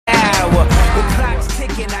power. With clocks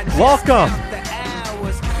ticking, I just Welcome count the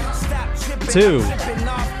hours. Stop tripping, to I'm tripping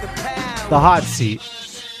off the power. The Hot Seat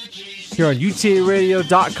here on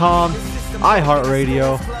UTARadio.com,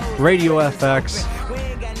 iHeartRadio, Radio FX,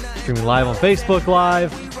 streaming live on Facebook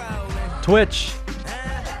Live, Twitch,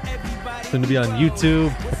 soon to be on YouTube.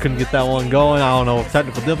 I couldn't get that one going. I don't know,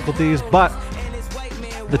 technical difficulties, but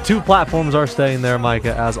the two platforms are staying there,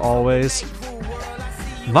 Micah, as always.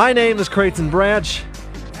 My name is Creighton Branch.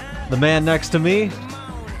 The man next to me,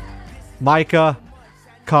 Micah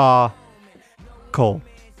Cole.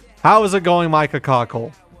 How is it going, Micah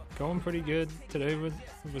Cole? Going pretty good. Today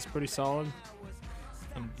was pretty solid.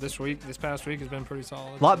 This past week has been pretty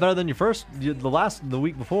solid. A lot better than the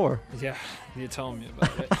week before. Yeah, you're telling me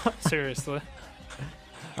about it. Seriously.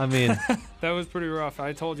 I mean, that was pretty rough.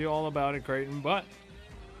 I told you all about it, Creighton, but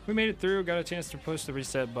we made it through. Got a chance to push the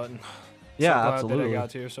reset button. Yeah, so glad absolutely. that I got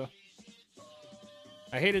to. So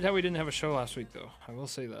I hated how we didn't have a show last week, though. I will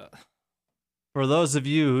say that. For those of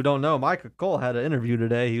you who don't know, Micah Cole had an interview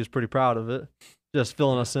today. He was pretty proud of it. Just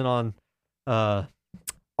filling us in on our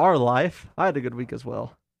life. I had a good week as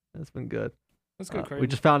well. It's been good. That's good, Creighton. We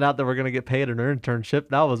just found out that we're going to get paid an internship.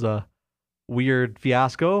 That was a weird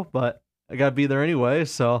fiasco, but I got to be there anyway,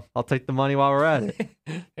 so I'll take the money while we're at it.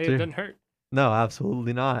 Hey, it doesn't hurt. No,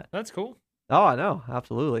 absolutely not. That's cool. Oh, I know.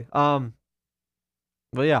 Absolutely.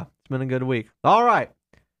 But yeah, it's been a good week. All right.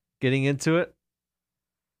 Getting into it.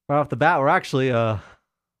 Right off the bat, we're actually a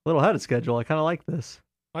little ahead of schedule. I kind of like this.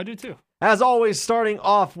 I do too. As always, starting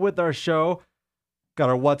off with our show, got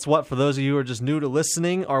our What's What for those of you who are just new to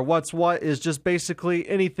listening. Our What's What is just basically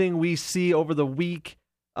anything we see over the week,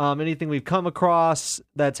 anything we've come across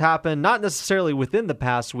that's happened, not necessarily within the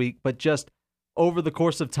past week, but just over the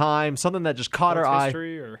course of time, something that just caught our eye.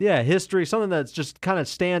 History, something that's just kind of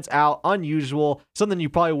stands out, unusual, something you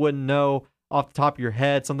probably wouldn't know off the top of your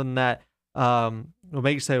head, something that will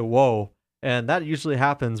make you say, whoa. And that usually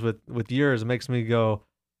happens with yours. It makes me go,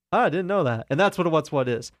 oh, I didn't know that. And that's what a What's What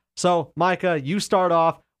is. So, Micah, you start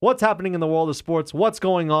off. What's happening in the world of sports? What's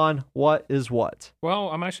going on? What is what? Well,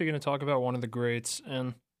 I'm actually going to talk about one of the greats,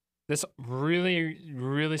 and this really,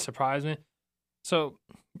 really surprised me. So,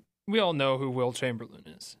 we all know who Will Chamberlain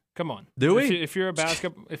is. Come on. Do we? If you're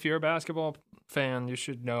a basketball fan, you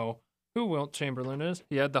should know who Will Chamberlain is.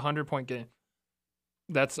 He had the 100-point game.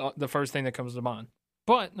 That's the first thing that comes to mind.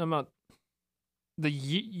 But I'm not.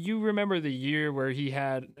 You remember the year where he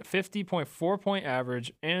had 50.4 point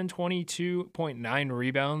average and 22.9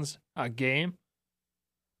 rebounds a game?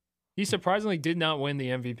 He surprisingly did not win the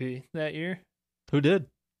MVP that year. Who did?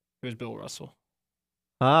 It was Bill Russell.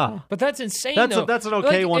 Ah. But that's insane, That's an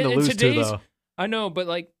okay one to lose to, though. I know,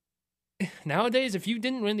 but nowadays, if you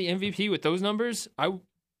didn't win the MVP with those numbers, I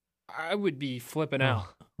would be flipping out.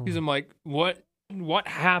 Because I'm like, what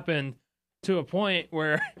happened to a point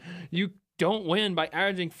where you don't win by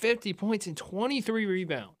averaging 50 points and 23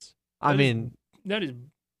 rebounds? That is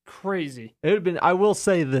crazy. It would have been. I will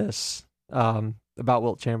say this about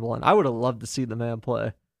Wilt Chamberlain. I would have loved to see the man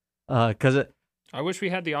play. Because I wish we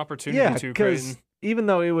had the opportunity to. Because even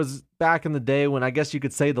though it was back in the day when I guess you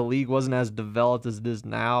could say the league wasn't as developed as it is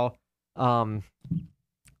now,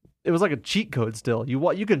 it was like a cheat code still.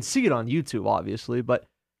 You can see it on YouTube, obviously, but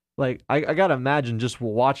like I gotta imagine just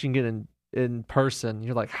watching it in person,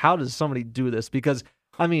 you're like, how does somebody do this? Because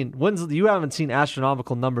you haven't seen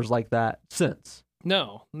astronomical numbers like that since.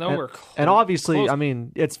 No, we're close. And obviously,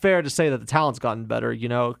 close. It's fair to say that the talent's gotten better.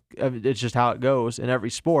 It's just how it goes in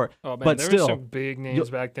every sport. Oh man, but there still, were some big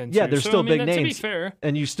names back then. Yeah, there's still big names. To be fair,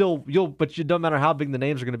 and but you don't matter how big the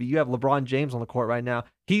names are going to be. You have LeBron James on the court right now.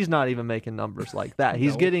 He's not even making numbers like that.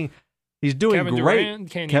 He's doing Kevin great.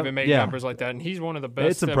 Durant can't even make numbers like that, and he's one of the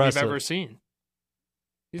best that we've ever seen.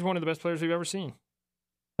 He's one of the best players we've ever seen.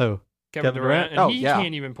 Who? Kevin Durant. And he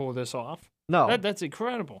can't even pull this off. No. That's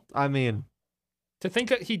incredible. To think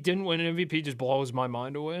that he didn't win an MVP just blows my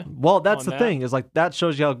mind away. Well, that's the thing, is like that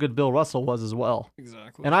shows you how good Bill Russell was as well.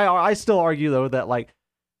 Exactly. And I still argue, though, that like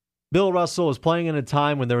Bill Russell was playing in a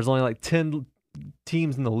time when there was only like 10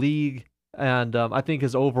 teams in the league. And I think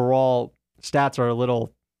his overall stats are a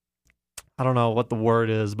little, I don't know what the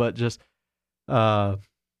word is, but just, I'm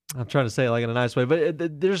trying to say it like in a nice way, but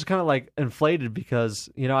they're just kind of like inflated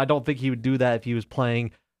because, I don't think he would do that if he was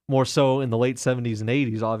playing more so in the late 70s and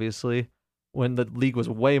 80s, obviously, when the league was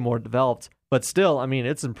way more developed. But still,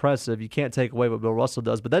 it's impressive. You can't take away what Bill Russell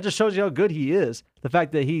does, but that just shows you how good he is. The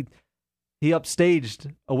fact that he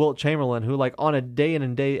upstaged a Wilt Chamberlain who, like, on a day in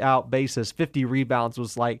and day out basis, 50 rebounds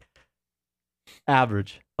was like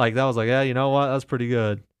average. Like, that was like, yeah, you know what? That's pretty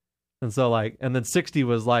good. And so, like, and then 60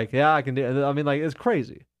 was like, yeah, I can do it. It's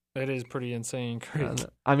crazy. That is pretty insane. Crazy.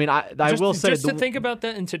 I mean, I will say... Just to think about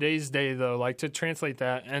that in today's day, though, like to translate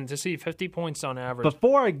that and to see 50 points on average.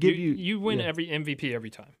 Before I give you... You win every MVP every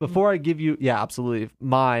time. Before I give you... Yeah, absolutely.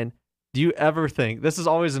 Mine, do you ever think... This is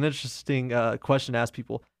always an interesting question to ask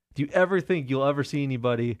people. Do you ever think you'll ever see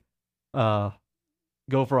anybody go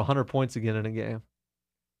for 100 points again in a game?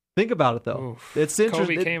 Think about it, though. Oof. It's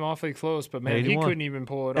interesting. Kobe came awfully close, but, man, he couldn't even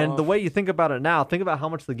pull it off. And the way you think about it now, think about how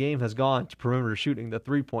much the game has gone to perimeter shooting, the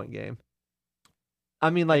three-point game. I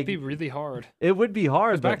mean, like... It'd be really hard. It would be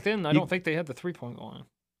hard. But back then, I don't think they had the three-point line.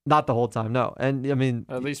 Not the whole time, no. And, I mean...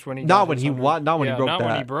 At least when he... Not when he broke that. Not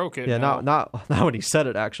when he broke it. Yeah, no. not when he said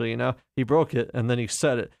it, actually, you know? He broke it, and then he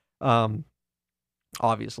said it,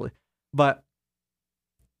 obviously. But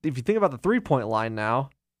if you think about the three-point line now,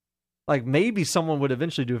 like, maybe someone would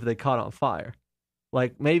eventually do if they caught on fire.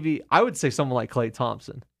 Like, maybe, I would say someone like Klay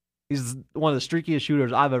Thompson. He's one of the streakiest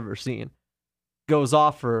shooters I've ever seen. Goes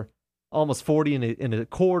off for almost 40 in a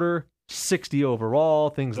quarter, 60 overall,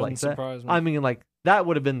 things Doesn't like that. surprise me. I mean, like, that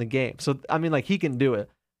would have been the game. So, I mean, like, he can do it.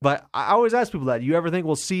 But I always ask people that. You ever think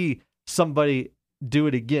we'll see somebody do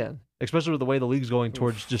it again? Especially with the way the league's going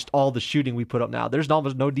towards just all the shooting we put up now. There's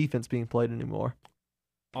almost no defense being played anymore.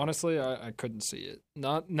 Honestly, I couldn't see it.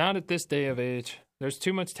 Not at this day of age. There's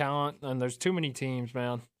too much talent and there's too many teams,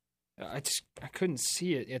 man. I couldn't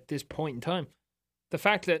see it at this point in time. The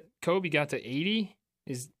fact that Kobe got to 80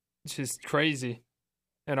 is just crazy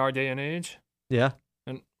in our day and age. Yeah.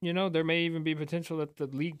 And, you know, there may even be potential that the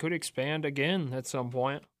league could expand again at some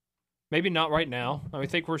point. Maybe not right now. I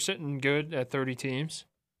think we're sitting good at 30 teams.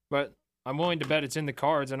 But I'm willing to bet it's in the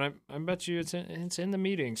cards, and I bet you it's in the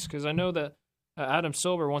meetings because I know that Adam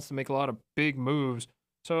Silver wants to make a lot of big moves.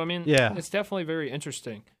 So, I mean, It's definitely very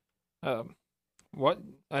interesting. And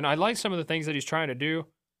I like some of the things that he's trying to do.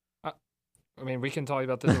 I mean, we can talk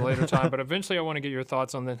about this at a later time, but eventually I want to get your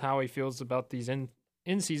thoughts on how he feels about these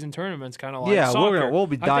in-season tournaments, kind of like soccer. We'll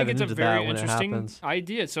be diving into that when it happens. I think it's a very interesting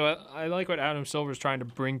idea. So I like what Adam Silver's trying to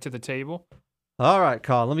bring to the table. All right,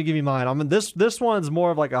 Colin, let me give you mine. I mean, this one's more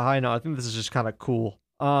of like a high note. I think this is just kind of cool.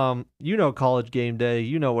 You know College Game Day.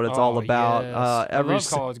 You know what it's all about. Yes. I love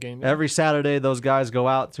College Game Day. Every Saturday, those guys go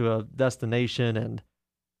out to a destination, and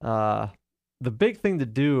the big thing to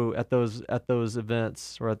do at those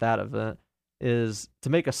events or at that event is to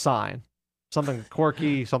make a sign, something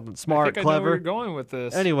quirky, something smart, I clever. know where you're going with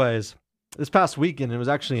this. Anyways, this past weekend, it was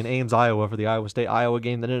actually in Ames, Iowa, for the Iowa State-Iowa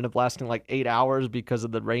game that ended up lasting like 8 hours because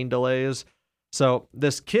of the rain delays. So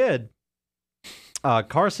this kid,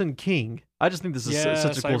 Carson King, I just think this is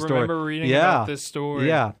such a cool story. I remember reading about this story.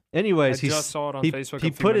 Yeah. Anyways, I just saw it on Facebook.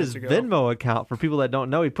 He put his Venmo account, for people that don't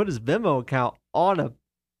know, he put his Venmo account on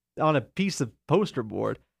a piece of poster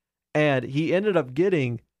board, and he ended up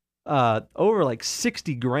getting over like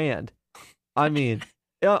 $60,000. I mean,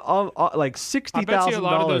 like $60,000. I bet you a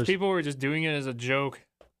lot of those people were just doing it as a joke.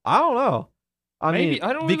 I don't know. I Maybe. mean,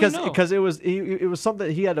 I don't because even know. because it was something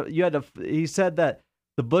he said that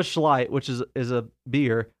the Busch Light, which is a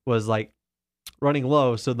beer, was like running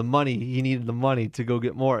low, so he needed the money to go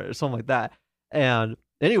get more or something like that. And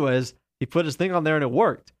anyways, he put his thing on there and it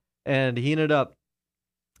worked, and he ended up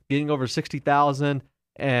getting over $60,000,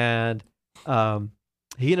 and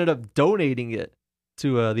he ended up donating it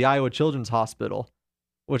to the Iowa Children's Hospital,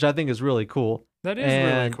 which I think is really cool. That is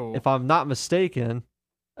really cool. If I'm not mistaken,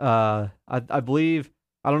 I believe,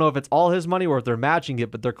 I don't know if it's all his money or if they're matching it,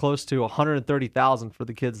 but they're close to $130,000 for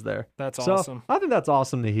the kids there. That's awesome. I think that's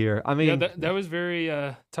awesome to hear. I mean, that was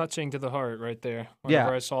very touching to the heart right there.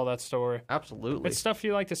 Whenever I saw that story, absolutely. It's stuff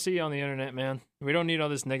you like to see on the internet, man. We don't need all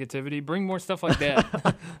this negativity. Bring more stuff like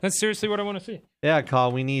that. That's seriously what I want to see. Yeah,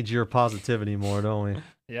 Kyle, we need your positivity more, don't we?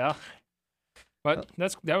 Yeah, but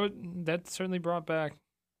that certainly brought back.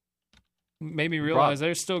 Made me realize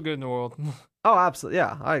they're still good in the world. Oh, absolutely.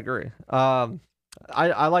 Yeah, I agree.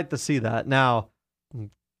 I like to see that. Now,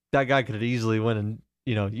 that guy could have easily went and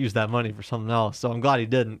use that money for something else. So I'm glad he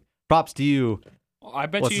didn't. Props to you. I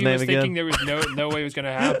bet you he was thinking there was no way it was going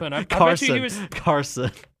to happen. I Carson. bet you he was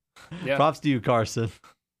Carson. Yeah. Props to you, Carson.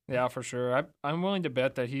 Yeah, for sure. I'm willing to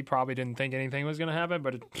bet that he probably didn't think anything was going to happen,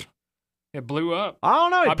 but it blew up. I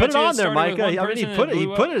don't know. He put it on there, Micah. I mean, he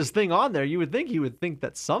put his thing on there. You would think he would think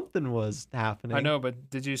that something was happening. I know, but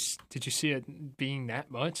did you see it being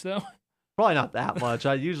that much though? Probably not that much.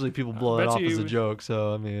 Usually people blow it off as a joke.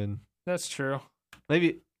 So I mean, that's true.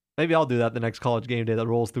 Maybe I'll do that the next College Game Day that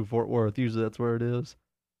rolls through Fort Worth. Usually that's where it is.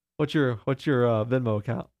 What's your Venmo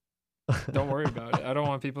account? Don't worry about it. I don't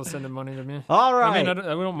want people sending money to me. All right. I mean, I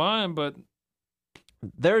don't mind, but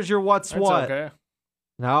there's your what's that's what. Okay.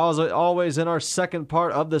 Now, as always, in our second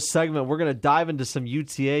part of the segment, we're going to dive into some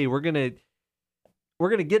UTA. We're going we're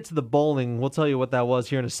going to get to the bowling. We'll tell you what that was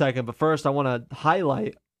here in a second. But first, I want to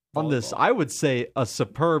highlight on this, I would say, a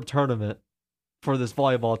superb tournament for this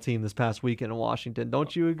volleyball team this past weekend in Washington.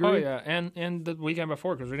 Don't you agree? Oh, yeah. And the weekend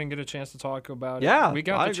before, because we didn't get a chance to talk about it. Yeah, we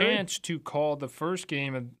got the agree. chance to call the first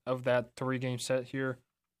game of that 3-game set here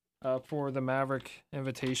for the Maverick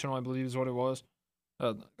Invitational, I believe is what it was.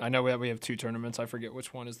 I know we have 2 tournaments. I forget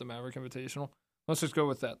which one is the Maverick Invitational. Let's just go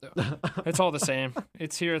with that, though. It's all the same.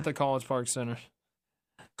 It's here at the College Park Center.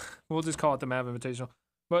 We'll just call it the Mav Invitational.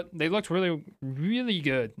 But they looked really, really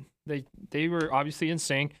good. They were obviously in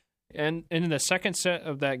sync. And in the second set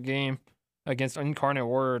of that game against Incarnate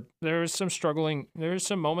Word, there was some struggling. There was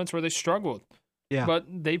some moments where they struggled. Yeah. But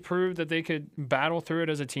they proved that they could battle through it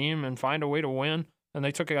as a team and find a way to win. And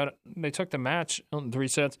they took the match in 3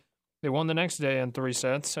 sets. They won the next day in 3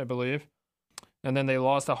 sets, I believe. And then they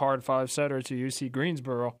lost a hard 5-setter to UNC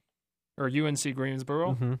Greensboro.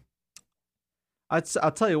 Mm-hmm.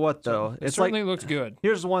 I'll tell you what, though. It certainly looked good.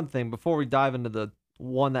 Here's one thing before we dive into the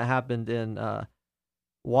one that happened in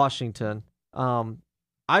Washington.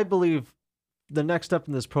 I believe the next step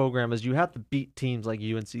in this program is you have to beat teams like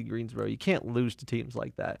UNC Greensboro. You can't lose to teams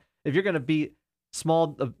like that. If you're going to beat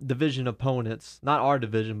small division opponents, not our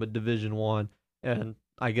division, but Division 1, and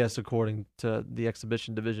I guess according to the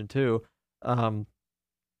exhibition Division 2, if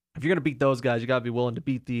you're going to beat those guys, you got to be willing to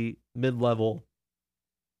beat the mid-level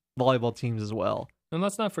volleyball teams as well. And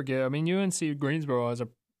let's not forget, I mean, UNC Greensboro has a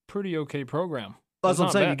pretty okay program. That's what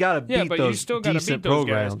I'm saying. You got to beat those decent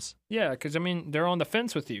programs. Guys. Yeah, because, I mean, they're on the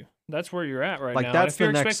fence with you. That's where you're at right now. That's if you're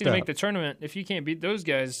the next expecting to make the tournament, if you can't beat those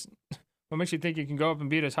guys, what makes you think you can go up and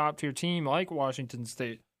beat a top-tier team like Washington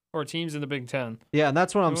State or teams in the Big Ten? Yeah, and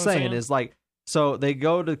that's what I'm saying is, like, so they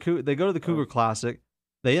go to the Cougar Classic.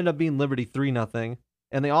 They end up beating Liberty 3-0,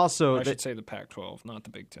 and they also... I should say the Pac-12, not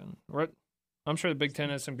the Big Ten. Right? I'm sure the Big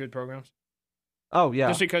Ten has some good programs. Oh, yeah.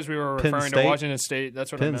 Just because we were referring to Washington State,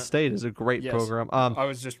 that's what I meant. Penn State is a great program. I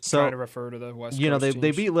was just trying to refer to the West Coast they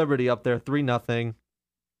teams. beat Liberty up there 3-0,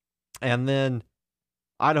 and then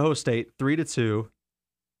Idaho State 3-2,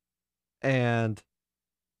 and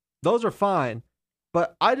those are fine,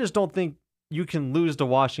 but I just don't think you can lose to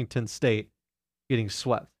Washington State getting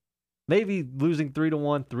swept. Maybe losing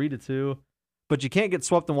 3-1, 3-2, but you can't get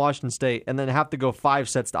swept in Washington State and then have to go 5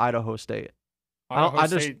 sets to Idaho State.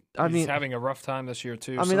 Idaho State is having a rough time this year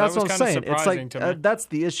too. I mean, so that's that was what I'm saying. It's like to me. that's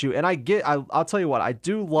the issue, and I'll tell you what, I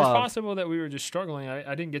do love. It's possible that we were just struggling.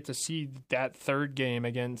 I didn't get to see that third game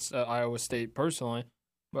against Iowa State personally,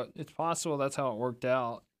 but it's possible that's how it worked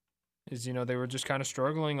out. Is they were just kind of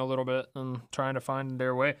struggling a little bit and trying to find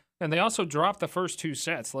their way, and they also dropped the first 2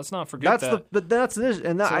 sets. Let's not forget that.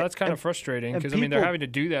 That's kind of frustrating because they're having to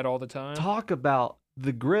do that all the time. Talk about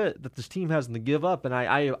the grit that this team has in the give up, and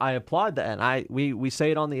I applaud that, and we say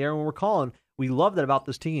it on the air when we're calling. We love that about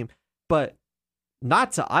this team, but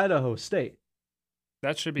not to Idaho State.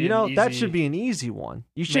 That should be that should be an easy one.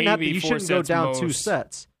 You shouldn't go down 2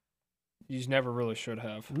 sets. You never really should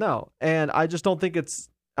have. No, and I just don't think it's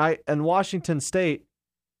and Washington State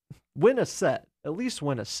win a set, at least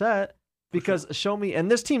win a set, because show me. And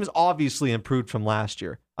this team is obviously improved from last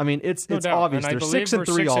year. I mean, it's obvious. They're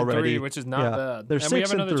 6-3 already, which is not bad. They're 6-3. And we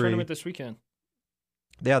have another tournament this weekend.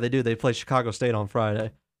 Yeah, they do. They play Chicago State on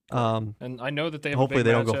Friday. And I know that they have hopefully a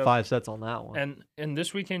big they don't go matchup. 5 sets on that one. And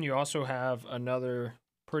this weekend you also have another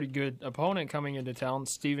pretty good opponent coming into town,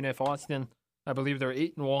 Stephen F. Austin. I believe they're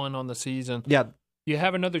 8-1 on the season. Yeah, you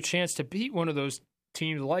have another chance to beat one of those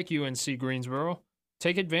teams like UNC Greensboro.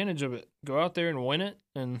 Take advantage of it. Go out there and win it,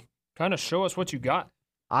 and kind of show us what you got.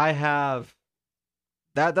 I have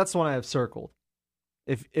that's the one I have circled.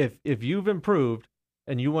 If you've improved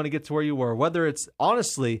and you want to get to where you were, whether it's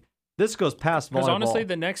honestly, this goes past volleyball. Because honestly,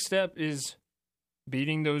 the next step is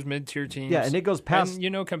beating those mid-tier teams. Yeah, and it goes past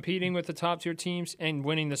competing with the top-tier teams and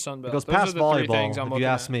winning the Sun Belt. It goes Those past are the 3 volleyball. things I'm if looking you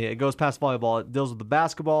ask at. me, it goes past volleyball. It deals with the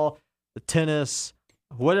basketball, the tennis,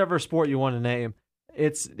 whatever sport you want to name.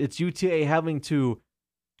 It's UTA having to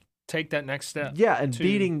take that next step. Yeah, and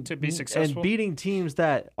to be successful, and beating teams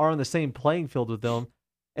that are on the same playing field with them,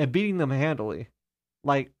 and beating them handily.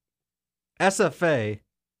 Like SFA,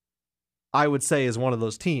 I would say is one of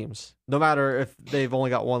those teams. No matter if they've only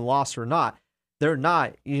got 1 loss or not, they're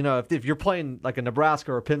not. If you're playing like a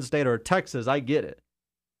Nebraska or a Penn State or a Texas, I get it.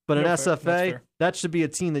 But an SFA, that should be a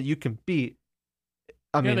team that you can beat.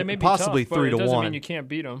 I mean, they may be possibly tough, 3-1. It doesn't mean you can't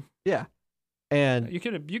beat them. Yeah. And you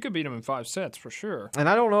could beat them in 5 sets for sure. And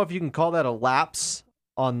I don't know if you can call that a lapse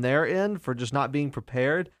on their end for just not being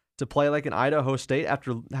prepared to play like an Idaho State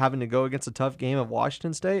after having to go against a tough game of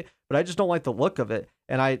Washington State, but I just don't like the look of it.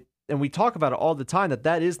 And and we talk about it all the time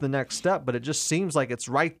that is the next step, but it just seems like it's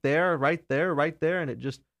right there, and it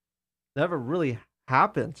just never really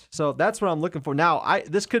happens. So that's what I'm looking for. Now,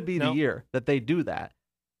 this could be the year that they do that.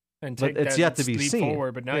 And but it's yet to be seen.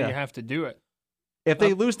 Forward, but now you have to do it. If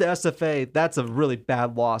they lose to SFA, that's a really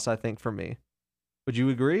bad loss, I think, for me. Would you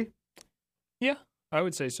agree? Yeah, I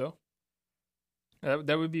would say so.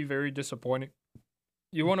 That would be very disappointing.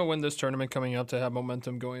 You want to win this tournament coming up to have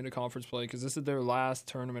momentum going into conference play because this is their last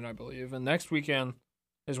tournament, I believe. And next weekend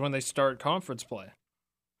is when they start conference play.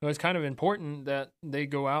 So it's kind of important that they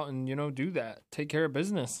go out and, do that. Take care of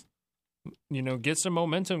business. Get some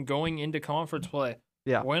momentum going into conference play.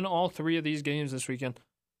 Yeah. Win all 3 of these games this weekend.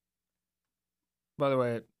 By the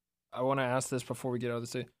way, I want to ask this before we get out of the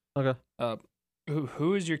state. Okay.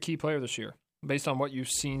 Who is your key player this year, based on what you've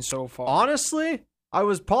seen so far? Honestly, I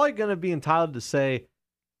was probably going to be entitled to say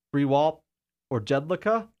Rewalt or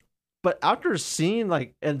Jedlicka, but after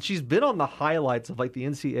seeing and she's been on the highlights of the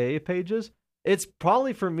NCAA pages, it's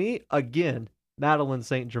probably for me again Madeline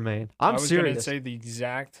St. Germain. I was going to say the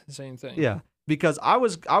exact same thing. Yeah, because I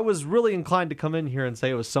was really inclined to come in here and say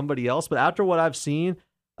it was somebody else, but after what I've seen,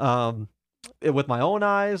 with my own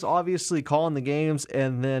eyes, obviously calling the games,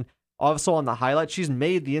 and then also on the highlights, she's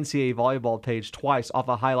made the NCAA volleyball page twice off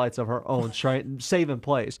of highlights of her own, saving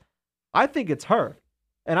plays. I think it's her.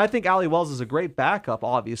 And I think Allie Wells is a great backup,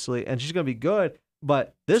 obviously, and she's going to be good.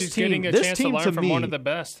 But she's getting a chance to learn from one of the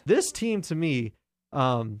best. This team, to me,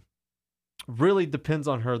 really depends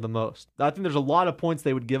on her the most. I think there's a lot of points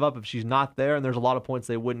they would give up if she's not there, and there's a lot of points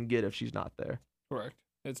they wouldn't get if she's not there. Correct.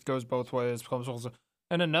 It goes both ways.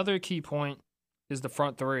 And another key point is the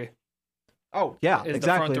front 3. Oh, yeah,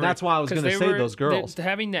 exactly. And that's why I was going to say those girls.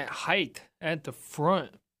 Having that height at the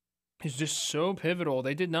front is just so pivotal.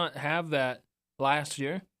 They did not have that last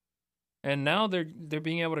year, and now they're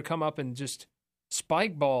being able to come up and just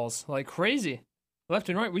spike balls like crazy, left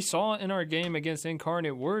and right. We saw it in our game against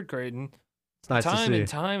Incarnate Word, Creighton. It's nice to see.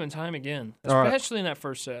 And time again, especially in that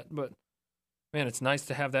first set. But man, it's nice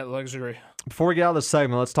to have that luxury. Before we get out of this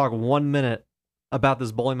segment, let's talk 1 minute about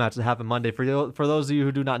this bowling match that happened Monday. For those of you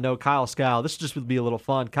who do not know, Kyle Scow, this just would be a little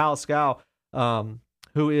fun. Kyle Scow,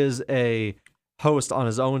 who is a host on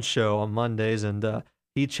his own show on Mondays, and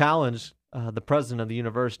he challenged the president of the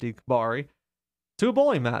university, Kabari, to a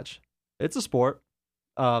bowling match. It's a sport,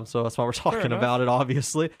 so that's why we're talking about it,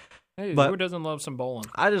 obviously. Hey, but who doesn't love some bowling?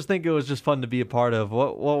 I just think it was just fun to be a part of.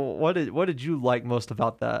 What did you like most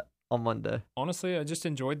about that on Monday? Honestly, I just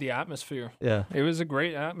enjoyed the atmosphere. Yeah. It was a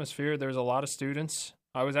great atmosphere. There was a lot of students.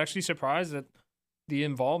 I was actually surprised at the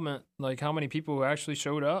involvement, like how many people who actually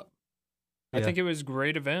showed up. Yeah. I think it was a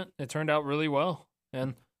great event. It turned out really well.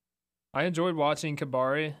 And I enjoyed watching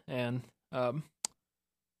Kabari and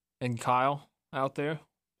Kyle out there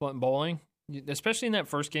bowling, especially in that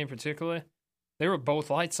first game particularly. They were both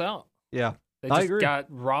lights out. Yeah, they just got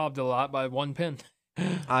robbed a lot by one pin.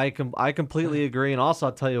 I completely agree. And also,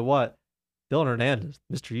 I'll tell you what, Dylan Hernandez,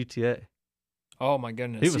 Mr. UTA. Oh, my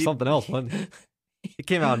goodness. He was something else, wasn't he? He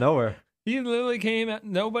came out of nowhere. He literally came out.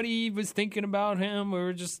 Nobody was thinking about him. We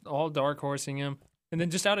were just all dark horsing him. And then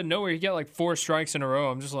just out of nowhere, he got like 4 strikes in a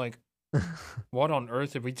row. I'm just like, what on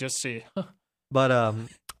earth did we just see? But I'm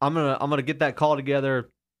gonna get that call together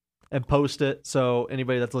and post it, so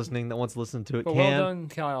anybody that's listening that wants to listen to it can. Well done,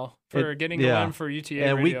 Kyle, for getting the win for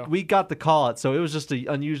UTA Radio. And we got the call it, so it was just an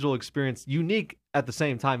unusual experience, unique at the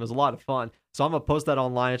same time. It was a lot of fun. So I'm gonna post that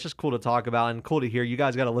online. It's just cool to talk about and cool to hear. You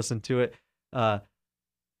guys got to listen to it.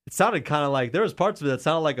 It sounded kind of like there was parts of it that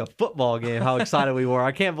sounded like a football game. How excited we were!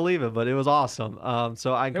 I can't believe it, but it was awesome.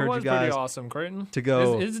 So I encourage you guys. It was pretty awesome, Creighton. To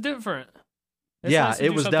go. It's different.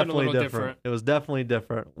 It was definitely different. It was definitely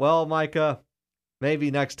different. Well, Micah, maybe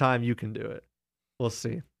next time you can do it. We'll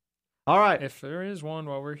see. All right. If there is one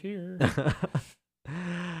while we're here,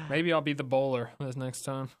 maybe I'll be the bowler this next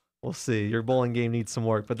time. We'll see. Your bowling game needs some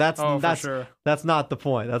work, but that's sure. That's not the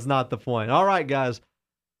point. That's not the point. All right, guys.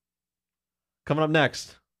 Coming up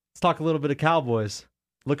next, let's talk a little bit of Cowboys.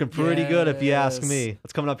 Looking pretty good, if you ask me.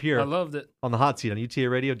 That's coming up here. I loved it. On the hot seat on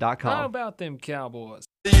UTARadio.com. How about them Cowboys?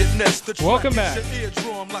 Welcome back to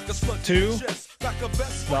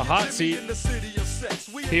the hot seat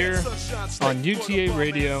here on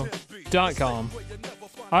UTARadio.com,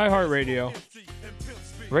 iHeartRadio,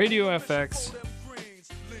 Radio FX,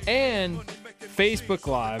 and Facebook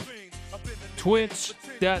Live,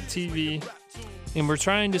 Twitch.tv, and we're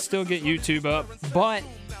trying to still get YouTube up, but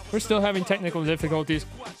we're still having technical difficulties.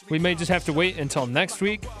 We may just have to wait until next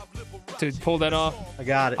week to pull that off. I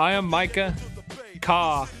got it. I am Micah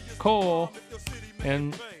Cole,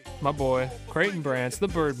 and my boy, Creighton Brantz, the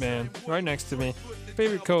Birdman, right next to me.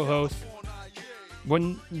 Favorite co-host.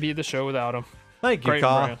 Wouldn't be the show without him. Thank you, Creighton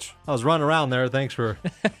Kyle. Branch. I was running around there. Thanks for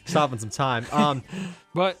stopping some time.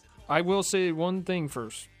 But I will say one thing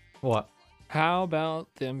first. What? How about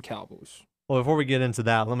them Cowboys? Well, before we get into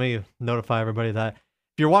that, let me notify everybody that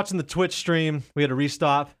if you're watching the Twitch stream, we had to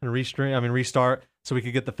restart so we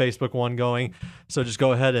could get the Facebook one going. So just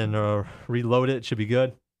go ahead and reload it. It should be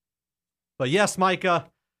good. But yes, Micah,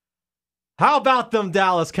 how about them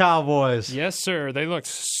Dallas Cowboys? Yes, sir. They looked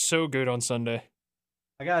so good on Sunday.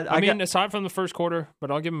 I mean, aside from the first quarter,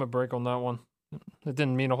 but I'll give them a break on that one. It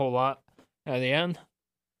didn't mean a whole lot at the end.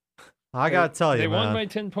 I got to tell you, They man. won by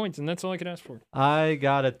 10 points, and that's all I could ask for. I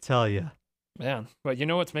got to tell you. Man, but you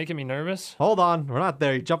know what's making me nervous? Hold on. We're not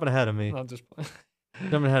there. You're jumping ahead of me. I'll just play.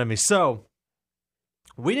 Jumping ahead of me. So,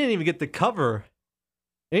 we didn't even get to cover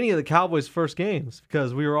any of the Cowboys' first games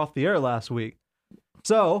because we were off the air last week.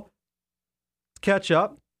 So, let's catch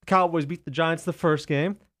up. Cowboys beat the Giants the first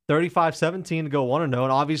game, 35-17 to go 1-0. And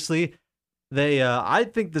obviously, I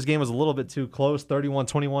think this game was a little bit too close,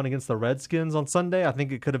 31-21 against the Redskins on Sunday. I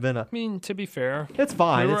think it could have been I mean, to be fair, It's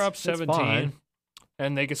fine. They were It's- up it's 17, fine.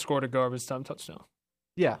 and they scored a garbage time touchdown.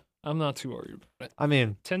 Yeah. I'm not too worried about it. I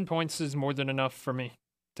mean, 10 points is more than enough for me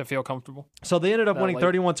to feel comfortable. so they ended up That winning late.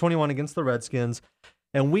 31-21 against the Redskins,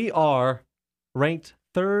 and we are ranked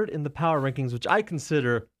third in the power rankings, which I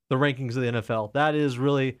consider the rankings of the NFL. That is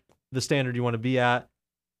really the standard you want to be at.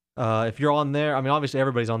 If you're on there, I mean, obviously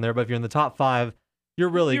everybody's on there, but if you're in the top 5, you're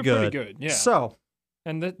really You're good. pretty good, yeah. So,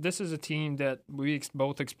 And this is a team that we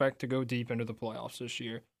both expect to go deep into the playoffs this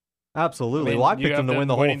year. absolutely. I mean, Well, I you picked them have to win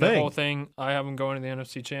the whole winning thing. The whole thing. I have them going to the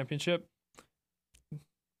NFC Championship.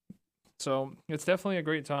 So it's definitely a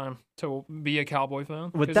great time to be a Cowboy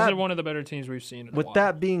fan. With Because that- they're one of the better teams we've seen in a With while.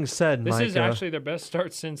 that being said, This Micah, is actually their best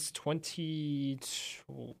start since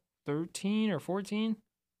 2013 or 14.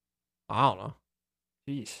 I don't know.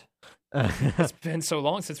 Jeez. It's been so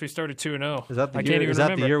long since we started 2-0. Is that the I year? can't even Is that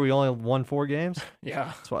remember. the year we only won 4 games? Yeah,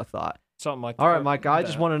 That's what I thought. something like that. All right, Micah, I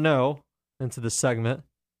just want to know into this segment,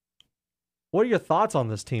 what are your thoughts on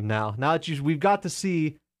this team now? Now that we've got to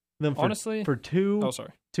see them Honestly, for two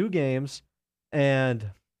sorry. games,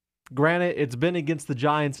 and granted, it's been against the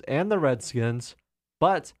Giants and the Redskins,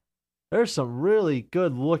 but there's some really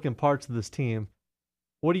good looking parts of this team.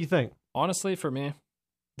 What do you think? Honestly, for me,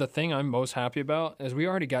 the thing I'm most happy about is we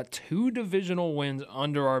already got 2 divisional wins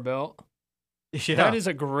under our belt. Yeah, That is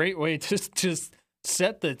a great way to just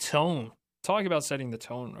set the tone. Talk about setting the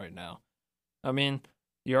tone right now. I mean,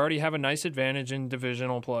 you already have a nice advantage in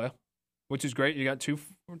divisional play, which is great. You got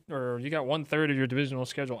 1/3 of your divisional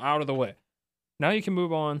schedule out of the way. Now you can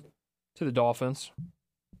move on to the Dolphins.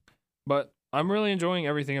 But I'm really enjoying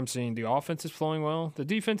everything I'm seeing. The offense is flowing well. The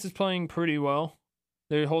defense is playing pretty well.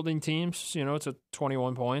 They're holding teams, it's at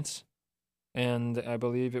 21 points. And I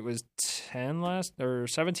believe it was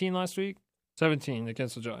 17 last week. 17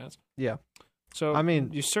 against the Giants. Yeah. So, I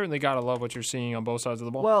mean, you certainly got to love what you're seeing on both sides of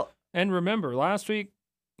the ball. well, And remember,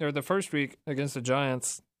 the first week against the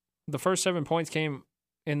Giants, the first 7 points came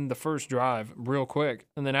in the first drive real quick.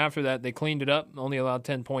 And then after that, they cleaned it up, only allowed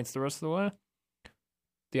 10 points the rest of the way.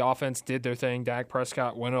 The offense did their thing. Dak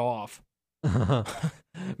Prescott went off.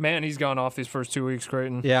 Man, he's gone off these first 2 weeks,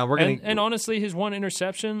 Creighton. yeah, we're gonna. And honestly, his one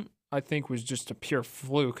interception, I think, was just a pure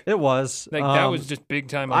fluke. It was. That was just big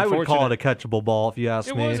time. I would call it a catchable ball if you ask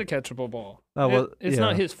It me. was a catchable ball. It's yeah.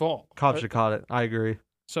 not his fault. Cops should caught it. I agree.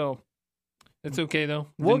 So it's okay though. It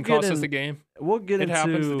We'll didn't get cost us in- the game. We'll get It into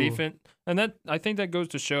happens. The defense, and I think that goes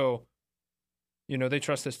to show, they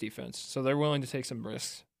trust this defense, so they're willing to take some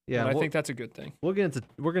risks. Yeah, and I we'll- think that's a good thing. We're going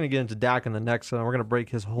to get into Dak in the next one. We're going to break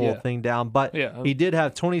his whole Yeah. thing down. But Yeah. he did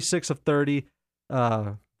have 26 of 30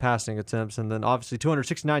 passing attempts, and then obviously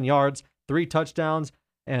 269 yards, 3 touchdowns,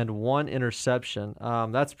 and 1 interception.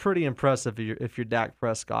 That's pretty impressive if you're Dak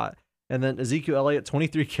Prescott. And then Ezekiel Elliott,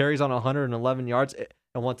 23 carries on 111 yards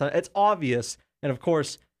and 1 time. It's obvious, and of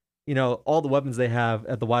course, all the weapons they have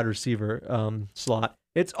at the wide receiver slot.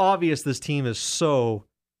 It's obvious this team is so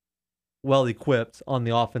well equipped on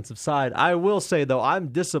the offensive side. I will say though, I'm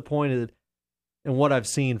disappointed in what I've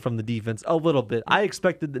seen from the defense a little bit. I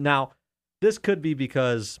expected that. Now, this could be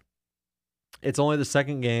because it's only the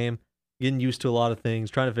second game, getting used to a lot of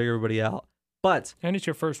things, trying to figure everybody out. But And it's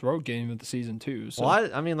your first road game of the season too. So well,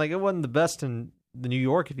 I mean, like, it wasn't the best in the New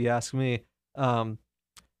York, if you ask me. I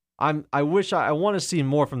want to see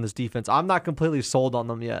more from this defense. I'm not completely sold on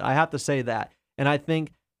them yet. I have to say that. And I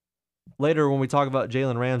think later when we talk about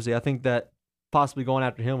Jalen Ramsey, I think that possibly going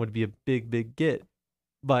after him would be a big, big get.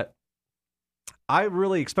 But I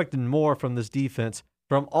really expected more from this defense,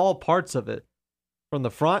 from all parts of it, from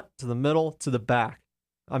the front to the middle to the back.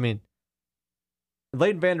 I mean,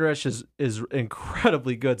 Leighton Vander Esch is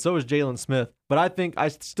incredibly good. So is Jalen Smith. But I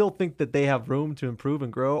still think that they have room to improve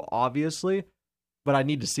and grow, obviously. But I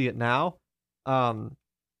need to see it now.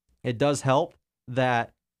 It does help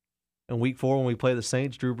that in week 4 when we play the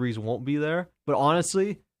Saints, Drew Brees won't be there. But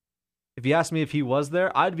honestly, if you ask me if he was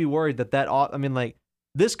there, I'd be worried that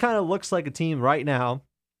this kind of looks like a team right now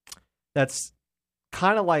that's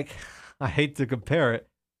kind of like, I hate to compare it,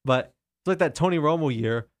 but it's like that Tony Romo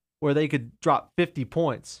year where they could drop 50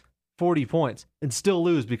 points, 40 points, and still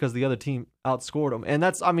lose because the other team outscored them. And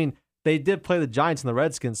they did play the Giants and the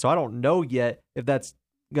Redskins, so I don't know yet if that's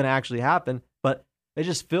going to actually happen, but it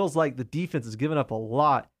just feels like the defense has given up a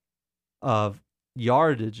lot of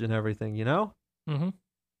yardage and everything, you know? Mm-hmm.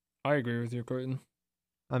 I agree with you, Clayton.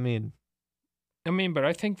 But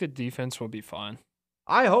I think the defense will be fine.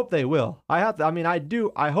 I hope they will. I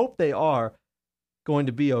hope they are going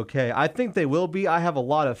to be okay. I think they will be. I have a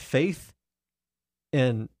lot of faith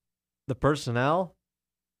in the personnel,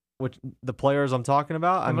 which the players I'm talking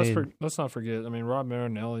about. Let's not forget. Rob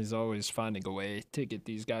Marinelli's always finding a way to get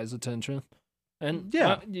these guys' attention. And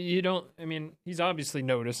he's obviously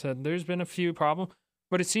noticed that there's been a few problems,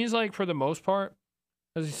 but it seems like for the most part,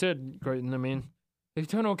 as you said, Creighton, they've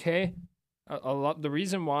done okay. A lot. The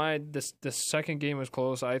reason why this second game was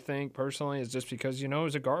close, I think personally, is just because it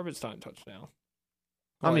was a garbage time touchdown.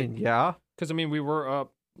 Yeah. Because we were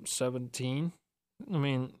up 17.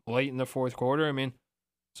 Late in the fourth quarter.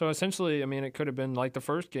 So essentially, it could have been like the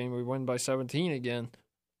first game. We win by 17 again.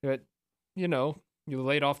 But you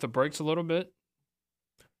laid off the brakes a little bit.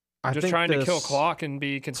 Just trying to kill clock and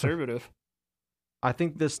be conservative. I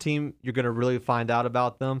think this team, you're going to really find out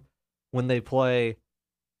about them when they play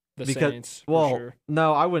the Saints. Sure.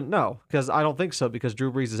 No, I wouldn't know because I don't think so because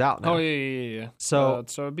Drew Brees is out now. Oh yeah. So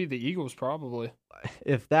it'd be the Eagles probably.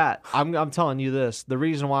 If that, I'm telling you this. The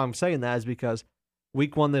reason why I'm saying that is because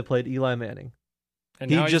week 1 they played Eli Manning.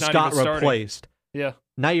 And he just got replaced. Yeah.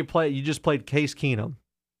 Now you just played Case Keenum.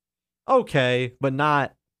 Okay, but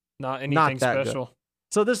not anything special. Good.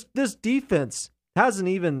 So this defense hasn't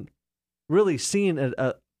even really seen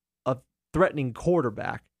a threatening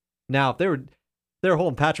quarterback. Now, if they were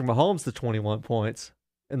holding Patrick Mahomes to 21 points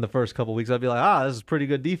in the first couple of weeks, I'd be like, this is pretty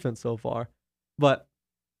good defense so far. But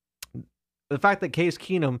the fact that Case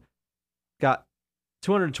Keenum got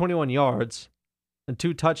 221 yards and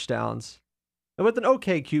 2 touchdowns, and with an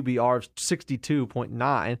okay QBR of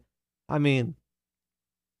 62.9,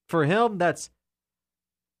 for him,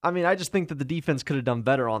 I just think that the defense could have done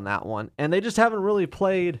better on that one. And they just haven't really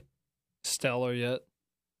played stellar yet.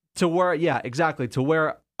 To where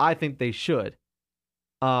I think they should.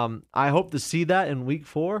 I hope to see that in week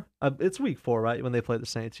 4. It's week 4, right? When they play the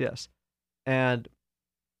Saints, yes. And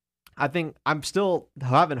I think I'm still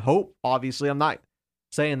having hope, obviously. I'm not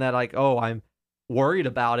saying that I'm worried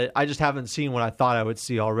about it. I just haven't seen what I thought I would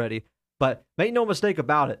see already. But make no mistake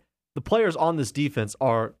about it. The players on this defense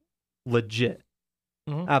are legit.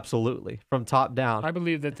 Mm-hmm. Absolutely. From top down. I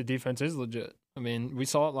believe that the defense is legit. We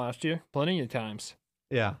saw it last year plenty of times.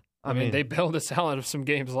 Yeah. They bailed us out of some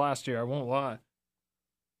games last year. I won't lie.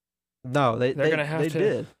 No, they did. They're going to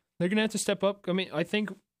have to step up. I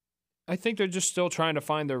think they're just still trying to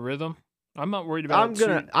find their rhythm. I'm not worried about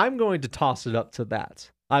it. I'm going to toss it up to that.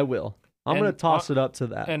 I will. I'm going to toss it up to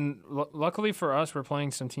that. And luckily for us, we're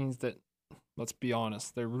playing some teams that, let's be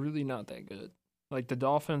honest, they're really not that good. Like the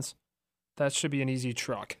Dolphins, that should be an easy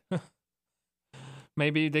truck.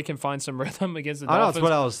 Maybe they can find some rhythm against the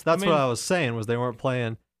Dolphins. That's what I was saying was they weren't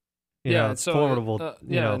playing. Formidable.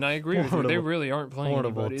 And I agree with you. They really aren't playing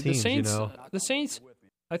anybody. Teams, the Saints.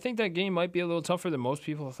 I think that game might be a little tougher than most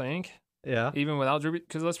people think. Yeah. Even without Drew Brees,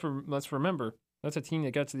 because let's remember that's a team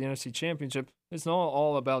that got to the NFC Championship. It's not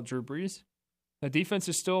all about Drew Brees. The defense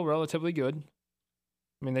is still relatively good.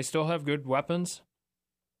 They still have good weapons.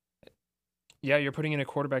 Yeah, you're putting in a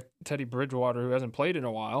quarterback, Teddy Bridgewater, who hasn't played in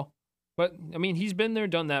a while. But, he's been there,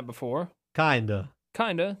 done that before. Kinda.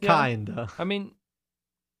 Yeah. Kinda.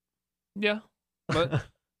 Yeah. But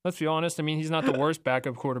let's be honest. He's not the worst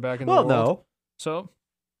backup quarterback in the world. Well, no. So,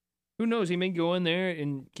 who knows? He may go in there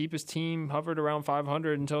and keep his team hovered around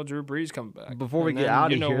 500 until Drew Brees comes back. Before we get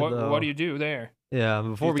out of here, what do you do there?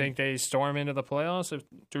 Yeah. Think they storm into the playoffs if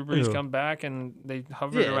Drew Brees come back and they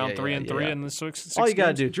hovered around 3-3 in the six all you got to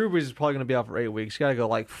games? do, Drew Brees is probably going to be out for 8 weeks. You got to go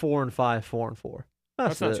 4-5, 4-4.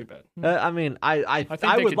 That's not too bad.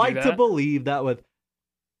 I would like to believe that with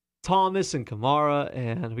Thomas and Kamara,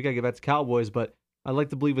 and we got to get back to Cowboys, but I'd like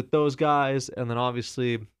to believe with those guys, and then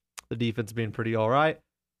obviously the defense being pretty all right,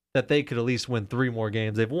 that they could at least win 3 more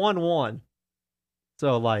games. They've won 1. So,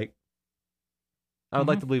 I would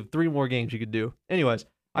like to believe 3 more games you could do. Anyways,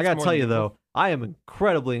 I got to tell you, though, I am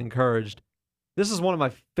incredibly encouraged. This is one of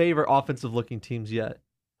my favorite offensive-looking teams yet.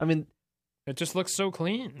 I mean, it just looks so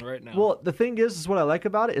clean right now. Well, the thing is what I like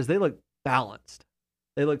about it is they look balanced.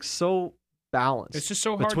 They look so balanced. It's just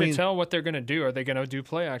so hard to tell what they're going to do. Are they going to do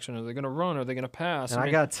play action? Are they going to run? Are they going to pass? And I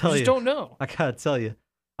got to tell you, just don't know. I got to tell you,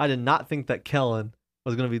 I did not think that Kellen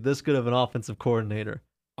was going to be this good of an offensive coordinator.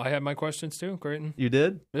 I had my questions too, Creighton. You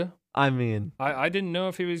did? Yeah. I mean, I didn't know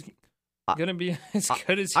if he was going to be as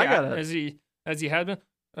good as he had been.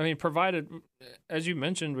 I mean, provided, as you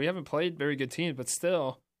mentioned, we haven't played very good teams, but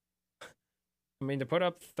still, I mean, to put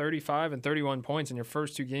up 35 and 31 points in your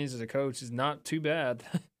first 2 games as a coach is not too bad.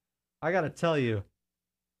 I got to tell you,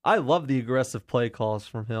 I love the aggressive play calls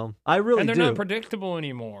from him. I really do. And they're not predictable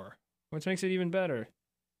anymore, which makes it even better.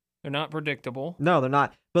 They're not predictable. No, they're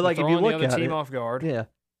not. But like, if you look at it, the other team off guard. Yeah.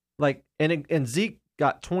 Like, and Zeke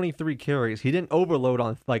got 23 carries. He didn't overload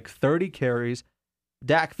on like 30 carries.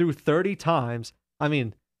 Dak threw 30 times. I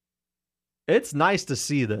mean, it's nice to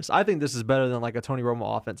see this. I think this is better than like a Tony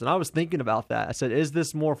Romo offense. And I was thinking about that. I said, is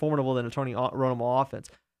this more formidable than a Tony Romo offense?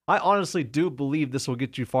 I honestly do believe this will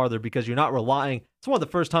get you farther because you're not relying. It's one of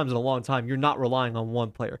the first times in a long time you're not relying on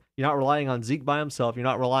one player. You're not relying on Zeke by himself. You're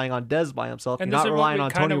not relying on Dez by himself. And you're not relying on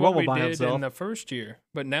Tony Romo by himself. In the first year,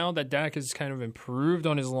 but now that Dak has kind of improved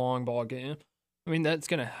on his long ball game, I mean that's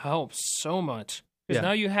going to help so much because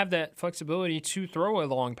now you have that flexibility to throw a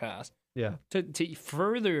long pass. Yeah. To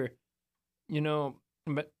further,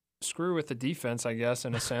 screw with the defense, I guess,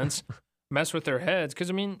 in a sense. Mess with their heads because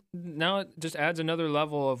I mean now it just adds another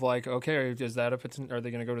level of like, okay, is that are they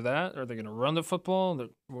going to go to that? Are they going to run the football?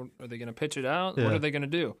 Are they going to pitch it out? Yeah. What are they going to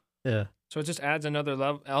do? Yeah. So it just adds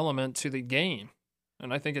another element to the game,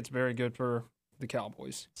 and I think it's very good for the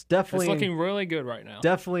Cowboys. It's looking really good right now.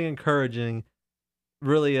 Definitely encouraging.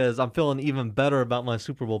 Really is. I'm feeling even better about my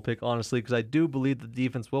Super Bowl pick, honestly, because I do believe the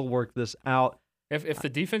defense will work this out. If the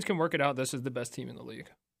defense can work it out, this is the best team in the league.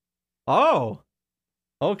 Oh,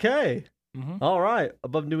 okay. Mm-hmm. All right.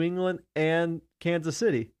 Above New England and Kansas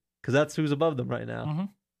City, because that's who's above them right now. Mm-hmm.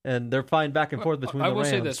 And they're fighting back and forth between the Rams. I will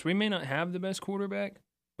say this. We may not have the best quarterback,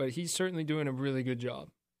 but he's certainly doing a really good job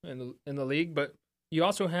in the league. But you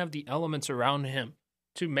also have the elements around him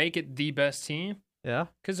to make it the best team. Yeah.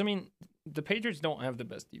 Because, I mean, the Patriots don't have the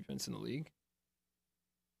best defense in the league.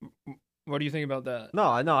 What do you think about that? No,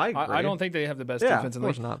 I agree. I don't think they have the best defense in the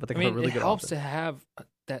league. Of course not, but they got a really good it helps offense. to have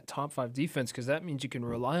that top 5 defense because that means you can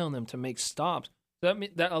rely on them to make stops.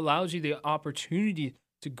 That allows you the opportunity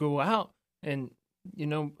to go out and,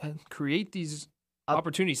 create these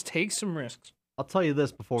opportunities, take some risks. I'll tell you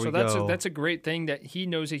this before we go. So that's a great thing that he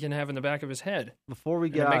knows he can have in the back of his head. Before we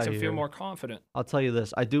get out of here, it makes him feel more confident. I'll tell you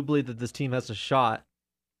this. I do believe that this team has a shot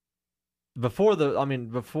before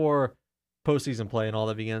postseason play and all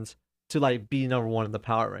that begins to like be number 1 in the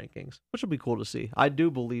power rankings, which will be cool to see. I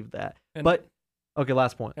do believe that. But okay,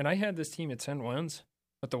 last point. And I had this team at 10 wins,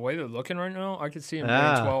 but the way they're looking right now, I could see them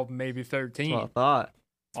going 12, maybe 13. That's what I thought.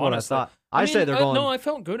 Honestly. I say they're going. No, I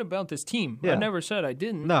felt good about this team. Yeah. I never said I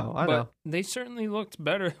didn't. No, I know. They certainly looked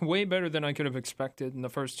better, way better than I could have expected in the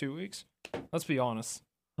first 2 weeks. Let's be honest.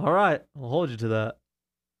 All right, I'll hold you to that.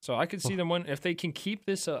 So I could see them win. If they can keep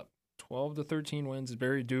this up, 12 to 13 wins is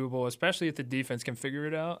very doable, especially if the defense can figure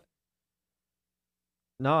it out.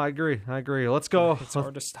 No, I agree. Let's go. It's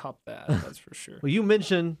hard to stop that, that's for sure. Well, you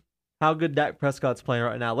mentioned how good Dak Prescott's playing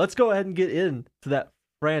right now. Let's go ahead and get into that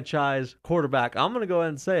franchise quarterback. I'm going to go ahead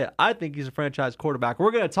and say it. I think he's a franchise quarterback.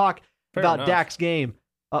 We're going to talk about Dak's game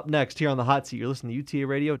up next here on the Hot Seat. You're listening to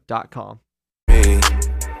UTARadio.com.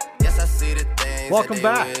 Welcome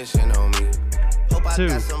back to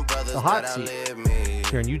the Hot Seat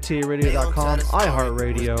here on UTARadio.com,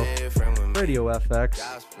 iHeartRadio, Radio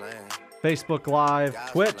FX, Facebook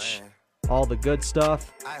Live, Twitch, all the good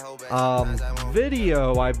stuff.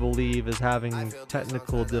 Video, I believe, is having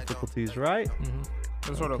technical difficulties, right? Mm-hmm.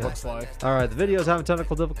 That's what it looks like. All right, the video is having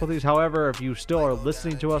technical difficulties. However, if you still are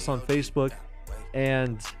listening to us on Facebook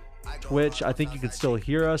and Twitch, I think you can still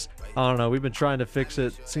hear us. I don't know. We've been trying to fix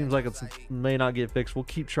it. Seems like it may not get fixed. We'll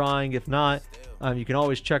keep trying. If not, you can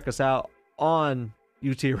always check us out on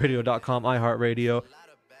UTRadio.com, iHeartRadio,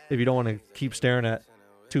 if you don't want to keep staring at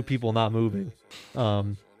 2 people not moving.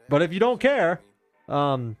 But if you don't care,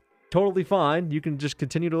 totally fine. You can just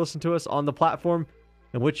continue to listen to us on the platform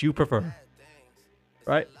in which you prefer.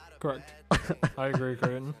 Right? Correct. I agree,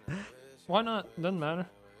 Creighton. Why not? Doesn't matter.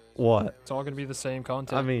 What? It's all going to be the same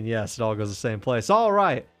content. I mean, yes, it all goes the same place. All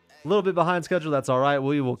right. A little bit behind schedule. That's all right.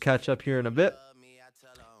 We will catch up here in a bit.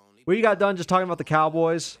 We got done just talking about the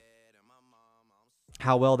Cowboys,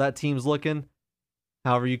 how well that team's looking.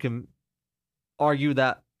 However, you can argue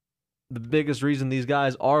that the biggest reason these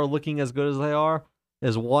guys are looking as good as they are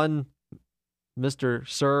is one, Mr.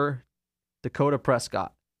 Sir Dakota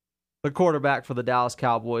Prescott, the quarterback for the Dallas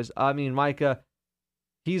Cowboys. I mean, Micah,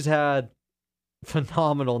 he's had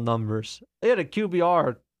phenomenal numbers. He had a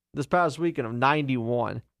QBR this past weekend of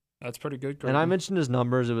 91. That's pretty good. And I mentioned his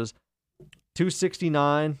numbers. It was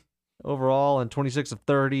 269 overall and 26 of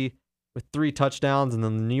 30 with 3 touchdowns. And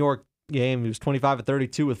then the New York game, he was 25 of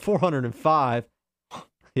 32 with 405.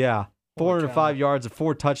 Yeah, 405 yards of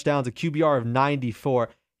 4 touchdowns, a QBR of 94.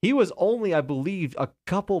 He was only, I believe, a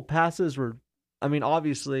couple passes were, I mean,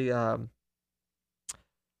 obviously, I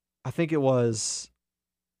think it was,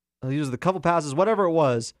 he was the couple passes, whatever it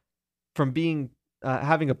was, from being,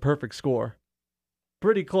 having a perfect score.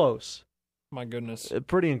 Pretty close. My goodness.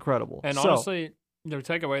 Pretty incredible. And honestly, they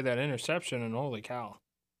take away that interception, and holy cow.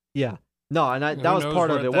 Yeah. No, and that was part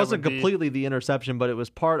of it. It wasn't would completely the interception, but it was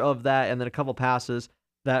part of that, and then a couple passes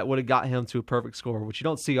that would have got him to a perfect score, which you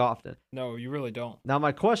don't see often. No, you really don't. Now,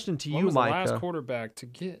 my question to When you, was Micah. the last quarterback to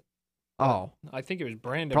get? Oh. I think it was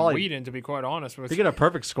Brandon Probably- Whedon, to be quite honest with To you. get a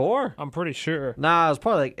perfect score? I'm pretty sure. Nah, it was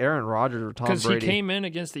probably like Aaron Rodgers or Tom Brady. Because he came in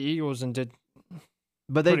against the Eagles and did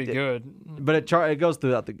but pretty good. But it goes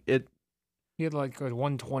throughout it. He had like a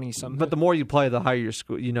 120 something. But the more you play, the higher your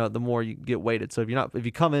score. The more you get weighted. So if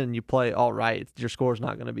you come in and you play all right, your score's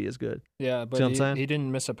not going to be as good. Yeah, but See what I'm saying? he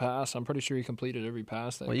didn't miss a pass. I'm pretty sure he completed every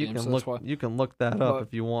pass that Well, game. you can look that But- up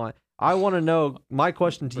if you want. I want to know. My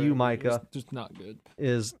question to you, Brady was Micah, just not good.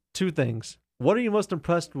 is 2 things. What are you most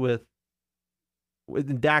impressed with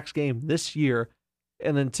in Dak's game this year?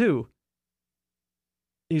 And then 2,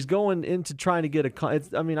 he's going into trying to get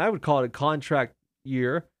I would call it a contract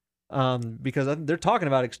year because they're talking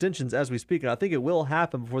about extensions as we speak, and I think it will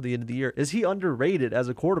happen before the end of the year. Is he underrated as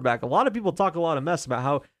a quarterback? A lot of people talk a lot of mess about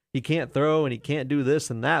how he can't throw and he can't do this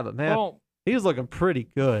and that, but man, he's looking pretty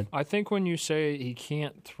good. I think when you say he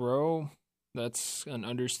can't throw, that's an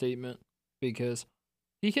understatement because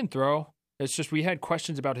he can throw. It's just we had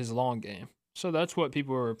questions about his long game. So that's what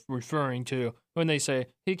people are referring to when they say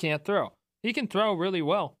he can't throw. He can throw really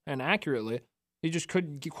well and accurately. He just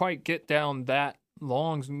couldn't quite get down that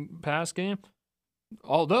long pass game.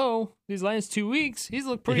 Although, these last 2 weeks, he's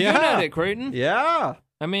looked pretty good at it, Creighton. Yeah.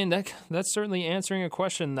 I mean, that's certainly answering a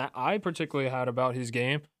question that I particularly had about his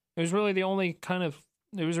game. It was really the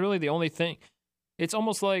only thing. It's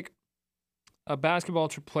almost like a basketball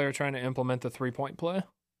player trying to implement the three-point play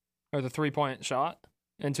or the three-point shot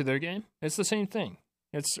into their game. It's the same thing.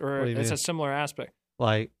 It's a similar aspect.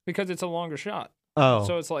 Like, because it's a longer shot. Oh.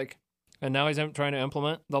 So it's like, and now he's trying to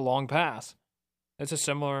implement the long pass. It's a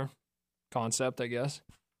similar concept, I guess.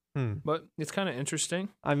 But it's kind of interesting.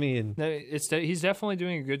 I mean, he's definitely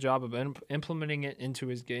doing a good job of implementing it into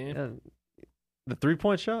his game. The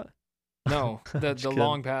 3-point shot? No, the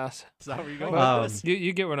long pass. Is that where you're going with this?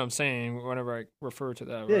 You get what I'm saying whenever I refer to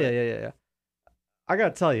that, Yeah, right? yeah. I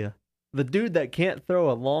got to tell you, the dude that can't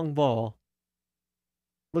throw a long ball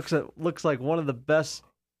looks like one of the best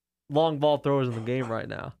long ball throwers in the game right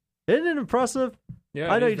now. Isn't it impressive?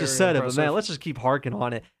 Yeah, I know you just said it, but man, let's just keep harking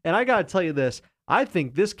on it. And I got to tell you this. I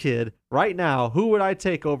think this kid right now, who would I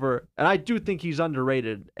take over? And I do think he's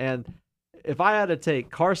underrated. And if I had to take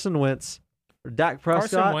Carson Wentz or Dak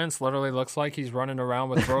Prescott. Carson Wentz literally looks like he's running around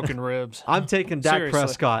with broken ribs. I'm taking Dak Seriously.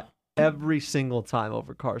 Prescott every single time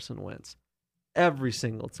over Carson Wentz. Every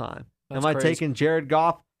single time. That's Am I crazy. taking Jared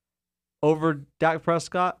Goff over Dak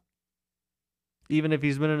Prescott? Even if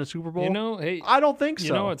he's been in a Super Bowl? Hey, I don't think so.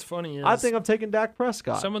 You know what's funny is I think I'm taking Dak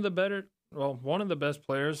Prescott. one of the best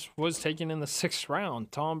players was taken in the 6th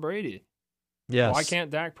round, Tom Brady. Yes. Why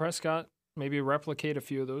can't Dak Prescott maybe replicate a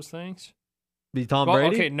few of those things? Be Tom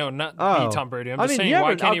Brady? Okay, no, not Oh. be Tom Brady. I'm I just mean, saying,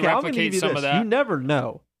 why can't he I'm gonna give replicate you some this. of that? You never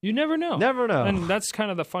know. You never know. Never know. And that's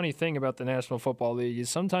kind of the funny thing about the National Football League is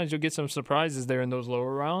sometimes you'll get some surprises there in those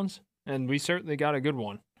lower rounds, and we certainly got a good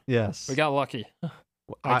one. Yes. We got lucky.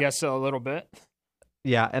 I guess a little bit.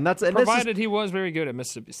 Yeah, and that's and Provided he was very good at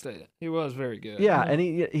Mississippi State. He was very good. Yeah, and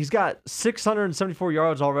he's got 674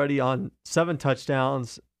 yards already on 7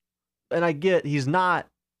 touchdowns. And I get he's not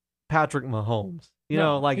Patrick Mahomes.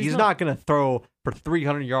 He's not going to throw for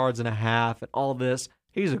 300 yards and a half and all this.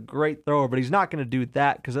 He's a great thrower, but he's not going to do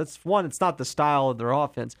that because it's not the style of their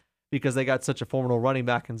offense because they got such a formidable running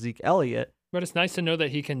back in Zeke Elliott. But it's nice to know that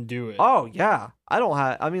he can do it. Oh, yeah.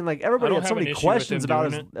 Everybody had so many questions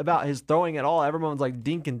about about his throwing at all. Everyone's like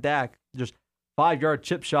Dink and Dak, just 5-yard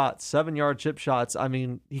chip shots, 7-yard chip shots. I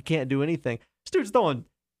mean, he can't do anything. This dude's throwing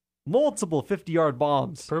multiple 50-yard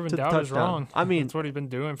bombs. Proven to the doubt is touchdown. wrong. I mean, that's what he's been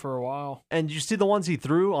doing for a while. And you see the ones he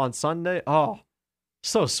threw on Sunday? Oh,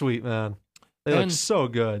 so sweet, man. They look And so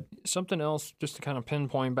good. something else, just to kind of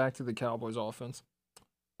pinpoint back to the Cowboys offense.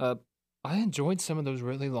 I enjoyed some of those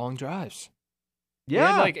really long drives. They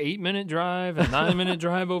Yeah. had like 8-minute drive, a 9-minute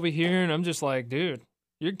drive over here, and I'm just like, dude,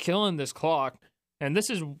 you're killing this clock. And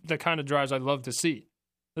this is the kind of drives I love to see.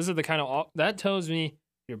 This is the kind of that tells me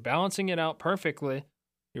you're balancing it out perfectly.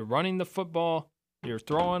 You're running the football. You're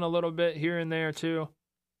throwing a little bit here and there too.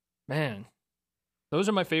 Man, those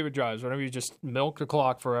are my favorite drives. Whenever you just milk the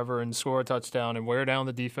clock forever and score a touchdown and wear down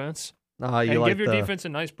the defense, and give your defense a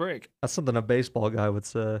nice break. That's something a baseball guy would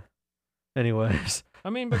say. Anyways,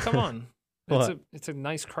 I mean, but come on, it's a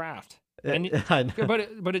nice craft. And I know.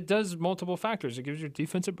 but it does multiple factors. It gives your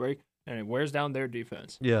defense a break, and it wears down their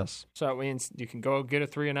defense. Yes. So that means you can go get a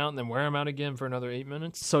 3 and out, and then wear them out again for another 8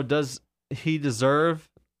 minutes. So does he deserve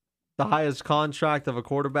the highest contract of a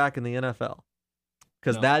quarterback in the NFL?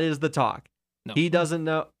 Because No. that is the talk. No. He doesn't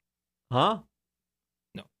know. Huh?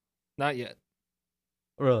 No, not yet.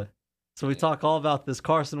 Really? So we talk all about this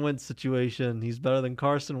Carson Wentz situation. He's better than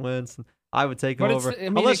Carson Wentz. I would take him But it's- over. I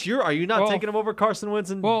mean, Unless are you not taking him over Carson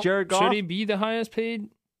Wentz and Jared Goff? Should he be the highest paid?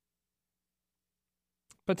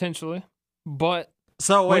 Potentially. But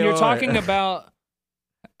So when you're talking about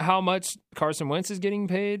how much Carson Wentz is getting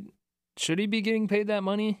paid, should he be getting paid that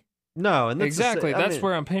money? No, and that's Exactly. That's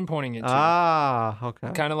where I'm pinpointing it to.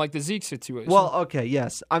 Okay. Kind of like the Zeke situation. Well, okay,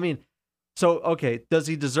 yes. I mean, does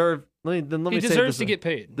he deserve? Let me he say deserves this. to get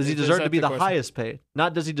paid. Does he Is deserve that to be the question? highest paid?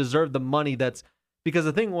 Not does he deserve the money that's because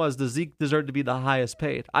the thing was, does Zeke deserve to be the highest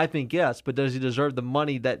paid? I think yes, but does he deserve the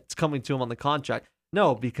money that's coming to him on the contract?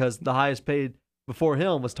 No, because the highest paid before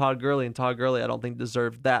him was Todd Gurley, and Todd Gurley I don't think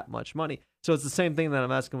deserved that much money. So it's the same thing that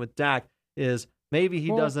I'm asking with Dak is maybe he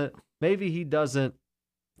doesn't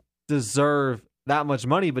deserve that much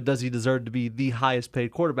money, but does he deserve to be the highest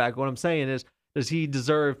paid quarterback? What I'm saying is, does he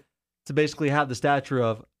deserve to basically have the stature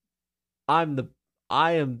of I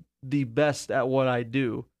am the best at what I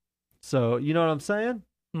do? So you know what I'm saying?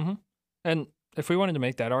 Mm-hmm. And if we wanted to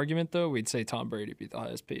make that argument, though, we'd say Tom Brady be the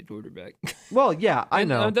highest paid quarterback. Well, yeah, I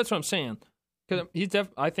know. That's what I'm saying. Because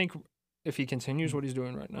I think if he continues what he's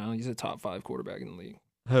doing right now, he's a top 5 quarterback in the league.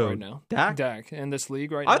 Who? Right now? Dak? In this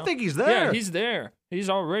league right now. I think he's there. Yeah, he's there. He's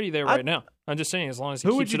already there right now. I'm just saying, as long as he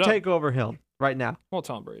Who keeps would you it up. take over him right now? Well,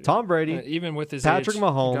 Tom Brady. Tom Brady. Even with his Patrick age,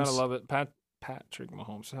 Mahomes. You gotta love it. Patrick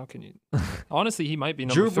Mahomes. How can you? Honestly, he might be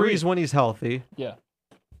number Drew 3. Brees when he's healthy. Yeah,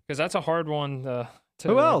 because that's a hard one to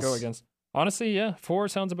Who else? go against. Honestly, yeah, 4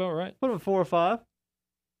 sounds about right. Put him at 4 or 5.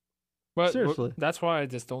 But Seriously. that's why I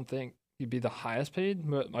just don't think he'd be the highest paid.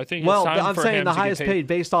 But I think it's Well, time I'm for saying him the to get highest paid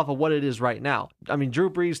based off of what it is right now. I mean, Drew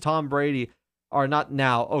Brees, Tom Brady are not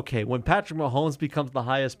now. Okay, when Patrick Mahomes becomes the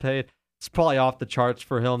highest paid, it's probably off the charts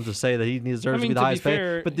for him to say that he deserves to be the highest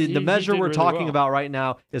paid. But the measure we're talking about right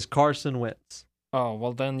now is Carson Wentz. Oh,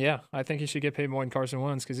 well then, yeah. I think he should get paid more than Carson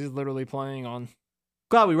Wentz because he's literally playing on...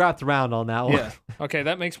 Glad we wrapped around on that one. Yeah. Okay,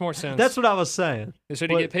 that makes more sense. That's what I was saying.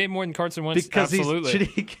 Should he get paid more than Carson Wentz? Because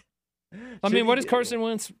Absolutely. I mean, what is Carson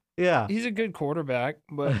Wentz? Yeah. He's a good quarterback,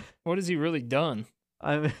 but what has he really done?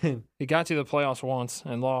 I mean... He got to the playoffs once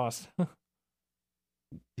and lost.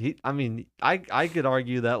 I could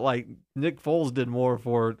argue that, like, Nick Foles did more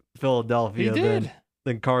for Philadelphia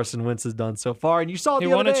than Carson Wentz has done so far. And you saw he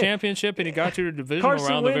the won other a day, championship and he got to the divisional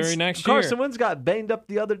round the very next year. Carson Wentz got banged up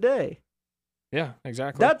the other day. Yeah,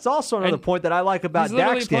 exactly. That's also another point that I like about he's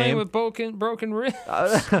literally Dak's playing game. with broken ribs.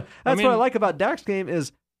 What I like about Dak's game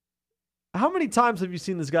is how many times have you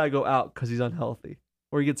seen this guy go out because he's unhealthy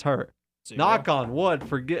or he gets hurt? Knock on wood.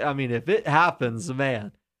 If it happens,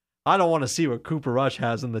 man, I don't want to see what Cooper Rush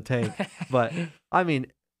has in the tank. But, I mean,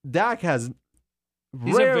 Dak has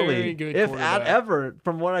rarely, if ever,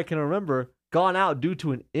 from what I can remember, gone out due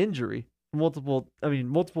to an injury. Multiple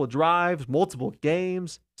drives, multiple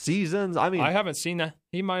games, seasons. I haven't seen that.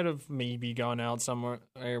 He might have maybe gone out somewhere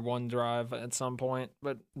or one drive at some point,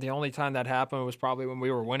 but the only time that happened was probably when we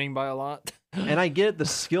were winning by a lot. And I get the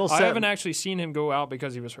skill set. I haven't actually seen him go out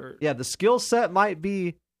because he was hurt. Yeah, the skill set might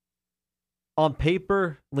be on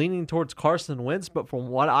paper leaning towards Carson Wentz, but from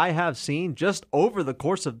what I have seen just over the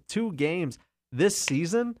course of 2 games this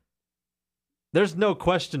season, there's no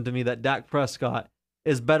question to me that Dak Prescott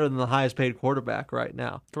is better than the highest paid quarterback right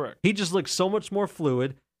now. Correct. He just looks so much more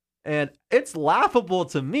fluid, and it's laughable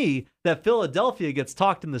to me that Philadelphia gets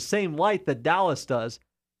talked in the same light that Dallas does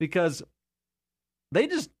because they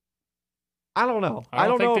just, I don't know. I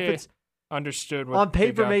don't know if it's understood what on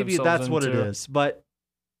paper. Maybe that's what it into. is, but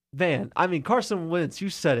man, Carson Wentz, you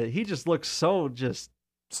said it. He just looks so just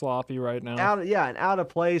sloppy right now. Out of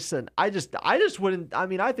place, and I just wouldn't.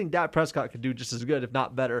 I think Dak Prescott could do just as good, if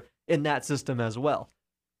not better, in that system as well.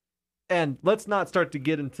 And let's not start to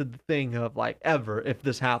get into the thing of like ever if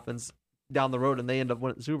this happens down the road and they end up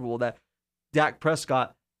winning the Super Bowl that Dak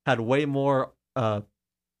Prescott had way more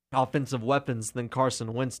offensive weapons than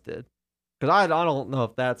Carson Wentz did. Because I don't know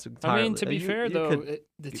if that's entirely. I mean, to be fair, though,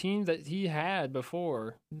 the team that he had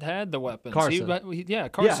before had the weapons. Carson. Carson.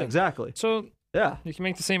 Yeah, exactly. So yeah, you can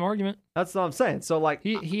make the same argument. That's what I'm saying. So like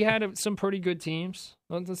he had some pretty good teams.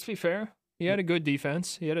 Let's be fair. He had a good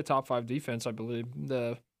defense. He had a top 5 defense, I believe,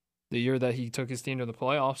 the year that he took his team to the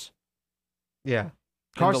playoffs. Yeah,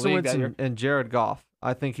 Carson Wentz and Jared Goff.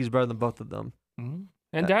 I think he's better than both of them. Mm-hmm.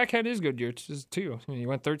 And Dak had his good year too. I mean, he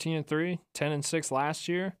went 13-3, 10-6 last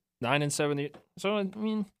year. 9-7. So I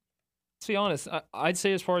mean, let's be honest. I'd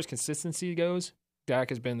say as far as consistency goes, Dak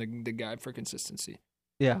has been the guy for consistency.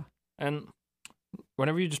 Yeah. And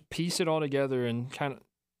whenever you just piece it all together and kind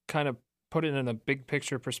of put it in a big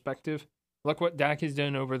picture perspective, look what Dak has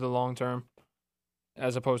done over the long term,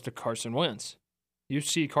 as opposed to Carson Wentz. You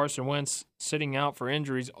see Carson Wentz sitting out for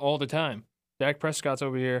injuries all the time. Dak Prescott's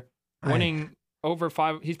over here winning over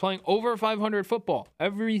 5. He's playing over 500 football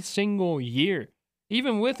every single year.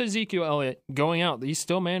 Even with Ezekiel Elliott going out, he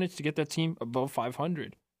still managed to get that team above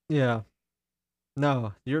 500. Yeah.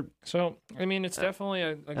 No, you're. So, I mean, it's definitely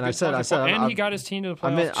a good I said, and he got his team to the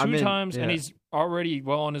playoffs two times, yeah. and he's already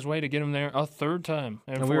well on his way to get him there a third time.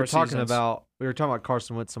 And we were talking about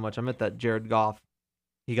Carson Wentz so much. I meant that Jared Goff,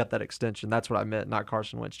 he got that extension. That's what I meant, not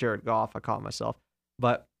Carson Wentz. Jared Goff, I caught myself.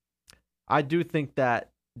 But I do think that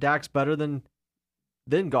Dak's better than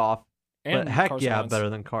Goff, and but heck Carson yeah, Wentz. better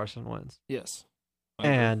than Carson Wentz. Yes.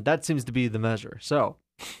 And that seems to be the measure. So,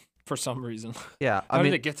 for some reason. Yeah. How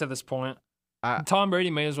did it get to this point? Tom Brady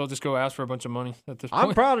may as well just go ask for a bunch of money at this point.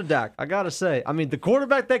 I'm proud of Dak. I got to say. I mean, the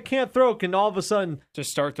quarterback that can't throw can all of a sudden just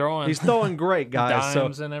start throwing. He's throwing great, guys.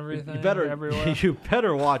 Dimes so and everything. You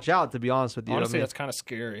better watch out, to be honest with you. Honestly, that's kind of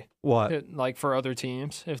scary. What? Like for other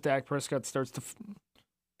teams, if Dak Prescott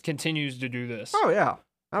continues to do this. Oh, yeah.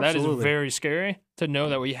 Absolutely. That is very scary to know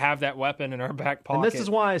that we have that weapon in our back pocket. And this is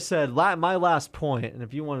why I said my last point, and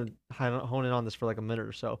if you want to hone in on this for like a minute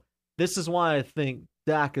or so, this is why I think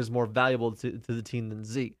Dak is more valuable to the team than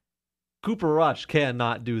Zeke. Cooper Rush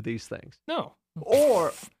cannot do these things. No.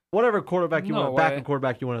 Or whatever quarterback you want, backup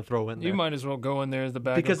quarterback you want to throw in there. You might as well go in there as the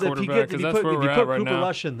backup because quarterback because that's where we're at right now. If you put Cooper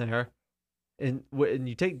Rush in there and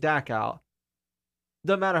you take Dak out,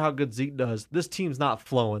 doesn't matter how good Zeke does, this team's not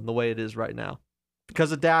flowing the way it is right now.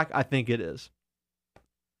 Because of Dak, I think it is.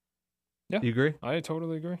 Yeah. You agree? I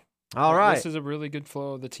totally agree. All right. This is a really good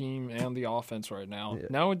flow of the team and the offense right now. Yeah.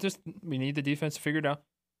 Now we need the defense to figure it out.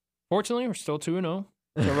 Fortunately, we're still 2-0.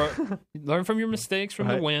 So learn from your mistakes from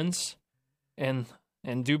the wins and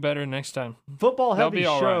do better next time. Football heavy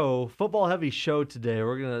show. Right. Football heavy show today.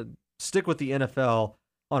 We're going to stick with the NFL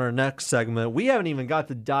on our next segment. We haven't even got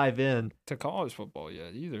to dive in to college football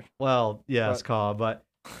yet either. Well, yes, but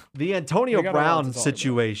the Antonio Brown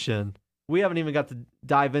situation, we haven't even got to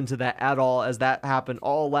dive into that at all, as that happened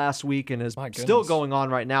all last week and is still going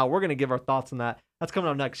on right now. We're going to give our thoughts on that. That's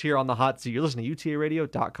coming up next here on The Hot Seat. You're listening to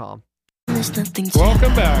UTARadio.com.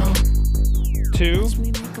 Welcome back to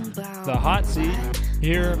The Hot Seat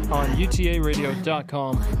here on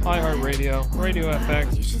UTARadio.com, iHeartRadio, Radio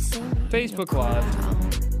FX, Facebook Live,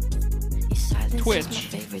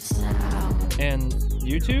 Twitch, and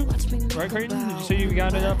YouTube, right, Creighton? Did you say you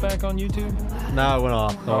got it up back on YouTube? No, it went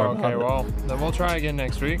off. Okay, well, then we'll try again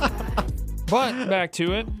next week. But back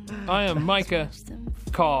to it. I am Micah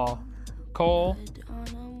Cole,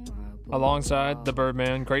 alongside the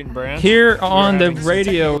Birdman, Creighton Branch. Here on the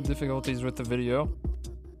radio. Difficulties with the video,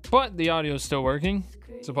 but the audio is still working,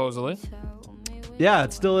 supposedly. Yeah,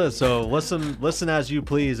 it still is. So listen as you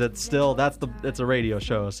please. It's a radio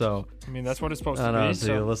show. So I mean, that's what it's supposed to be.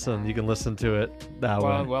 So you can listen to it that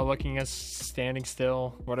way. While looking at standing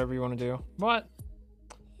still, whatever you want to do. But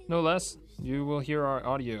no less, you will hear our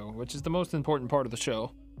audio, which is the most important part of the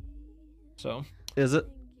show. So is it?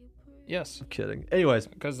 Yes. I'm kidding. Anyways,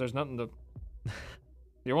 because there's nothing to.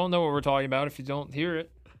 You won't know what we're talking about if you don't hear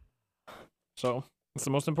it. So it's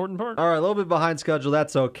the most important part. All right, a little bit behind schedule.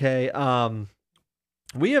 That's okay.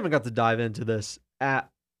 We haven't got to dive into this at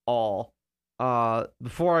all.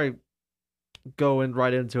 Before I go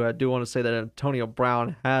right into it, I do want to say that Antonio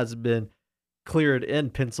Brown has been cleared in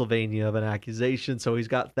Pennsylvania of an accusation, so he's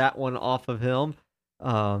got that one off of him.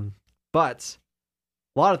 But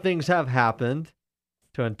a lot of things have happened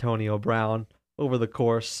to Antonio Brown over the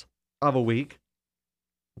course of a week.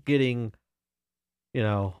 Getting,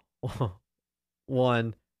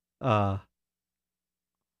 one,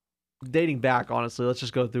 dating back, honestly, let's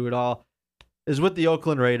just go through it all, is with the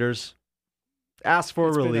Oakland Raiders. asked for a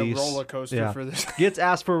It's been release. a roller coaster for this. Gets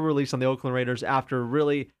asked for a release on the Oakland Raiders after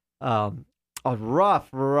really a rough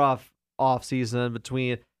offseason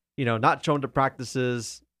between, not showing to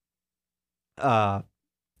practices, helmet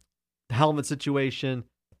situation,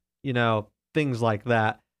 things like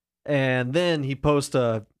that. And then he posts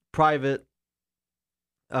a private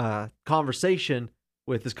conversation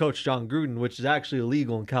with his coach, John Gruden, which is actually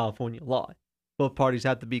illegal in California law. Both parties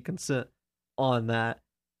have to be consent on that.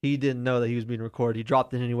 He didn't know that he was being recorded. He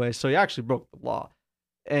dropped it anyway, so he actually broke the law.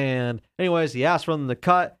 And anyways, he asked for them to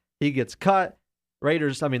cut. He gets cut.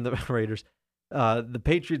 The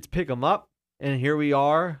Patriots pick him up, and here we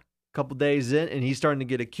are a couple days in, and he's starting to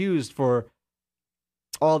get accused for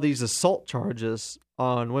all these assault charges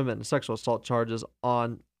on women, sexual assault charges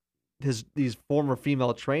on these former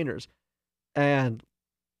female trainers. And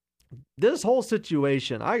this whole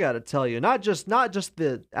situation, I got to tell you, not just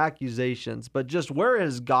the accusations, but just where it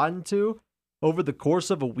has gotten to over the course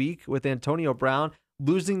of a week with Antonio Brown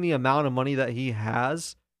losing the amount of money that he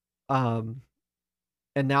has, and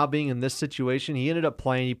now being in this situation. He ended up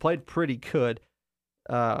playing. He played pretty good.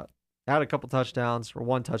 Had a couple touchdowns, or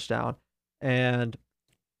one touchdown. And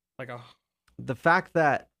the fact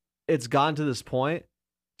that it's gone to this point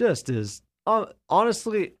just is,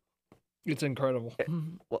 honestly... It's incredible.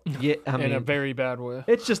 Yeah, in a very bad way.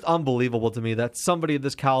 It's just unbelievable to me that somebody of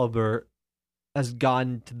this caliber has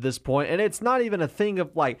gotten to this point. And it's not even a thing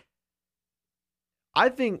of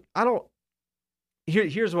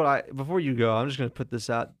here's what before you go, I'm just going to put this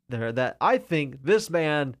out there, that I think this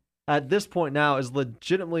man at this point now is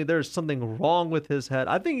legitimately, there's something wrong with his head.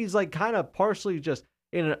 I think he's kind of partially just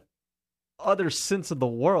in an other sense of the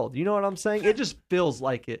world. You know what I'm saying? It just feels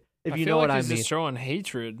like it. If you know what I mean. He's just showing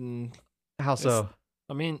hatred. And how so?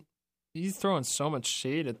 He's throwing so much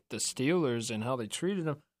shade at the Steelers and how they treated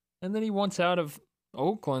him. And then he wants out of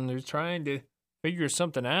Oakland. They're trying to figure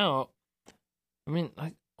something out.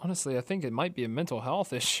 Honestly, I think it might be a mental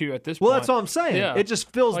health issue at this point. Well, that's what I'm saying. Yeah. It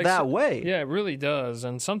just feels that way. Yeah, it really does.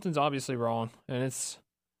 And something's obviously wrong. And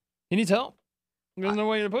he needs help. There's no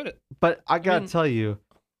way to put it. But I got to tell you,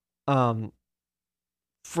 from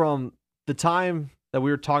the time that we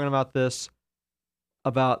were talking about this,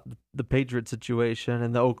 about the Patriot situation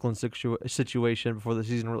and the Oakland situation before the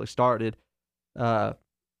season really started, a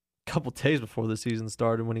couple days before the season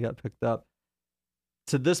started when he got picked up,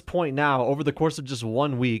 to this point now, over the course of just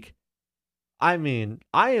 1 week, I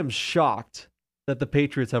am shocked that the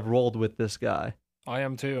Patriots have rolled with this guy. I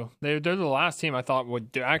am too. They're the last team I thought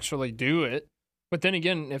would actually do it. But then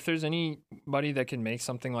again, if there's anybody that can make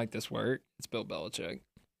something like this work, it's Bill Belichick.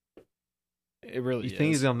 It really is. You think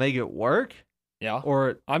he's going to make it work? Yeah.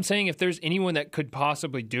 Or I'm saying if there's anyone that could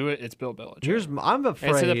possibly do it, it's Bill Belichick. I'm afraid.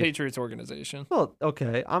 It's the Patriots organization. Well,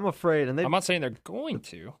 okay. I'm afraid. And I'm not saying they're going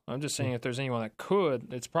to. I'm just saying if there's anyone that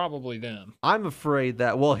could, it's probably them. I'm afraid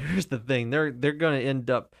that, well, here's the thing. They're going to end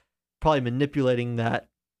up probably manipulating that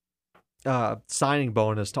signing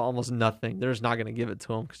bonus to almost nothing. They're just not going to give it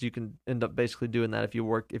to him because you can end up basically doing that if you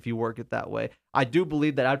work it that way. I do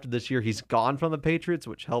believe that after this year, he's gone from the Patriots,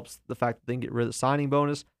 which helps the fact that they can get rid of the signing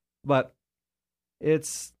bonus. But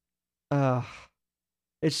it's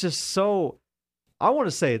just so, I want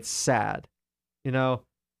to say it's sad, I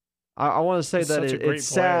want to say that it's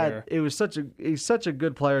sad. He's such a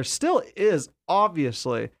good player, still is,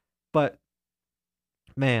 obviously, but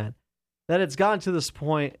man, that it's gotten to this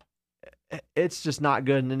point, it's just not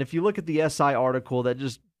good. And if you look at the SI article that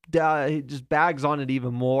he just bags on it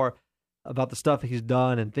even more about the stuff he's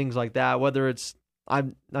done and things like that, whether it's,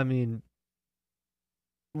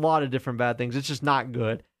 a lot of different bad things. It's just not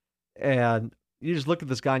good. And you just look at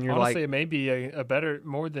this guy and you're honestly, it may be a better,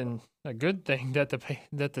 more than a good thing that the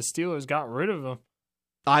Steelers got rid of him.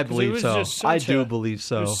 I believe so. I do believe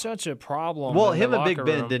so. It was such a problem. Well, him and Big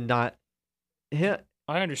Ben did not. I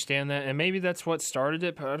understand that, and maybe that's what started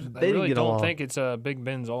it, but I really don't think it's Big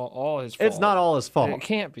Ben's all his fault. It's not all his fault. It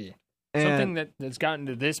can't be. Something that's gotten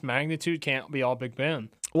to this magnitude can't be all Big Ben.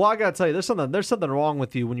 Well, I gotta tell you, there's something wrong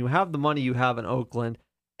with you when you have the money you have in Oakland.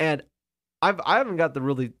 And I haven't got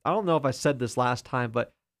I don't know if I said this last time,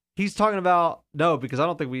 but he's talking about, because I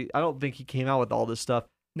don't think he came out with all this stuff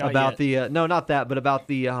about I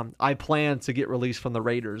plan to get released from the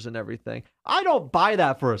Raiders and everything. I don't buy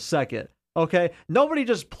that for a second. Okay. Nobody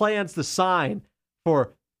just plans to sign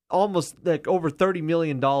for almost over $30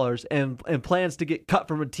 million and plans to get cut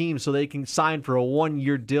from a team so they can sign for a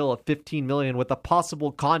 1-year deal of $15 million with a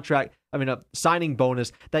possible contract. A signing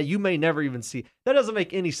bonus that you may never even see. That doesn't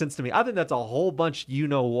make any sense to me. I think that's a whole bunch. You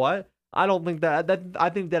know what? I don't think that. I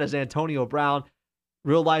think that is Antonio Brown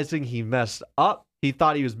realizing he messed up. He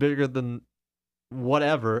thought he was bigger than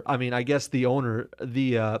whatever. I mean, I guess the owner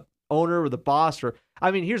or the boss, or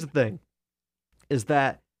I mean, here's the thing, is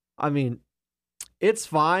that I mean, it's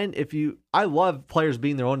fine if you. I love players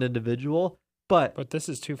being their own individual, but this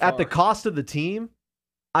is too far. At the cost of the team.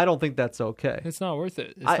 I don't think that's okay. It's not worth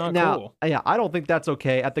it. It's not cool. Yeah, I don't think that's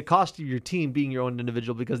okay at the cost of your team being your own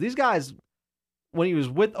individual, because these guys, when he was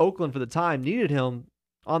with Oakland for the time, needed him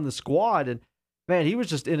on the squad, and man, he was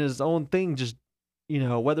just in his own thing, just,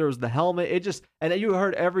 whether it was the helmet, and you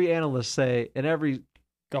heard every analyst say, and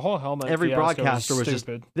the whole helmet, every broadcaster was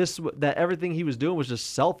stupid. that everything he was doing was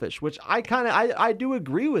just selfish, which I do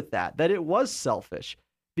agree with that it was selfish,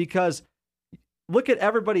 because look at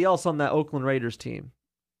everybody else on that Oakland Raiders team.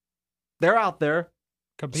 They're out there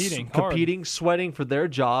competing, sweating for their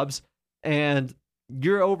jobs, and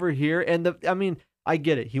you're over here. And I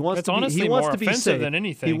get it. He wants to be safe than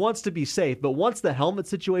anything. He wants to be safe, but once the helmet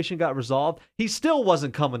situation got resolved, he still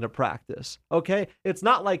wasn't coming to practice. Okay, it's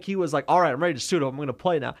not like he was like, "All right, I'm ready to suit up. I'm going to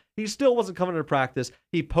play now." He still wasn't coming to practice.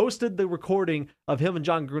 He posted the recording of him and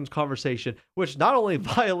John Gruden's conversation, which not only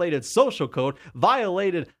violated social code,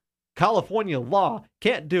 violated California law.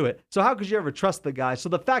 Can't do it. So how could you ever trust the guy? So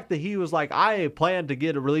the fact that he was like, I plan to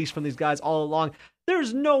get a release from these guys all along,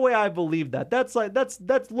 there's no way I believe that. That's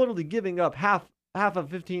literally giving up half of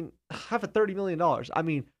 $30 million. I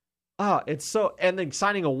mean, it's so, and then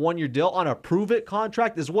signing a 1-year deal on a prove it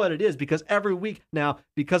contract is what it is, because every week now,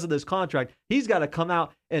 because of this contract, he's got to come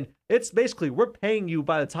out, and it's basically, we're paying you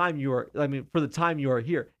for the time you are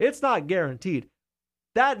here. It's not guaranteed.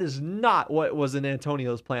 That is not what was in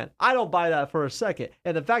Antonio's plan. I don't buy that for a second.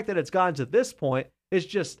 And the fact that it's gotten to this point is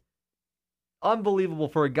just unbelievable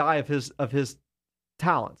for a guy of his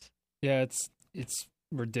talents. Yeah, it's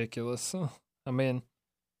ridiculous. I mean,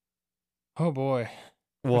 oh boy.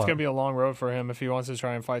 What? It's going to be a long road for him if he wants to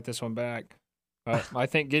try and fight this one back. I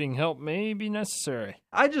think getting help may be necessary.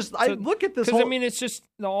 I look at this because, it's just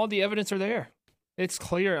all the evidence are there. It's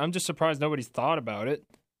clear. I'm just surprised nobody's thought about it.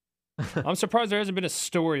 I'm surprised there hasn't been a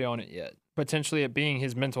story on it yet. Potentially it being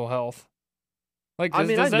his mental health. Like,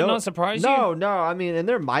 does that not surprise you? No. I mean, and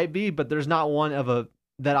there might be, but there's not one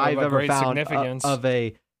that I've ever found of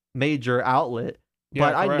a major outlet. Yeah,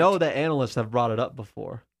 but correct. I know that analysts have brought it up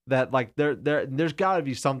before. That like there's got to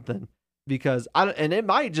be something, because and it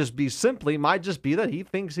might just be that he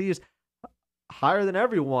thinks he's higher than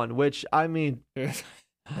everyone, which I mean.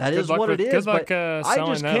 That is what it is, but I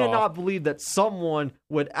just cannot believe that someone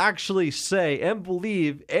would actually say and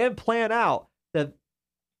believe and plan out that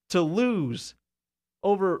to lose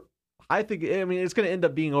over, it's going to end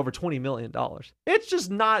up being over $20 million. It's just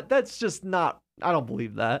not, I don't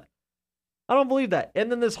believe that.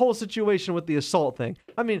 And then this whole situation with the assault thing.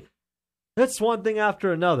 I mean, it's one thing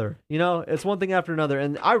after another, it's one thing after another.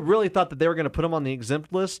 And I really thought that they were going to put him on the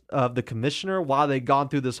exempt list of the commissioner while they'd gone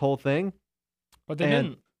through this whole thing. But they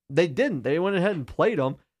didn't. They didn't. They went ahead and played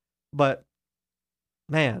him. But,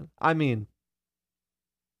 man, I mean,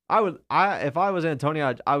 if I was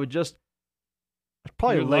Antonio, I would just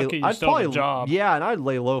probably job. Yeah, and I'd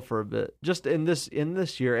lay low for a bit just in this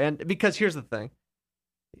year. And because here's the thing.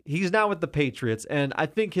 He's now with the Patriots, and I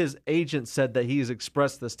think his agent said that he's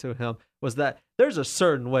expressed this to him, was that there's a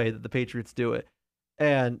certain way that the Patriots do it.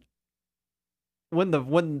 And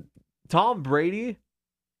when Tom Brady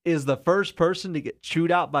is the first person to get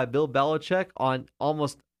chewed out by Bill Belichick on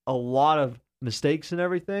almost a lot of mistakes and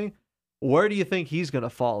everything, where do you think he's going to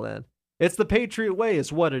fall in? It's the Patriot way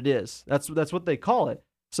is what it is. That's what they call it.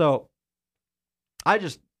 So I'm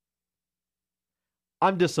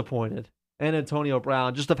disappointed in Antonio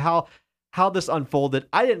Brown, just of how this unfolded.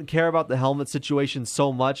 I didn't care about the helmet situation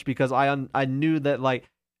so much because I knew that like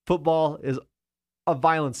football is a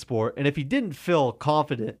violent sport, and if he didn't feel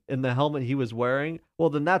confident in the helmet he was wearing,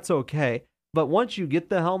 well, then that's okay. But once you get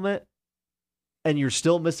the helmet and you're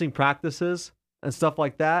still missing practices and stuff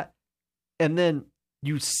like that, and then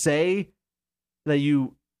you say that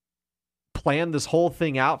you planned this whole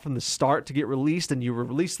thing out from the start to get released, and you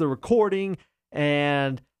release the recording,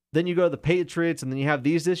 and then you go to the Patriots, and then you have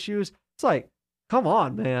these issues, it's like, come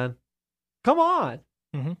on, man. Come on.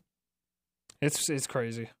 Mm-hmm. It's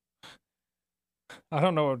crazy. I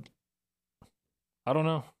don't know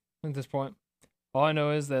at this point. All I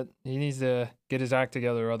know is that he needs to get his act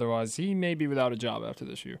together. Otherwise, he may be without a job after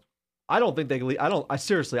this year. I don't think they can leave. I don't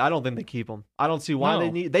think they keep him. I don't see why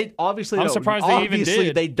they obviously I'm don't. Surprised they even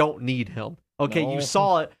did. They don't need him. Okay, no. You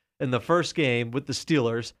saw it in the first game with the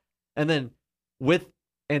Steelers, and then with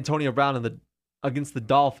Antonio Brown against the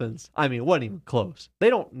Dolphins. I mean, it wasn't even close. They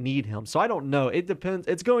don't need him. So I don't know. It depends.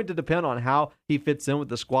 It's going to depend on how he fits in with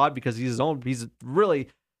the squad, because he's really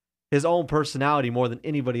his own personality more than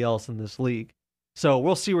anybody else in this league. So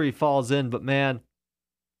we'll see where he falls in. But man,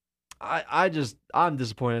 I'm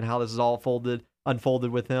disappointed in how this is all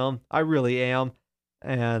unfolded with him. I really am.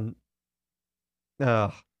 And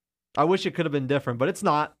I wish it could have been different, but it's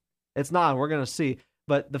not. It's not. We're going to see.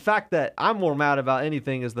 But the fact that I'm more mad about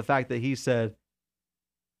anything is the fact that he said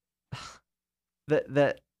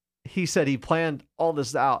that he planned all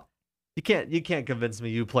this out. You can't convince me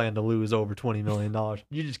you plan to lose over $20 million.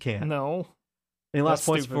 You just can't. No. Any last That's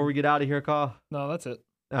points stupid. before we get out of here, Kyle? No, that's it.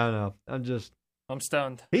 I don't know. I'm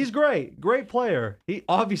stunned. He's great player. He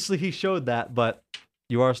showed that, but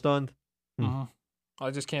you are stunned. Mhm.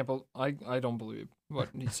 I just can't. I don't believe what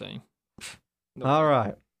he's saying. No. All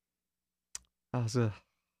right. I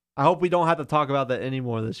hope we don't have to talk about that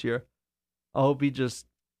anymore this year. I hope he just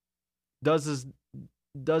does his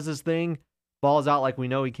thing, balls out like we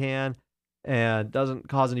know he can, and doesn't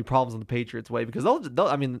cause any problems on the Patriots' way, because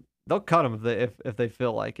they'll cut him if they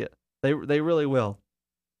feel like it. They really will.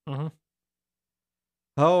 Mm-hmm.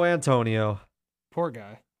 Oh, Antonio. Poor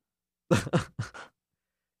guy.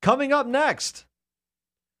 Coming up next.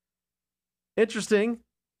 Interesting.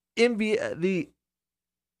 The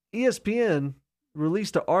ESPN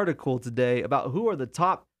released an article today about who are the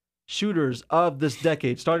top shooters of this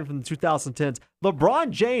decade, starting from the 2010s. LeBron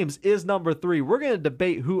James is number 3. We're going to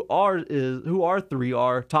debate who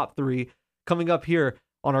our top 3, coming up here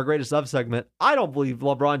on our greatest of segment. I don't believe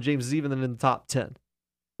LeBron James is even in the top 10.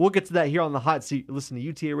 We'll get to that here on the hot seat. Listen to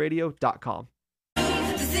UTARadio.com.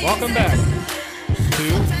 Welcome back to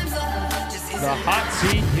the hot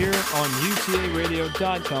seat here on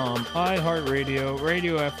UTARadio.com, iHeartRadio,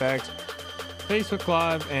 Radio FX, Facebook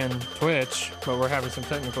Live, and Twitch. But we're having some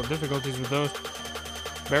technical difficulties with those.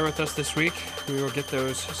 Bear with us this week. We will get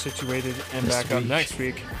those situated and back up next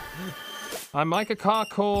week. I'm Micah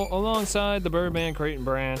Cockcole alongside the Birdman Creighton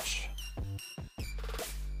Branch.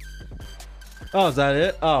 Oh, is that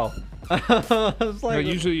it? Oh. I was like,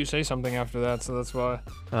 Usually you say something after that, so that's why.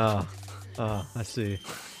 Oh, I see.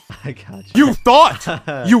 I got you. You thought?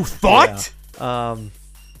 You thought?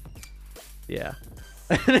 Yeah.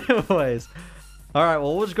 Anyways. All right,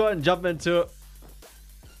 well, we'll just go ahead and jump into it.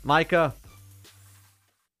 Micah.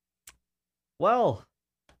 Well,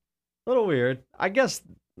 a little weird. I guess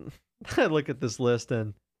I look at this list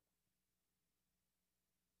and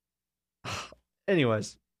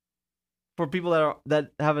anyways, for people that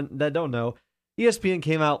don't know, ESPN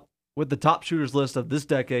came out with the top shooters list of this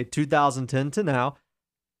decade, 2010 to now,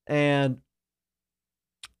 and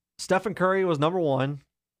Stephen Curry was number 1,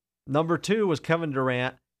 number 2 was Kevin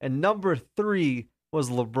Durant, and number 3 was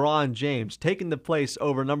LeBron James, taking the place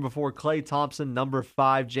over number 4 Klay Thompson, number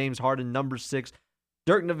 5 James Harden, number 6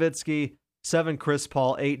 Dirk Nowitzki, 7 Chris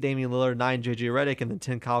Paul, 8 Damian Lillard, 9 JJ Redick, and then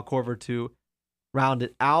 10 Kyle Korver to round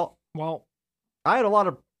it out. Well, I had a lot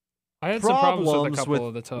of some problems with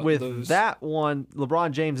a couple of those. That one,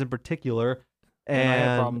 LeBron James in particular, and I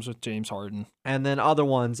had problems with James Harden, and then other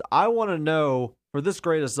ones. I want to know for this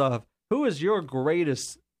greatest of who is your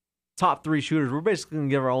greatest top 3 shooters. We're basically gonna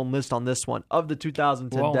give our own list on this one of the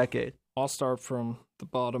 2010 decade. I'll start from the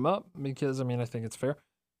bottom up because I think it's fair.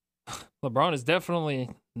 LeBron is definitely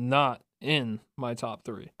not in my top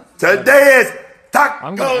 3. Today is Taco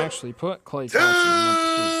I'm going to actually put Klay Thompson in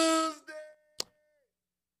number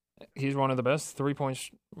 3. He's one of the best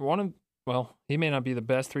 3-point he may not be the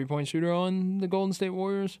best 3-point shooter on the Golden State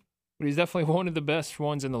Warriors, but he's definitely one of the best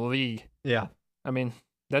ones in the league. Yeah.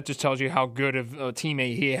 That just tells you how good of a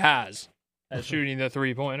teammate he has at shooting the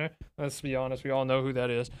 3-pointer. Let's be honest, we all know who that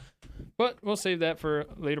is. But we'll save that for a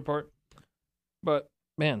later part. But,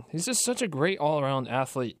 man, he's just such a great all-around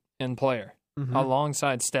athlete and player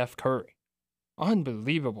alongside Steph Curry.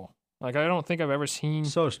 Unbelievable. I don't think I've ever seen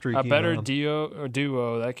so streaky, a better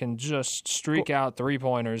duo that can just streak out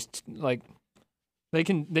 3-pointers. They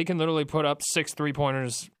can literally put up 6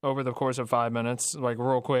 3-pointers over the course of 5 minutes,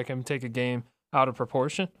 real quick, and take a game out of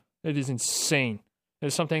proportion. It is insane.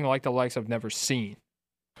 It's something like the likes I've never seen.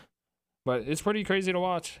 But it's pretty crazy to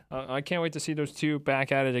watch. I can't wait to see those two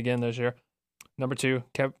back at it again this year. Number 2,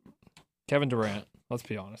 Kevin Durant. Let's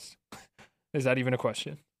be honest. Is that even a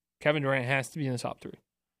question? Kevin Durant has to be in the top 3.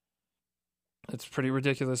 It's pretty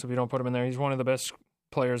ridiculous if you don't put him in there. He's one of the best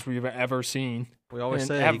players we've ever seen. We always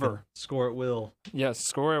say ever. He can score at will. Yes,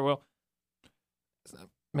 score at will.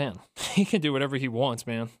 Man, he can do whatever he wants,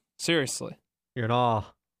 man. Seriously. You're in awe.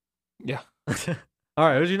 Yeah. All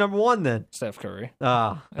right, who's your number 1 then? Steph Curry.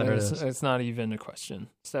 There it is. It's not even a question.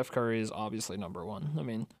 Steph Curry is obviously number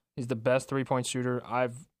 1. He's the best 3-point shooter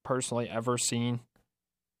I've personally ever seen.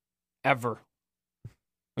 Ever.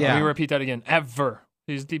 Yeah. Let me repeat that again. Ever.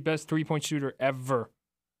 He's the best 3-point shooter ever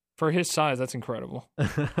For his size, that's incredible.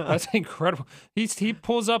 That's incredible. He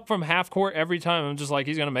pulls up from half court every time. I'm just like,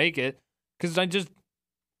 he's gonna make it because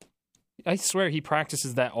I swear he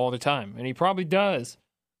practices that all the time, and he probably does,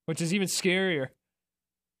 which is even scarier.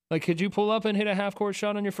 Like, could you pull up and hit a half court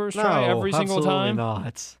shot on your first try every single time? Absolutely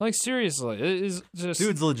not. Like, seriously, it is just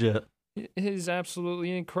Dude's legit. It is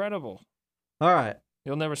absolutely incredible. All right.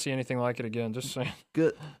 You'll never see anything like it again. Just saying.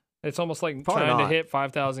 Good. It's almost like Probably trying not. to hit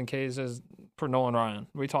 5,000 Ks for Nolan Ryan.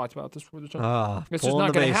 We talked about this before the show. It's just pulling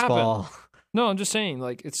not the going to baseball. happen. No, I'm just saying,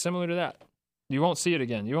 like, it's similar to that. You won't see it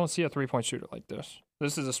again. You won't see a three-point shooter like this.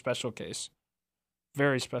 This is a special case.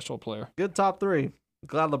 Very special player. Good top three.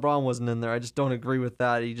 Glad LeBron wasn't in there. I just don't agree with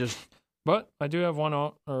that. But I do have one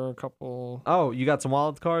or a couple. Oh, you got some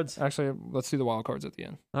wild cards? Actually, let's do the wild cards at the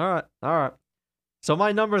end. All right. So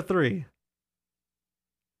my number 3.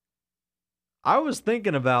 I was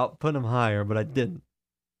thinking about putting him higher, but I didn't.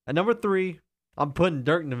 At number 3, I'm putting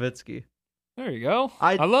Dirk Nowitzki. There you go.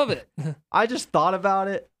 I love it. I just thought about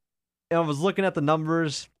it, and I was looking at the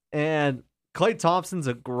numbers, and Klay Thompson's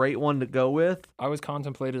a great one to go with. I was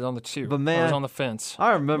contemplated on the 2. But man, I was on the fence.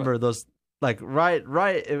 I remember those, like, right,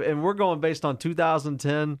 and we're going based on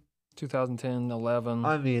 2010. 2010, 11.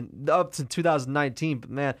 I mean, up to 2019,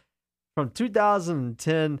 but man, from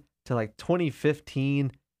 2010 to like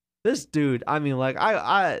 2015, this dude, I mean, like,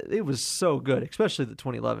 it was so good, especially the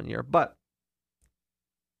 2011 year, but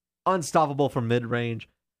unstoppable from mid-range.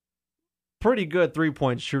 Pretty good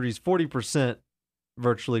three-point shooter. He's 40%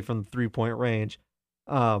 virtually from the three-point range.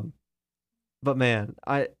 But man,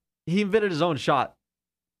 he invented his own shot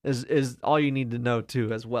is all you need to know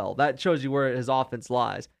too as well. That shows you where his offense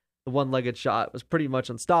lies. The one-legged shot was pretty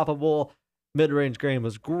much unstoppable. Mid-range game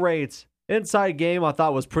was great. Inside game I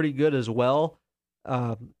thought was pretty good as well.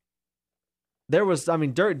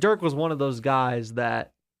 Dirk was one of those guys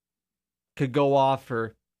that could go off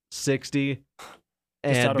for 60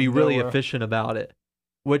 and be really efficient about it,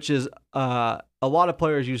 which is a lot of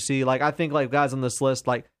players you see. Like, I think like guys on this list,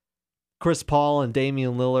 like Chris Paul and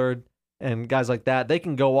Damian Lillard and guys like that, they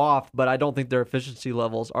can go off, but I don't think their efficiency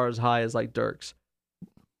levels are as high as like Dirk's.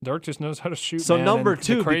 Dirk just knows how to shoot. So man, number and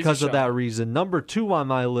 2, because of shot. that reason, number 2 on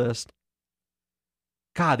my list.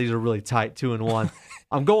 God, these are really tight, 2 and 1.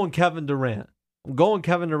 I'm going Kevin Durant.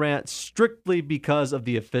 Strictly because of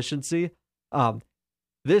the efficiency.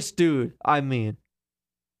 This dude, I mean,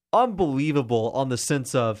 unbelievable on the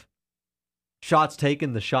sense of shots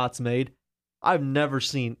taken, the shots made. I've never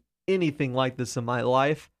seen anything like this in my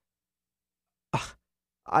life.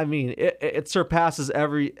 I mean, it surpasses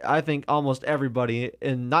I think almost everybody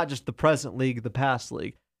in not just the present league, the past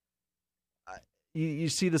league. You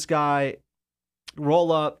see this guy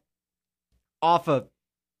roll up off a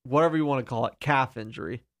whatever you want to call it, calf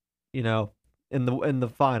injury, in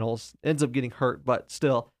the finals, ends up getting hurt, but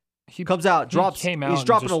still he comes out, he's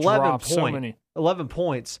dropping 11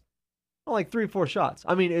 points on like 3-4 shots.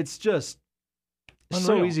 I mean, it's just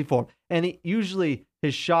so easy for him. And usually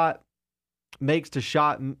his shot makes to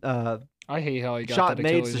shot I hate how he got shot that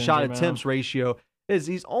made Achilles to shot injury, attempts ratio is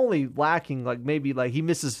he's only lacking like maybe like he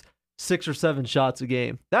misses 6 or 7 shots a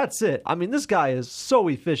game. That's it. I mean, this guy is so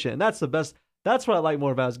efficient, and that's the best. That's what I like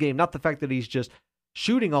more about his game. Not the fact that he's just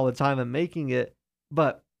shooting all the time and making it,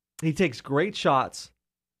 but he takes great shots.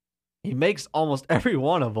 He makes almost every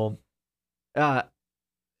one of them. And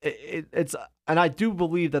I do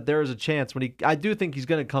believe that there is a chance I do think he's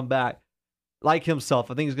going to come back like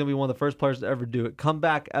himself. I think he's going to be one of the first players to ever do it. Come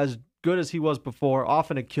back as good as he was before,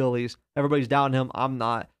 off an Achilles. Everybody's down him. I'm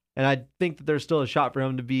not. And I think that there's still a shot for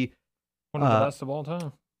him to be one of the best of all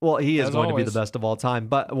time. Well, he is going to be the best of all time,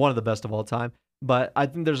 but one of the best of all time. But I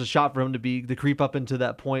think there's a shot for him to creep up into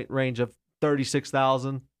that point range of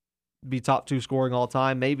 36,000, be top 2 scoring all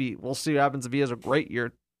time. Maybe we'll see what happens if he has a great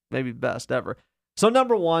year, maybe best ever. So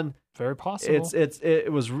number 1, very possible.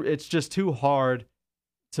 It's just too hard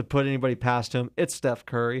to put anybody past him. It's Steph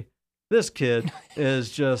Curry. This kid is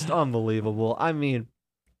just unbelievable. I mean,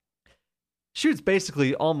 shoots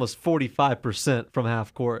basically almost 45% from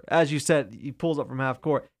half court. As you said, he pulls up from half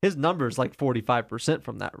court. His number is like 45%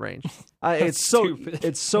 from that range. It's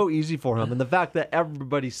so easy for him. And the fact that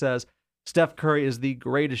everybody says Steph Curry is the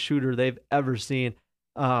greatest shooter they've ever seen.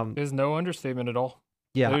 There's no understatement at all.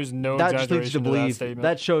 Yeah. There's no that exaggeration just leads you to believe. that statement.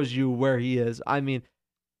 That shows you where he is. I mean,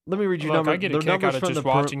 let me read you I get a kick out of just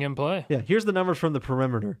watching him play. Yeah, here's the numbers from the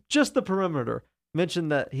perimeter. Just the perimeter.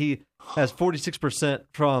 Mentioned that he has 46%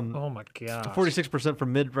 from 46%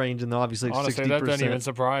 from mid-range, and then obviously honestly, 60%. That doesn't even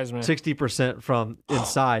surprise me. 60% from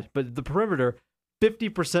inside, but the perimeter,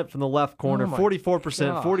 50% from the left corner,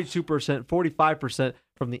 44%, 42%, 45%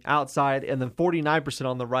 from the outside, and then 49%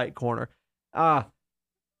 on the right corner.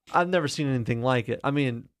 I've never seen anything like it. I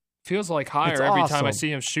mean, Feels like higher It's every time I awesome.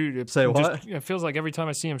 see him shoot. It feels like every time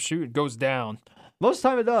I see him shoot, it goes down. most of the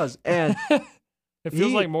time it does. And It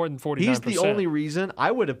feels He- like more than 49%. he's the only reason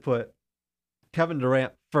I would have put Kevin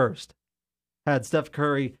Durant first had Steph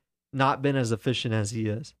Curry not been as efficient as he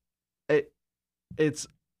is. It's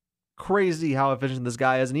crazy how efficient this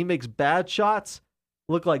guy is, and he makes bad shots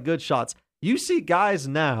look like good shots. You see guys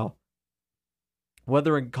now,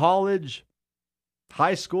 whether in college,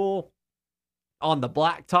 high school, on the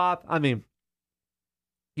blacktop. I mean,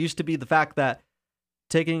 used to be the fact that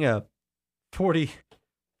taking a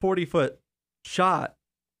 40-foot shot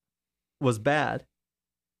was bad.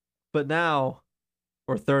 But now,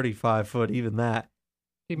 or 35 foot, even that.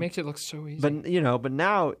 He makes it look so easy. But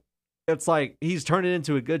now it's like he's turned it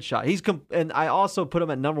into a good shot. And I also put him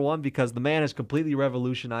at number one because the man has completely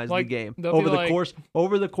revolutionized the game over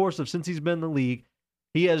the course of since he's been in the league.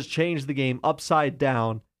 He has changed the game upside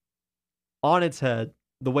down, on its head,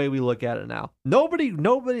 the way we look at it now.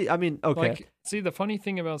 Nobody. I mean, okay. See, the funny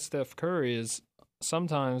thing about Steph Curry is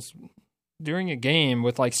sometimes during a game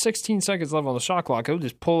with like 16 seconds left on the shot clock, he'll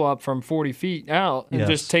just pull up from 40 feet out and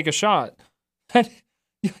just take a shot.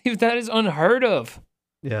 That is unheard of.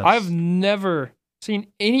 Yes. I've never seen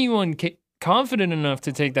anyone confident enough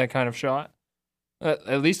to take that kind of shot,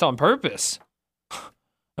 at least on purpose.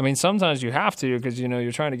 I mean, sometimes you have to because,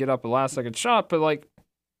 you're trying to get up a last-second shot, but, like,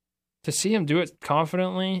 to see him do it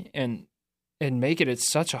confidently and make it at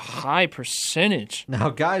such a high percentage Now,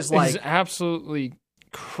 guys is absolutely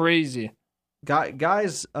crazy.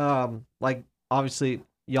 Guys like, obviously,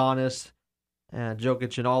 Giannis and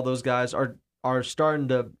Jokic and all those guys are starting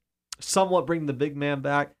to somewhat bring the big man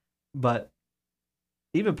back, but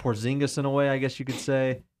even Porzingis in a way, I guess you could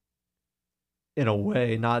say, in a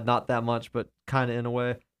way, not that much, but kind of in a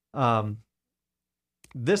way.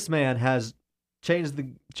 This man has changed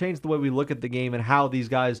the way we look at the game and how these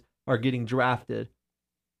guys are getting drafted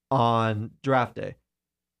on draft day.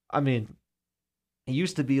 I mean, it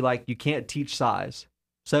used to be like you can't teach size.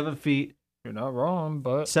 7 feet. You're not wrong,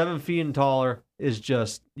 but 7 feet and taller is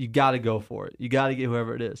just, you got to go for it. You got to get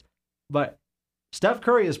whoever it is. But Steph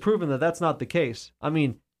Curry has proven that that's not the case. I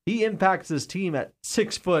mean, he impacts his team at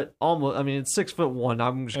 6 foot almost. I mean, it's 6'1".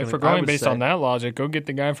 I'm just going to. If we're going based on that logic, go get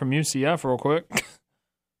the guy from UCF real quick.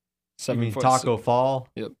 You mean Taco Fall?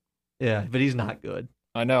 Yep. Yeah, but he's not good.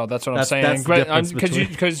 I know. That's what I'm saying. That's the difference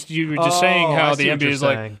Because you were just saying how the NBA is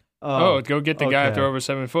like, go get the guy if they're over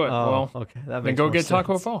 7 foot. Oh, well, okay, that then makes go more get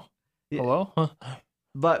Taco sense. Fall. Yeah. Hello? Huh?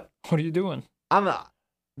 But What are you doing?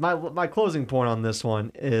 my closing point on this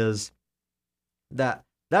one is that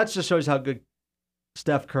just shows how good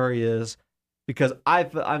Steph Curry is, because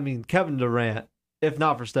I mean Kevin Durant, if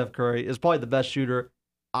not for Steph Curry, is probably the best shooter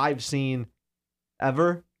I've seen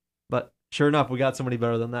ever. But sure enough, we got somebody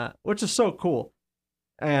better than that, which is so cool.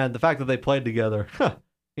 And the fact that they played together, can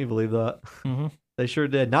you believe that? Mm-hmm. They sure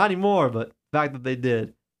did. Not anymore, but the fact that they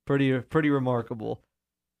did, pretty remarkable.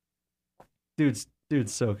 Dude's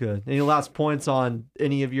so good. Any last points on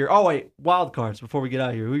any of your? Oh wait, wild cards before we get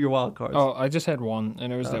out of here. Who are your wild cards? Oh, I just had one,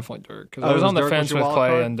 and it was definitely Dirk. Because I it was was on the Dirk fence was your with wild Clay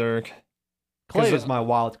card? and Dirk. Clay is my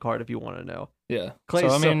wild card if you want to know. Yeah. Clay's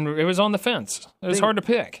So, I mean, it was on the fence. It was hard to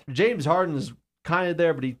pick. James Harden is kind of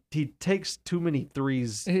there, but he takes too many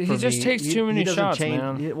threes. He for just me. takes too many doesn't shots, change,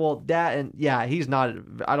 man. Well, that and yeah, he's not.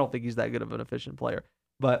 I don't think he's that good of an efficient player.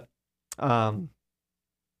 But Klay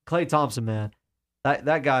Thompson, man,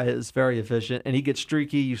 that guy is very efficient, and he gets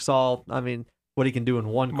streaky. You saw, I mean, what he can do in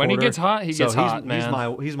one quarter. When he gets hot, he gets hot, man.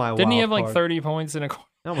 He's my. Didn't he wild have like card. 30 points in a quarter?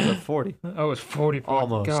 Almost at 40. Oh, it's 40 points.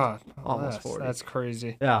 Almost. God, Almost 40. That's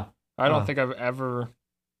crazy. Yeah. I don't think I've ever,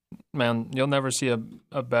 man, you'll never see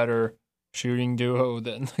a better shooting duo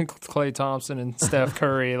than Klay Thompson and Steph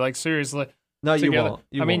Curry. Like, seriously. No, you together. won't.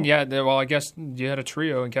 I mean, yeah, well, I guess you had a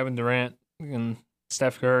trio in Kevin Durant and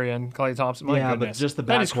Steph Curry and Klay Thompson. My goodness. But just the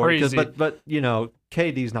that is backcourt. crazy. But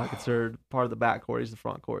KD's not considered part of the backcourt. He's the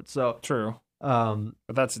front court. So True. But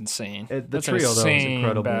that's insane. The trio though is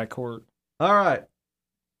incredible. Backcourt. All right,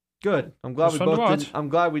 good. I'm glad It was fun to watch. I'm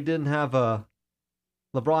glad we didn't have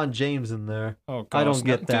LeBron James in there. Oh, gosh. I don't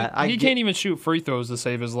get that. Dude, he can't even shoot free throws to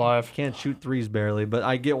save his life. Can't shoot threes barely, but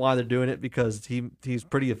I get why they're doing it because he's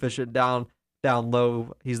pretty efficient down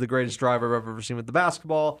low. He's the greatest driver I've ever seen with the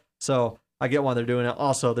basketball. So I get why they're doing it.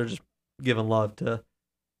 Also, they're just giving love to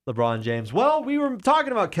LeBron James. Well, we were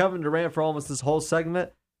talking about Kevin Durant for almost this whole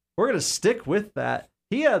segment. We're going to stick with that.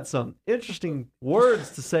 He had some interesting words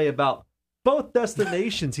to say about both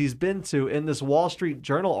destinations he's been to in this Wall Street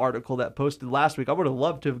Journal article that posted last week. I would have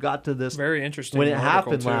loved to have got to this Very interesting when it article,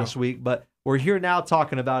 happened too. last week, but we're here now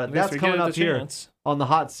talking about it. At least That's we coming get up the here chance. on the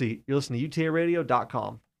hot seat. You're listening to UTA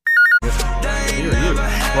Radio.com.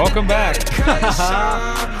 Welcome back to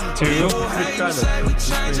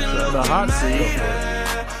the hot seat.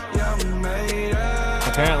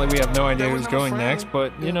 Apparently, we have no idea who's going next,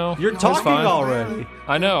 but you know, You're it's talking fine. already.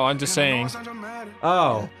 I know. I'm just saying.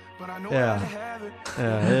 Oh. Yeah.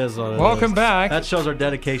 Yeah, it is what it Welcome is. back That shows our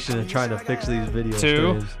dedication in trying to fix these video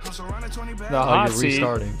to streams. the hot you're seat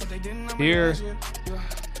restarting. here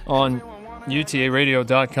on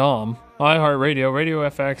UTARadio.com, iHeartRadio, Radio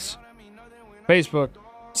FX, Facebook,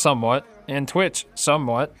 somewhat, and Twitch,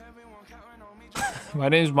 somewhat. My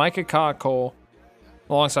name is Micah Cole,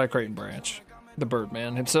 alongside Creighton Branch, the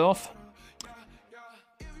Birdman himself.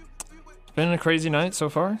 It's been a crazy night so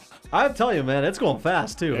far. I tell you, man, it's going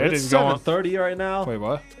fast too. It It's is going- 7:30 right now. Wait,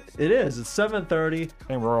 what? It is. It's 7:30. I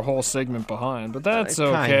think we're a whole segment behind, but that's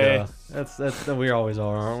okay. Kinda. That's we always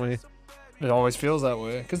are, aren't we? It always feels that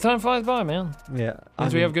way. Because time flies by, man. Yeah.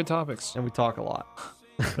 Because we have good topics. and we talk a lot.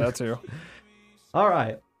 That too. All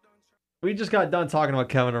right. We just got done talking about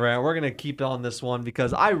Kevin Durant. We're going to keep on this one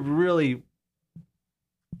because I'm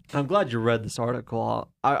glad you read this article.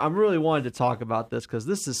 I'm really wanted to talk about this because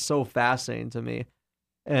this is so fascinating to me.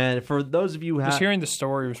 And for those of you who Just hearing the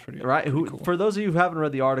story was pretty cool. For those of you who haven't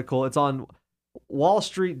read the article, it's on Wall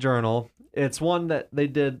Street Journal. It's one that they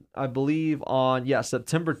did, I believe, on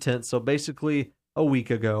September 10th. So basically a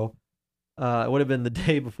week ago. It would have been the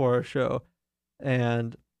day before our show.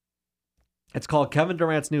 And it's called Kevin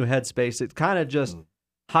Durant's New Headspace. It's kind of just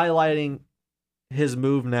highlighting his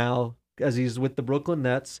move now as he's with the Brooklyn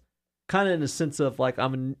Nets. Kind of in a sense of like,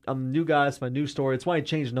 I'm a new guy. It's my new story. It's why he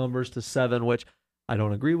changed numbers to 7, which I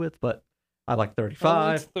don't agree with, but I like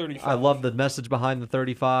 35. 35. I love the message behind the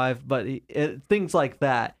 35, but things like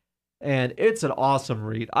that. And it's an awesome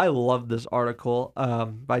read. I love this article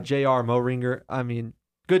by J.R. Moehringer. I mean,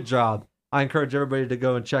 good job. I encourage everybody to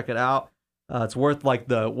go and check it out. It's worth like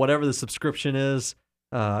whatever the subscription is.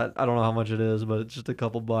 I don't know how much it is, but it's just a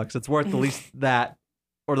couple bucks. It's worth at least that,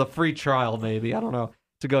 or the free trial maybe. I don't know,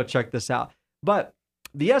 to go check this out. But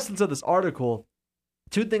the essence of this article,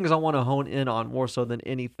 two things I want to hone in on more so than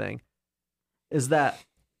anything, is that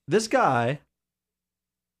this guy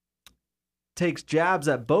takes jabs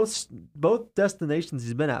at both destinations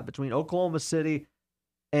he's been at, between Oklahoma City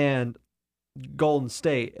and Golden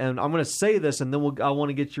State. And I'm going to say this, and then I want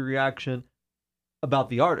to get your reaction about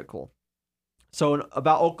the article. So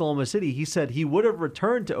about Oklahoma City, he said he would have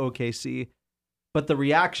returned to OKC, but the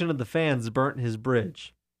reaction of the fans burnt his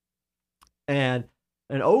bridge. And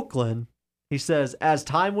in Oakland, he says, as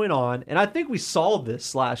time went on, and I think we saw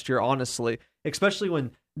this last year, honestly, especially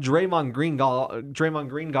when Draymond Green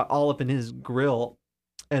got all up in his grill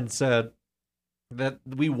and said that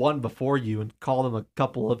we won before you and called him a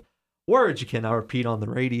couple of words you cannot repeat on the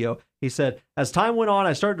radio. He said, as time went on,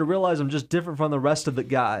 I started to realize I'm just different from the rest of the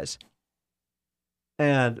guys.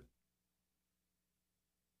 And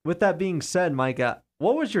with that being said, Micah,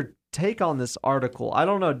 what was your take on this article? I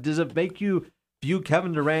don't know. Does it make you view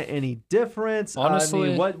Kevin Durant any difference?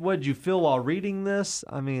 Honestly, I mean, what did you feel while reading this?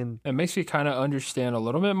 I mean, it makes me kind of understand a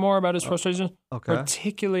little bit more about his frustration, okay.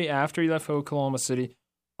 particularly after he left Oklahoma City.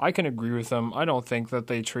 I can agree with him. I don't think that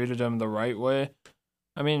they treated him the right way.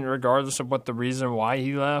 I mean, regardless of what the reason why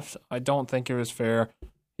he left, I don't think it was fair.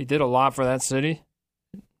 He did a lot for that city.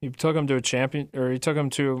 He took him to he took him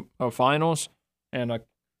to a finals and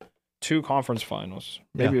 2 conference finals.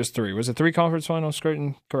 Maybe it was 3. Was it 3 conference finals,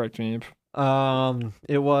 Creighton? Correct me.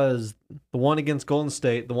 It was the one against Golden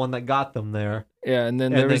State, the one that got them there. Yeah, and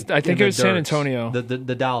then I think it was San Antonio.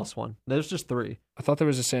 The Dallas one. There's just 3. I thought there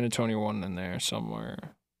was a San Antonio one in there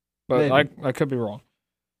somewhere. But I could be wrong.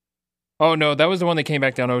 Oh, no, that was the one that came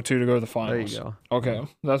back down 0-2 to go to the finals. There you go. Okay,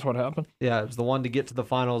 that's what happened. Yeah, it was the one to get to the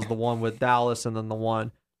finals, the one with Dallas, and then the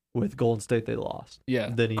one with Golden State they lost.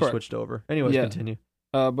 Yeah, then he switched over. Anyways, continue.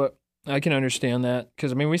 But I can understand that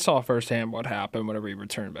because, I mean, we saw firsthand what happened whenever he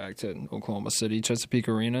returned back to Oklahoma City, Chesapeake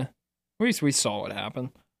Arena. We saw what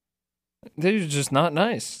happened. They were just not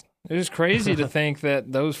nice. It was crazy to think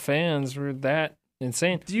that those fans were that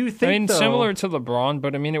insane. Do you think, I mean, similar to LeBron,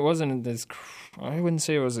 but I mean, it wasn't as. I wouldn't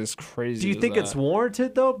say it was as crazy. Do you think it's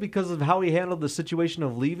warranted though, because of how he handled the situation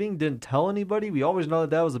of leaving? Didn't tell anybody. We always know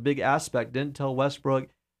that was a big aspect. Didn't tell Westbrook.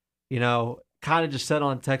 Kind of just said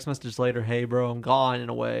on text messages later, "Hey, bro, I'm gone." In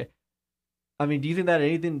a way. I mean, do you think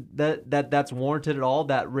that that's warranted at all?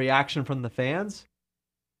 That reaction from the fans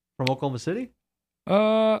from Oklahoma City?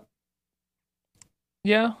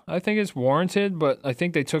 Yeah, I think it's warranted, but I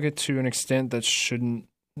think they took it to an extent that shouldn't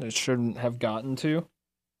have gotten to.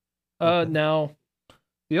 Now,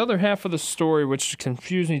 The other half of the story, which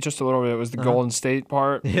confused me just a little bit, was the Golden State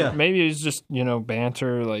part. Yeah. Maybe it's just,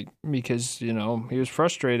 banter, because, he was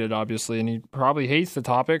frustrated, obviously, and he probably hates the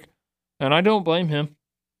topic. And I don't blame him.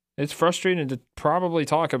 It's frustrating to probably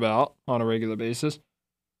talk about on a regular basis.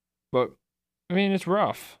 But, it's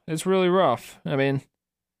rough. It's really rough.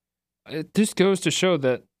 It just goes to show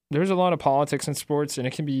that there's a lot of politics in sports, and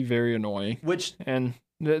it can be very annoying. And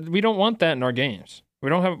we don't want that in our games. We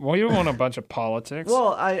don't want a bunch of politics.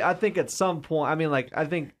 Well, I think at some point, I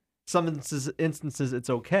think some instances it's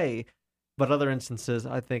okay, but other instances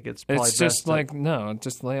I think it's probably it's just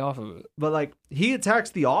just lay off of it. But he attacks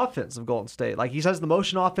the offense of Golden State. He says the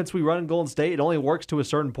motion offense we run in Golden State, it only works to a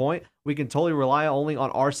certain point. We can totally rely only on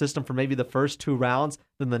our system for maybe the first 2 rounds.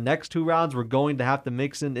 Then the next 2 rounds we're going to have to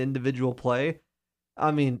mix in individual play.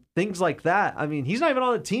 Things like that. He's not even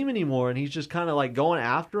on the team anymore, and he's just kind of going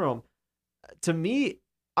after him. To me,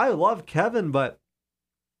 I love Kevin, but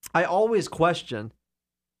I always question.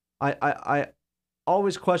 I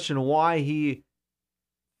always question why he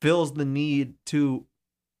feels the need to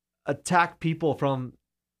attack people from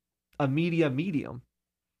a media medium.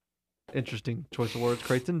 Interesting choice of words,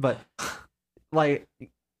 Creighton, but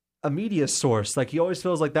a media source. He always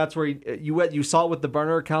feels like that's where you saw it with the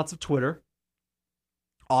burner accounts of Twitter.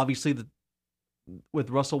 Obviously, with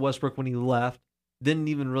Russell Westbrook when he left. Didn't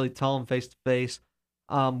even really tell him face to face,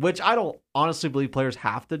 which I don't honestly believe players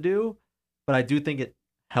have to do, but I do think it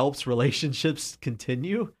helps relationships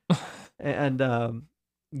continue. And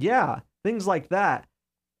things like that.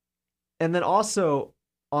 And then also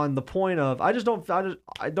on the point of I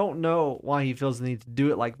don't know why he feels the need to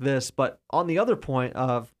do it like this, but on the other point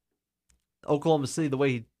of Oklahoma City, the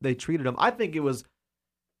way they treated him, I think it was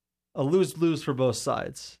a lose-lose for both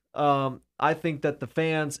sides. I think that the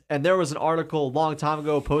fans, and there was an article a long time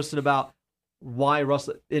ago posted about why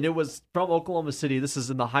Russell, and it was from Oklahoma City. This is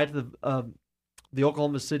in the height of the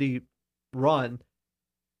Oklahoma City run.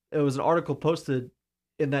 It was an article posted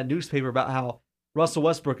in that newspaper about how Russell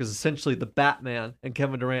Westbrook is essentially the Batman and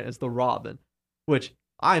Kevin Durant is the Robin, which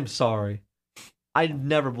I'm sorry. I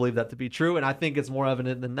never believed that to be true, and I think it's more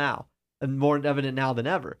evident than now, and more evident now than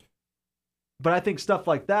ever. But I think stuff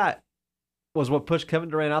like that was what pushed Kevin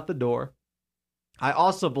Durant out the door. I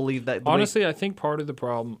also believe that honestly, I think part of the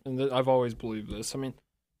problem, and I've always believed this.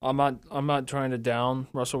 I'm not trying to down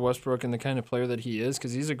Russell Westbrook and the kind of player that he is,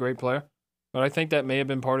 because he's a great player. But I think that may have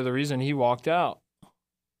been part of the reason he walked out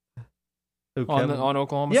on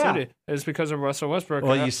Oklahoma City is because of Russell Westbrook.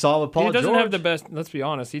 Well, you saw with Paul George. He doesn't have the best. Let's be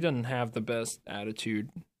honest. He doesn't have the best attitude.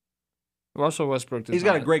 Russell Westbrook does. He's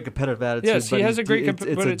got a great competitive attitude. Yes, he has a great. It's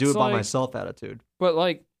a do-it-by-myself attitude. But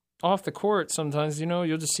off the court, sometimes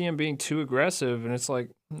you'll just see him being too aggressive, and it's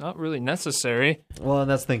not really necessary. Well,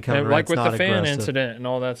 and that's the thing, Kevin Durant's with not the fan aggressive. incident and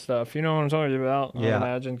all that stuff. You know what I'm talking about? Yeah. I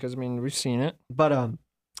imagine, because we've seen it. But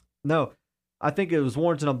no, I think it was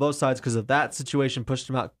warranted on both sides because of that situation pushed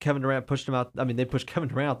him out. Kevin Durant pushed him out. They pushed Kevin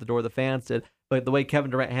Durant out the door. The fans did, but the way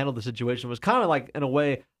Kevin Durant handled the situation was kind of in a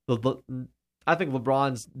way. I think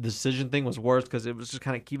LeBron's decision thing was worse because it was just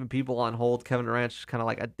kind of keeping people on hold. Kevin Durant's just kind of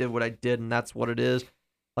I did what I did, and that's what it is.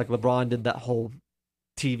 LeBron did that whole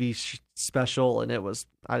TV special, and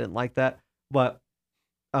I didn't like that. But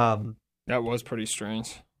that was pretty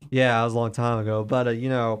strange. Yeah, it was a long time ago. But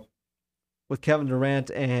with Kevin Durant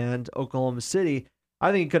and Oklahoma City,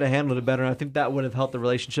 I think he could have handled it better, and I think that would have helped the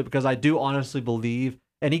relationship because I do honestly believe,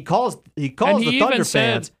 and he calls the Thunder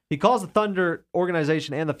fans, he calls the Thunder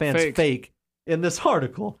organization and the fans fake in this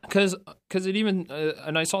article. Because it even,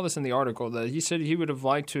 and I saw this in the article, that he said he would have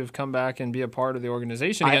liked to have come back and be a part of the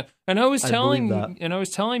organization again. And I was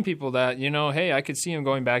telling people that, hey, I could see him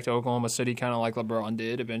going back to Oklahoma City kind of like LeBron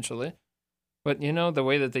did eventually. But, the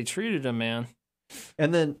way that they treated him, man.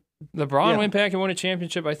 And then LeBron went back and won a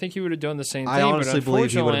championship. I think he would have done the same thing. I honestly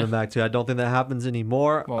believe he would have been back too. I don't think that happens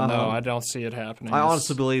anymore. Well, no, I don't see it happening. I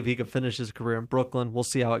honestly believe he could finish his career in Brooklyn. We'll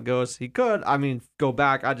see how it goes. He could. Go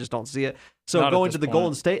back. I just don't see it. So going to the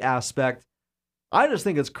Golden State aspect, I just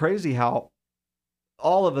think it's crazy how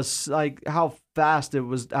all of us, how fast it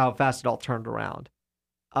all turned around.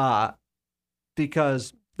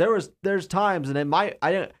 Because there's times, and I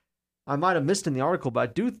might have missed in the article,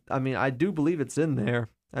 but I do believe it's in there.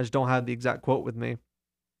 I just don't have the exact quote with me,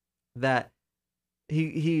 that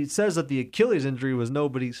he says that the Achilles injury was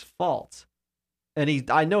nobody's fault. And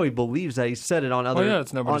I know he believes that. He said it on other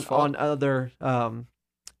it's nobody's fault.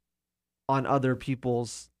 On other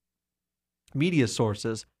people's media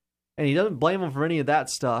sources. And he doesn't blame him for any of that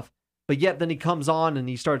stuff. But yet then he comes on and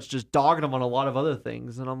he starts just dogging him on a lot of other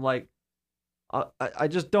things. And I'm like, I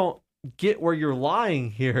just don't get where you're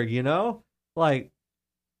lying here,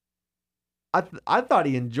 I thought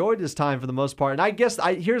he enjoyed his time for the most part. And I guess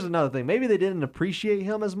here's another thing. Maybe they didn't appreciate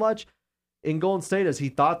him as much in Golden State as he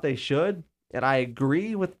thought they should. And I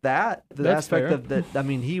agree with that. That's aspect fair. of that. I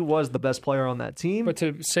mean, he was the best player on that team. But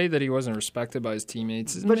to say that he wasn't respected by his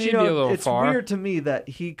teammates is But maybe a little it's far. weird to me that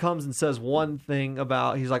he comes and says one thing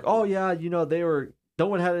about, he's like, oh yeah, no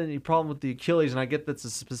one had any problem with the Achilles, and I get that's a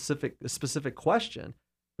specific question.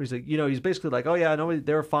 He's like, he's basically like, oh yeah,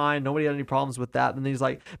 they were fine, nobody had any problems with that. And then he's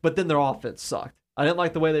like, but then their offense sucked. I didn't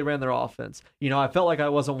like the way they ran their offense. I felt like I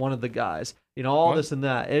wasn't one of the guys. All this and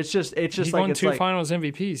that. It's just he like won it's 2 like, Finals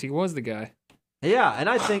MVPs. He was the guy. yeah, and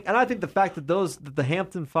I think the fact that the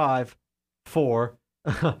Hampton 4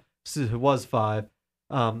 it was 5,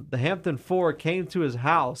 the Hampton 4 came to his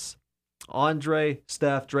house. Andre,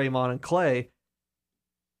 Steph, Draymond, and Clay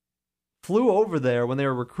flew over there when they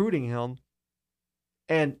were recruiting him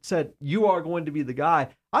and said, "You are going to be the guy."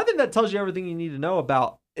 I think that tells you everything you need to know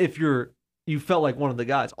about if you felt like one of the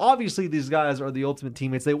guys. Obviously, these guys are the ultimate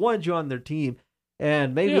teammates. They wanted you on their team,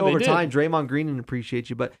 and maybe over time, Draymond Green didn't appreciate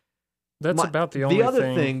you, but. That's about the only thing. The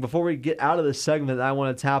other thing, before we get out of this segment that I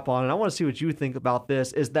want to tap on, and I want to see what you think about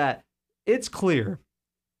this, is that it's clear,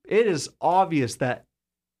 it is obvious that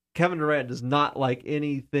Kevin Durant does not like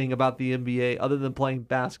anything about the NBA other than playing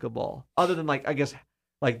basketball. Other than, I guess,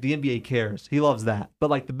 the NBA cares. He loves that.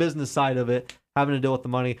 But, the business side of it, having to deal with the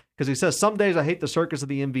money. Because he says, some days I hate the circus of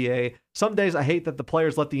the NBA. Some days I hate that the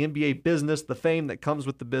players let the NBA business, the fame that comes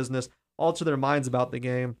with the business, alter their minds about the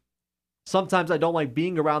game. Sometimes I don't like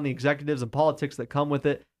being around the executives and politics that come with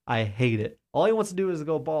it. I hate it. All he wants to do is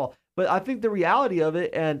go ball. But I think the reality of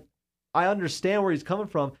it, and I understand where he's coming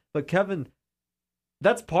from, but Kevin,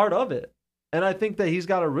 that's part of it. And I think that he's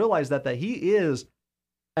got to realize that he is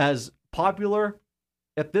as popular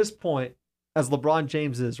at this point as LeBron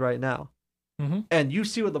James is right now. Mm-hmm. And you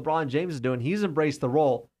see what LeBron James is doing. He's embraced the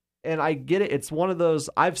role. And I get it. It's one of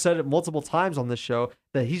those, I've said it multiple times on this show,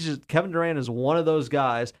 that Kevin Durant is one of those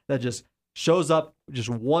guys that just shows up, just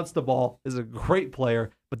wants the ball, is a great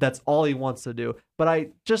player, but that's all he wants to do. But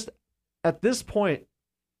at this point,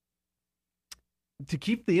 to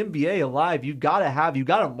keep the NBA alive, you got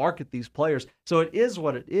to market these players. So it is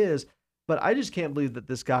what it is, but I just can't believe that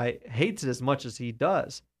this guy hates it as much as he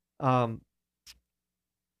does. I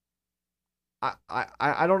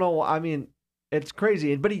don't know. I mean, it's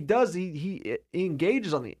crazy, but he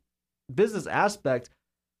engages on the business aspect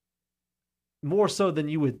more so than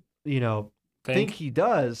you would, think he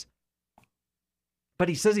does. But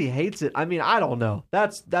he says he hates it. I mean, I don't know.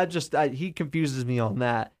 He confuses me on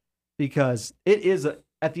that, because it is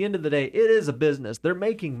at the end of the day, it is a business. They're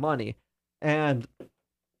making money, and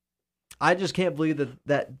I just can't believe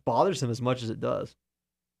that bothers him as much as it does.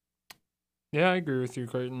 Yeah, I agree with you,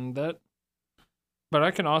 Creighton. But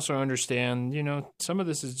I can also understand, some of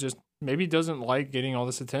this is just, maybe he doesn't like getting all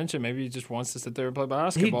this attention. Maybe he just wants to sit there and play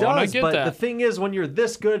basketball. He does, and I get but that. the thing is, when you're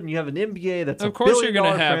this good and you have an NBA that's of course you're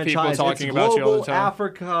going to have people talking about you all the time.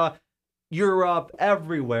 Africa, Europe,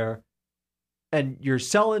 everywhere, and you're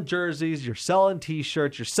selling jerseys, you're selling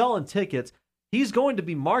T-shirts, you're selling tickets, he's going to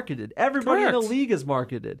be marketed. Everybody in the league is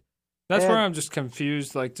marketed. That's where I'm just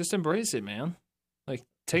confused. Just embrace it, man.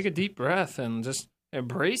 Take a deep breath and just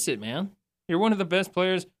embrace it, man. You're one of the best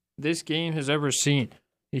players this game has ever seen.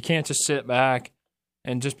 You can't just sit back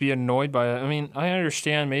and just be annoyed by it. I mean, I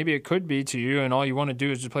understand maybe it could be to you and all you want to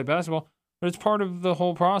do is just play basketball, but it's part of the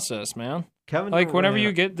whole process, man. Kevin Durant, whenever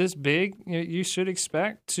you get this big, you should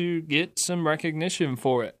expect to get some recognition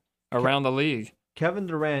for it around the league. Kevin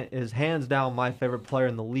Durant is hands down my favorite player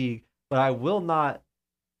in the league, but I will not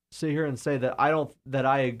sit here and say that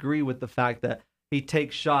I agree with the fact that he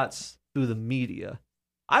takes shots through the media.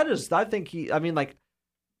 I think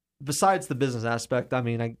besides the business aspect,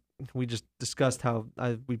 we just discussed how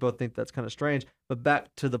we both think that's kind of strange, but back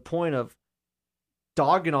to the point of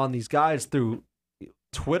dogging on these guys through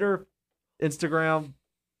Twitter, Instagram,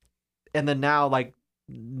 and then now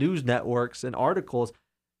news networks and articles,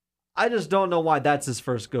 I just don't know why that's his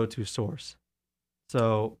first go-to source.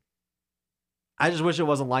 So I just wish it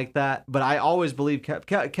wasn't like that, but I always believe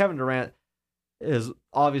Kevin Durant is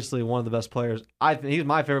obviously one of the best players. I think he's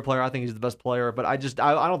my favorite player. I think he's the best player, but I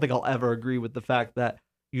don't think I'll ever agree with the fact that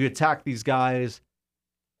you attack these guys.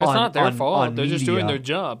 It's not their fault. They're just doing their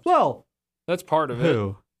job. Well, that's part of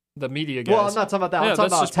it. The media guys. Well, I'm not talking about that. I'm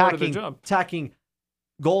talking about attacking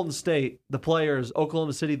Golden State, the players,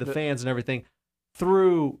 Oklahoma City, the fans, and everything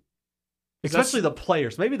through. Especially the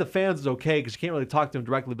players. Maybe the fans is okay because you can't really talk to them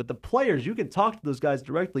directly, but the players, you can talk to those guys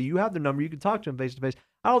directly. You have their number. You can talk to them face to face.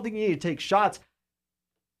 I don't think you need to take shots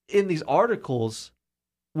in these articles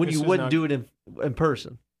when you wouldn't do it in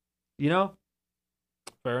person.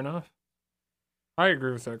 Fair enough. I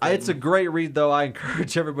agree with that. It's a great read, though. I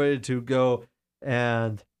encourage everybody to go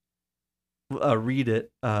and read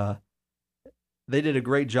it. They did a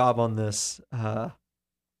great job on this.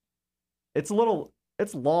 It's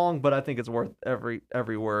long, but I think it's worth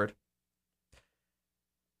every word.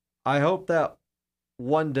 I hope that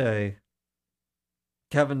one day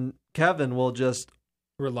Kevin will just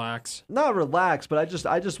relax. Not relax, but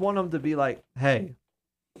I just want him to be like, hey,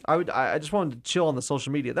 I just want him to chill on the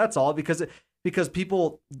social media. That's all, because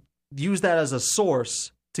people use that as a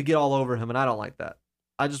source to get all over him, and I don't like that.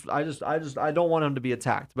 I don't want him to be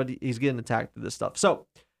attacked, but he's getting attacked through this stuff. So,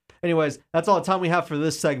 anyways, that's all the time we have for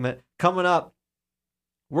this segment. Coming up,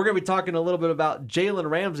 we're going to be talking a little bit about Jalen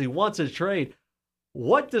Ramsey wants a trade.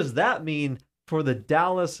 What does that mean for the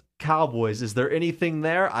Dallas Cowboys? Is there anything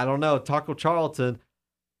there? I don't know. Taco Charlton,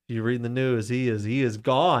 if you read the news, he is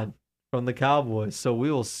gone from the Cowboys. So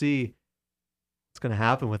we will see what's going to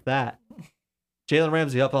happen with that. Jalen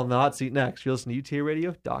Ramsey up on the hot seat next. You're listening to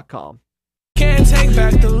UTARadio.com. Can't take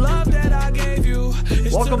back the love that I gave you.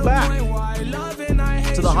 Welcome back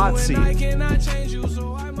to the hot seat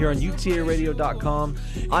here on UTARadio.com,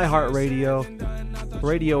 iHeartRadio,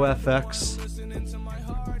 Radio FX,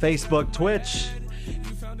 Facebook, Twitch,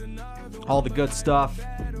 all the good stuff,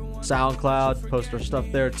 SoundCloud. Post our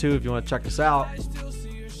stuff there too if you want to check us out.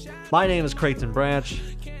 My name is Creighton Branch.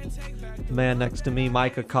 The man next to me,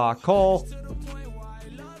 Micah Cole.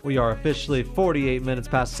 We are officially 48 minutes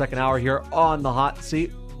past the second hour here on the hot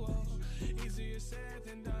seat.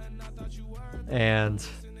 And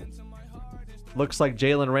looks like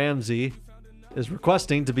Jalen Ramsey is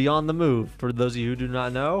requesting to be on the move. For those of you who do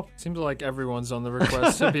not know. Seems like everyone's on the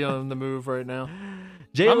request to be on the move right now.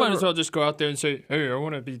 I Jalen, might as well just go out there and say, hey, I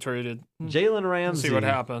want to be traded. Jalen Ramsey See what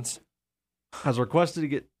happens. has requested to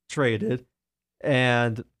get traded.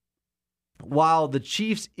 And while the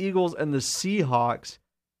Chiefs, Eagles, and the Seahawks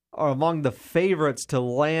are among the favorites to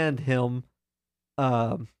land him,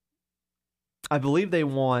 I believe they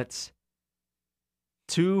want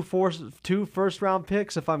two first-round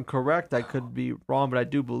picks, if I'm correct. I could be wrong, but I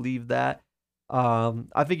do believe that.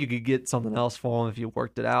 I think you could get something else for him if you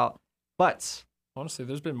worked it out. But honestly,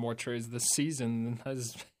 there's been more trades this season than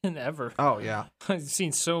has been ever. oh, yeah. I've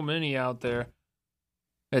seen so many out there.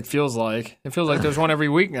 It feels like there's one every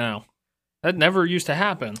week now. That never used to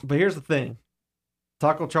happen. But here's the thing.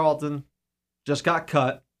 Taco Charlton just got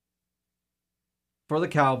cut for the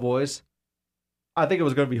Cowboys. I think it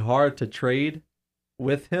was going to be hard to trade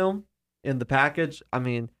with him in the package. I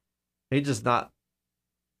mean, he's just not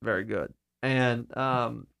very good. And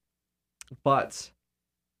but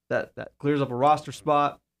that clears up a roster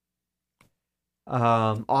spot.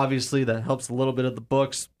 Obviously that helps a little bit of the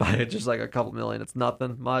books by just like a couple million. It's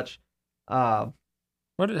nothing much. But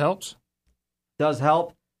it helps. Does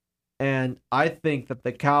help. And I think that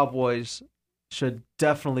the Cowboys should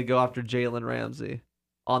definitely go after Jalen Ramsey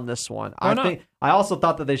on this one. I also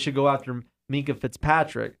thought that they should go after Minkah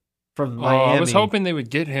Fitzpatrick from Miami. I was hoping they would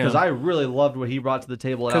get him. Because I really loved what he brought to the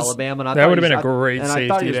table at Alabama. And that would have been a great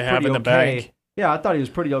safety to have in the bag. Yeah, I thought he was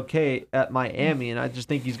pretty okay at Miami, and I just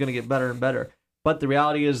think he's going to get better and better. But the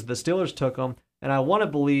reality is the Steelers took him, and I want to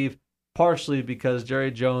believe partially because Jerry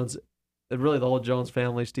Jones, and really the whole Jones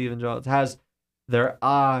family, Stephen Jones, has their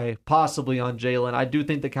eye possibly on Jalen. I do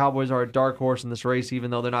think the Cowboys are a dark horse in this race,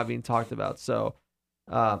 even though they're not being talked about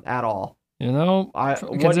at all. You know,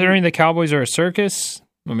 considering the Cowboys are a circus,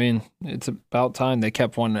 I mean, it's about time they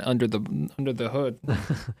kept one under the hood.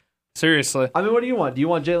 Seriously. I mean, what do you want? Do you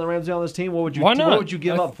want Jalen Ramsey on this team? What would you? Why not? What would you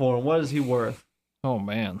give up for him? What is he worth? Oh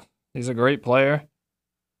man, he's a great player.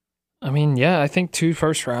 I mean, yeah, I think 2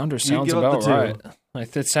 first-rounders sounds about right.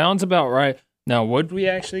 Like, that sounds about right. Now, would we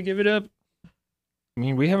actually give it up? I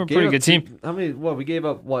mean, we have a pretty good team. How many? What we gave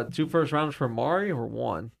up? What 2 first-rounders for Mari or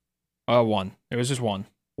 1? 1. It was just 1.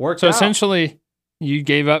 Worked so out. Essentially,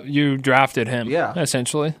 you drafted him. Yeah.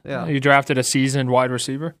 Essentially. Yeah. You drafted a seasoned wide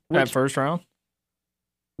receiver at first round.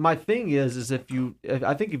 My thing is I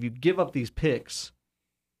think if you give up these picks,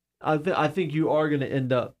 I think you are going to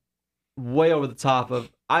end up way over the top of.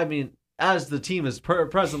 I mean, as the team is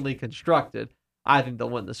presently constructed, I think they'll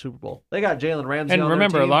win the Super Bowl. They got Jalen Ramsey. And on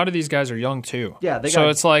remember, their team. a lot of these guys are young too. Yeah,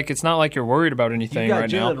 it's not like you're worried about anything right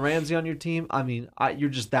now. You got Jalen Ramsey on your team. I mean, you're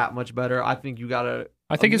just that much better. I think you got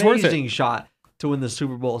it's worth it. Amazing shot to win the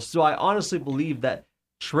Super Bowl. So I honestly believe that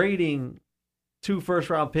trading 2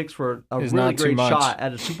 first-round picks for a really great shot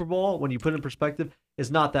at a Super Bowl, when you put it in perspective,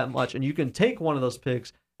 is not that much. And you can take one of those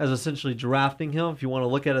picks as essentially drafting him, if you want to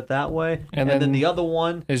look at it that way. And then the other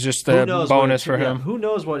one is just a bonus for him. Who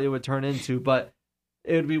knows what it would turn into, but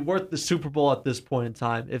it would be worth the Super Bowl at this point in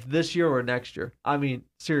time, if this year or next year. I mean,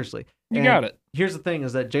 seriously. You got it. Here's the thing: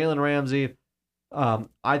 is that Jalen Ramsey,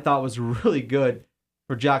 I thought was really good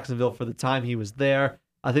for Jacksonville for the time he was there.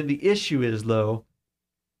 I think the issue is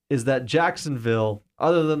that Jacksonville,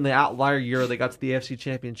 other than the outlier year they got to the AFC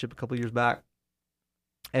Championship a couple years back,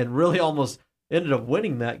 and really almost ended up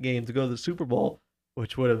winning that game to go to the Super Bowl,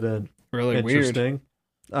 which would have been Really interesting.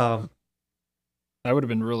 weird. That would have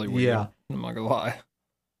been really weird. Yeah. I'm not going to lie.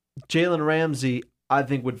 Jalen Ramsey, I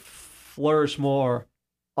think, would flourish more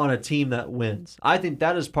on a team that wins. I think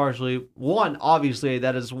that is partially, one, obviously,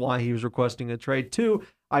 that is why he was requesting a trade. Two,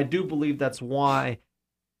 I do believe that's why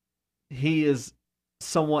he is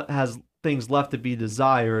somewhat has things left to be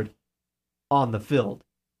desired on the field.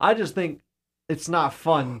 I just think it's not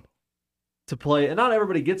fun to play, and not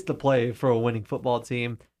everybody gets to play for a winning football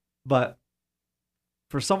team, but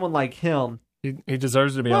for someone like him, He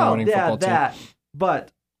deserves to be on a winning football team.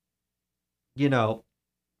 But,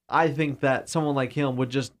 I think that someone like him would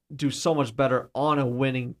just do so much better on a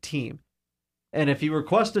winning team. And if he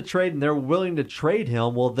requests a trade and they're willing to trade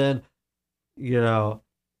him, well then,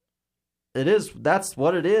 that's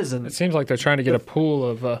what it is. And It seems like they're trying to get a pool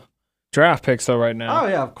of draft picks though right now. Oh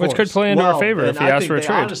yeah, of course. Which could play into our favor if he asks for a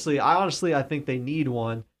trade. Honestly, I think they need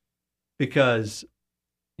one because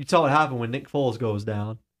you saw what happened when Nick Foles goes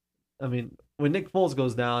down. I mean, when Nick Foles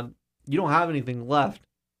goes down, you don't have anything left.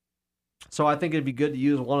 So I think it'd be good to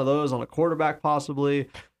use one of those on a quarterback possibly,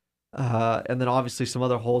 and then obviously some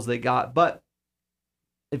other holes they got. But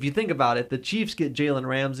if you think about it, the Chiefs get Jalen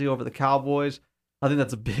Ramsey over the Cowboys. I think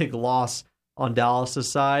that's a big loss on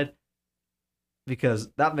Dallas' side because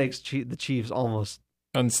that makes the Chiefs almost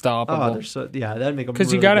unstoppable. That'd make them because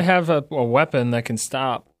really you got to good. have a weapon that can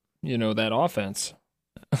stop, that offense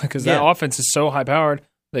because that offense is so high powered.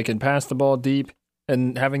 They can pass the ball deep,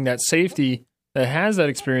 and having that safety that has that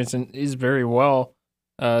experience and is very well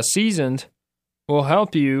seasoned will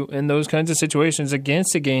help you in those kinds of situations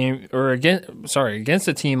against a team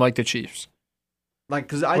like the Chiefs.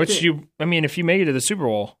 If you make it to the Super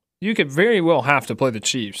Bowl, you could very well have to play the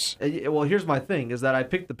Chiefs. Well, here's my thing: is that I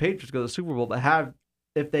picked the Patriots to go to the Super Bowl, but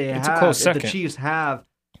if the Chiefs have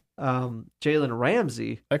Jalen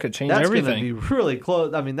Ramsey, that could change that's everything. That's going to be really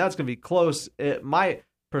close. I mean, that's going to be close. It might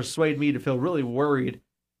persuade me to feel really worried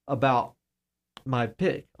about my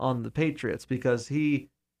pick on the Patriots because he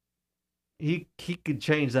could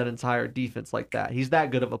change that entire defense like that. He's that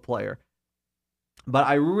good of a player. But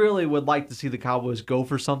I really would like to see the Cowboys go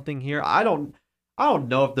for something here. I don't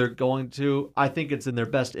know if they're going to. I think it's in their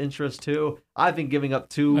best interest to. I think giving up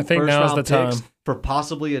 2 first-round picks for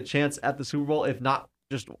possibly a chance at the Super Bowl, if not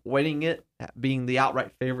just winning it, being the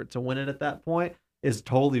outright favorite to win it at that point, is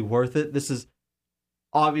totally worth it. This is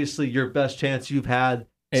obviously your best chance you've had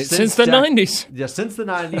since the 90s. Yeah, since the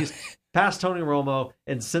 90s, past Tony Romo,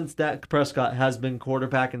 and since Dak Prescott has been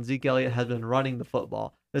quarterback and Zeke Elliott has been running the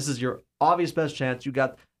football. This is your obvious best chance. You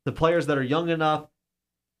got the players that are young enough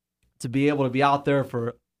to be able to be out there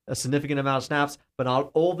for a significant amount of snaps, but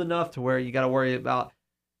not old enough to where you got to worry about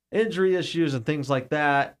injury issues and things like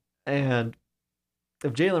that. And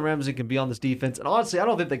if Jalen Ramsey can be on this defense, and honestly, I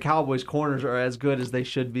don't think the Cowboys' corners are as good as they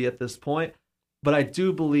should be at this point, but I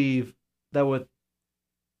do believe that with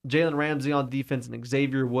Jalen Ramsey on defense and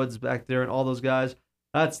Xavier Woods back there and all those guys,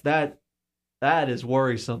 that is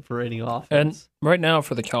worrisome for any offense. And right now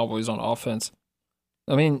for the Cowboys on offense,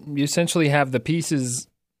 I mean, you essentially have the pieces.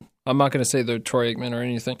 I'm not going to say they're Troy Aikman or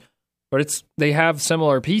anything, but they have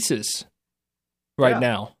similar pieces right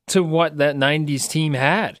now to what that 90s team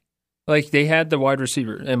had. Like they had the wide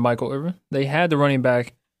receiver and Michael Irvin. They had the running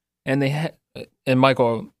back and Emmitt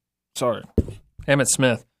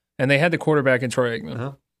Smith. And they had the quarterback in Troy Aikman.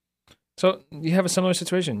 Uh-huh. So you have a similar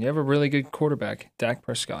situation. You have a really good quarterback, Dak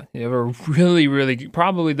Prescott. You have a really, really good,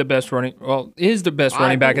 probably the best running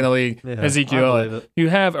back in the league, Ezekiel Elliott. You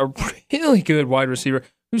have a really good wide receiver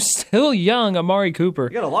who's still young, Amari Cooper. You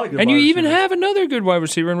got a lot of good and wide you even receivers. have another good wide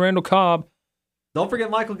receiver in Randall Cobb. Don't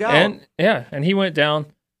forget Michael Gallup. And he went down.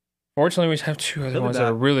 Fortunately, we have 2 other ones that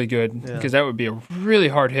are really good because that would be a really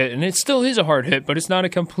hard hit. And it still is a hard hit, but it's not a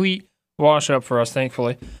complete wash-up for us,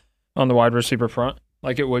 thankfully, on the wide receiver front,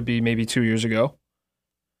 like it would be maybe 2 years ago.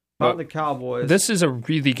 On the Cowboys. This is a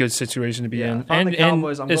really good situation to be in. The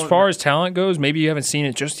Cowboys, as far as talent goes, maybe you haven't seen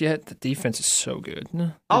it just yet. The defense is so good.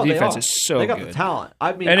 The defense is so good. They got the talent.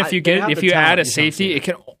 I mean, and if you add a safety, it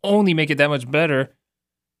can only make it that much better.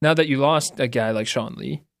 Now that you lost a guy like Sean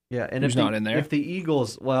Lee, and who's not in there. If the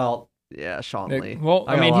Eagles, Sean Lee. Well,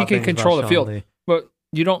 I mean, he can control the field, but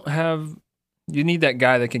you need that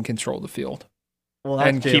guy that can control the field.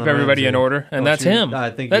 And keep everybody in order, and that's him.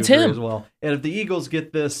 I think that's him him as well. And if the Eagles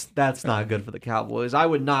get this, that's not good for the Cowboys. I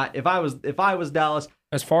would not. If I was Dallas,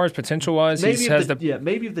 As far as potential-wise, maybe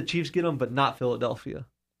if the Chiefs get him, but not Philadelphia.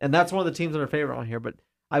 And that's one of the teams that are favored on here. But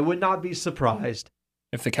I would not be surprised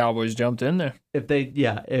if the Cowboys jumped in there. If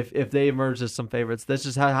they emerge as some favorites. That's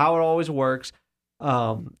just how it always works.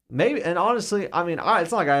 Maybe, and honestly, I mean,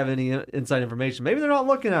 it's not like I have any inside information. Maybe they're not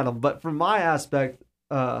looking at them, but from my aspect,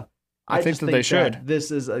 I think that they should.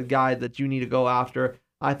 This is a guy that you need to go after.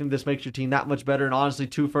 I think this makes your team that much better. And honestly,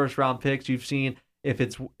 2 first-round picks, you've seen if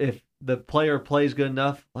the player plays good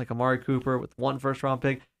enough, like Amari Cooper with 1 first-round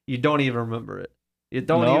pick, you don't even remember it. You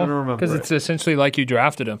don't even remember it. Because it's essentially like you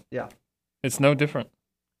drafted him. Yeah. It's no different.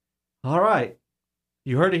 All right.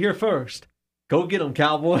 You heard it here first. Go get them,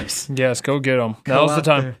 Cowboys. Yes, go get them. Now's the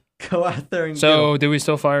time. Go out there and So, did we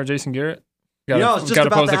still fire Jason Garrett? I was just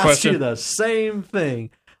about to ask you the same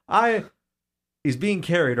thing. He's being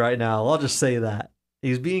carried right now. I'll just say that.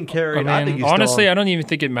 He's being carried. I think honestly, I don't even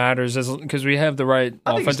think it matters because we have the right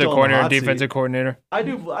offensive coordinator and defensive coordinator. I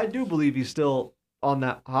do believe he's still on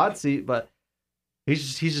that hot seat, but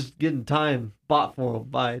he's just getting time bought for him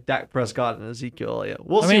by Dak Prescott and Ezekiel Elliott.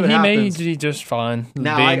 We'll see what happens. He may be just fine being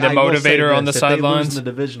the motivator on the sidelines. If they lose in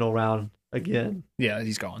the divisional round again, yeah,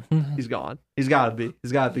 he's gone. He's gone. He's got to be.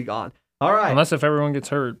 He's got to be gone. All right. Unless if everyone gets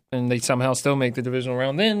hurt and they somehow still make the divisional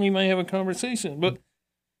round, then we may have a conversation. But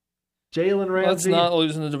Jalen Ramsey, let's not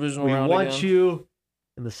lose in the divisional round. We want you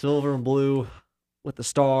in the silver and blue with the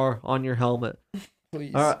star on your helmet.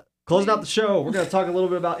 Please. All right. Closing out the show, we're going to talk a little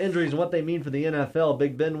bit about injuries and what they mean for the NFL.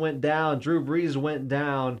 Big Ben went down. Drew Brees went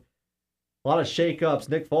down. A lot of shakeups.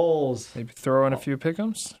 Nick Foles. Maybe throw in a few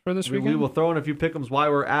pick'ems for this weekend. We will throw in a few pick'ems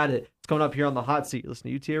while we're at it. It's coming up here on the hot seat.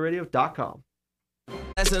 Listen to UTARadio.com.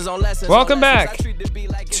 Welcome back to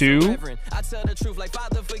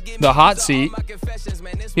the hot seat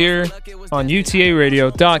here on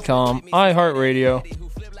UTARadio.com,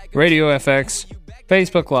 iHeartRadio, Radio FX,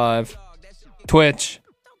 Facebook Live, Twitch,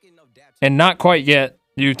 and not quite yet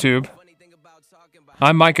YouTube.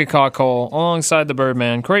 I'm Micah Cockle alongside the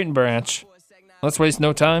Birdman, Creighton Branch. Let's waste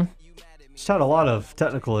no time. Just had a lot of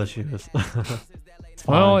technical issues.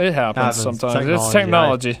 Well, it happens sometimes. It's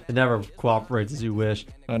technology. It never cooperates as you wish.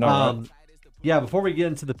 I know, right? Yeah, before we get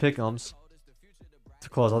into the pick'ems, to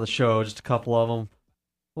close out the show, just a couple of them.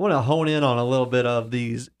 I want to hone in on a little bit of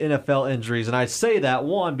these NFL injuries. And I say that,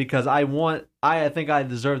 one, because I think I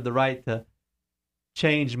deserve the right to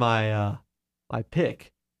change my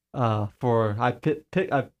pick. I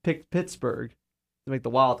picked Pittsburgh to make the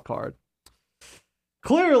wild card.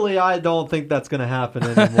 Clearly, I don't think that's going to happen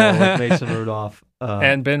anymore with Mason Rudolph.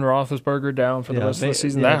 And Ben Roethlisberger down for the rest of the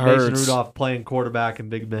season. That hurts. Mason Rudolph playing quarterback and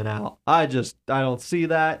Big Ben out. I don't see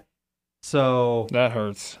that. So that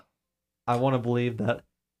hurts. I want to believe that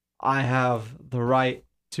I have the right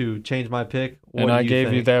to change my pick. And I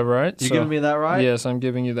gave you that right. You're giving me that right? Yes, I'm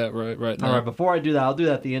giving you that right now. All right, before I do that, I'll do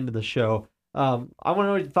that at the end of the show. I want to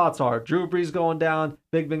know what your thoughts are. Drew Brees going down,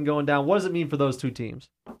 Big Ben going down. What does it mean for those two teams?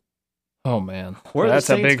 Oh, man. Where does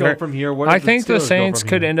the Saints go from here? I think the Saints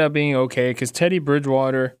could end up being okay because Teddy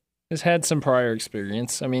Bridgewater has had some prior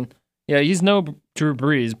experience. I mean, yeah, he's no Drew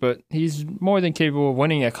Brees, but he's more than capable of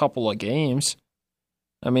winning a couple of games.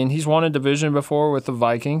 I mean, he's won a division before with the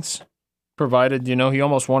Vikings, provided, he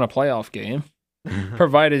almost won a playoff game,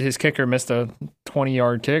 provided his kicker missed a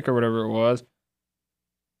 20-yard kick or whatever it was.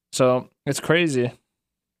 So, it's crazy.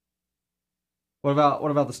 What about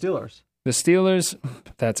the Steelers? The Steelers,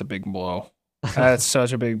 that's a big blow. That's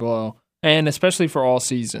such a big blow. And especially for all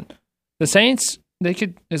season. The Saints, they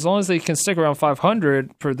could, as long as they can stick around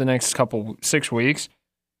 500 for the next 6 weeks,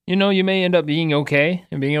 you may end up being okay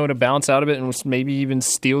and being able to bounce out of it and maybe even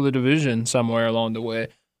steal the division somewhere along the way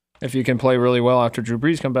if you can play really well after Drew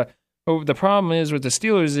Brees comes back. But the problem is with the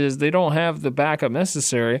Steelers is they don't have the backup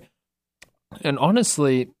necessary. And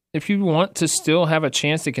honestly, if you want to still have a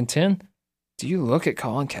chance to contend, do you look at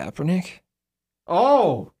Colin Kaepernick?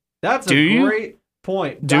 Oh, that's a great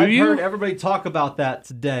point. I've heard everybody talk about that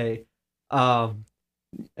today. And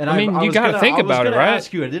you got to think about it, right?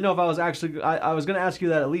 Ask you. I didn't know if I was actually. I was going to ask you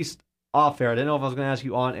that at least off air. I didn't know if I was going to ask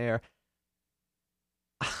you on air.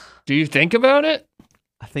 Do you think about it?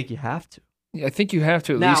 I think you have to. I think you have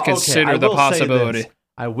to at least consider the possibility.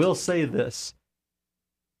 I will say this.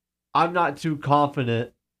 I'm not too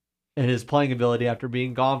confident in his playing ability after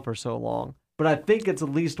being gone for so long. But I think it's at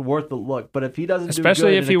least worth the look. But if he doesn't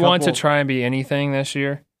especially if he wants to try and be anything this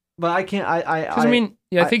year. But I can't. I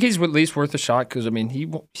think he's at least worth a shot because,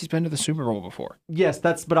 he's been to the Super Bowl before. Yes,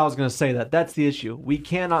 but I was going to say that. That's the issue. We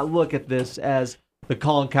cannot look at this as the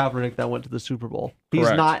Colin Kaepernick that went to the Super Bowl.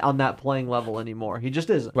 He's not on that playing level anymore. He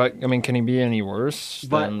just isn't. But, can he be any worse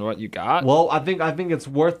than what you got? Well, I think it's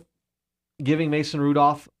worth giving Mason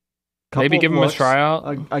Rudolph Maybe give him a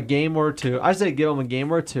tryout. A game or two. I say give him a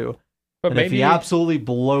game or two. But and maybe if he absolutely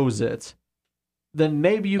blows it, then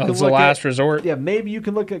maybe you can look the last resort. Yeah, maybe you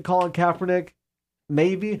can look at Colin Kaepernick.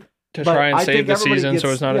 Maybe. To try and save the season so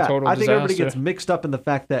it's not a total disaster. I think everybody gets mixed up in the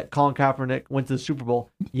fact that Colin Kaepernick went to the Super Bowl.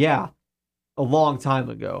 Yeah, a long time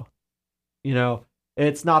ago.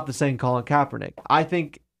 It's not the same Colin Kaepernick. I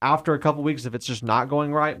think after a couple weeks, if it's just not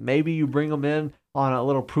going right, maybe you bring him in on a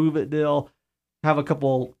little prove-it deal, have a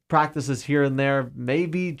couple practices here and there,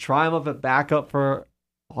 maybe try him up at backup for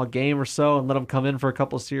a game or so and let him come in for a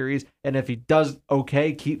couple series. And if he does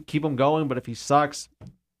okay, keep him going. But if he sucks,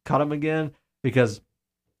 cut him again because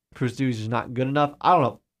Bruce Dewey's just not good enough. I don't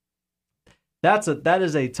know. That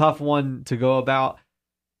is a tough one to go about.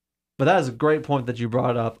 But that is a great point that you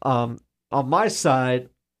brought up. On my side,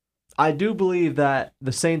 I do believe that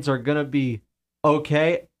the Saints are going to be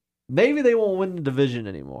okay. Maybe they won't win the division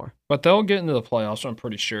anymore. But they'll get into the playoffs, I'm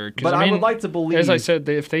pretty sure. But I would like to believe... As I said,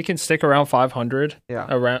 if they can stick around 500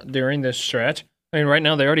 during this stretch, right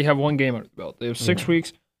now they already have one game under the belt. They have 6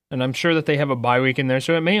 weeks, and I'm sure that they have a bye week in there,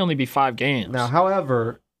 so it may only be 5 games. Now,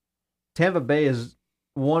 however, Tampa Bay is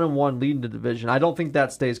 1-1 leading the division. I don't think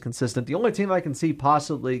that stays consistent. The only team I can see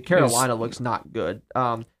possibly... Carolina looks not good.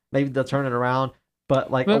 Maybe they'll turn it around, but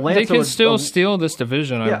Atlanta... They can still steal this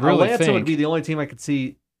division, I really think. Atlanta would be the only team I could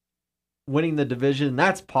see winning the division.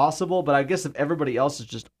 That's possible, but I guess if everybody else is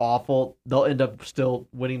just awful, they'll end up still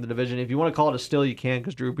winning the division. If you want to call it a steal, you can,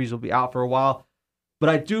 because Drew Brees will be out for a while. But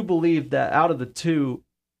I do believe that out of the two,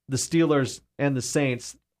 the Steelers and the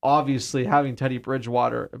Saints, obviously having Teddy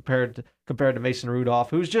Bridgewater compared to Mason Rudolph,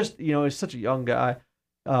 who's just, is such a young guy,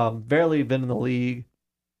 barely been in the league.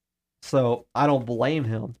 So I don't blame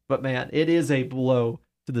him. But man, it is a blow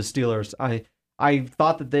to the Steelers. I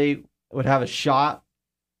thought that they would have a shot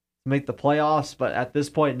to make the playoffs, but at this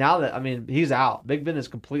point, now that, he's out. Big Ben is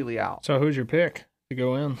completely out. So who's your pick to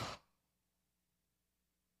go in?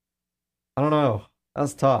 I don't know.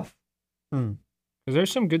 That's tough. Because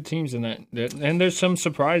there's some good teams in that, and there's some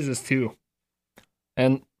surprises too.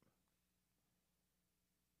 And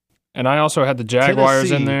I also had the Jaguars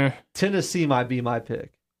in there. Tennessee might be my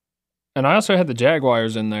pick. And I also had the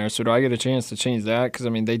Jaguars in there, so do I get a chance to change that? Because,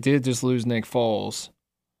 they did just lose Nick Foles.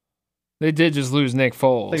 I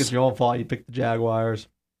think it's your own fault you picked the Jaguars.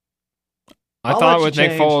 I thought with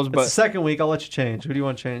Nick Foles, but it's the second week, I'll let you change. Who do you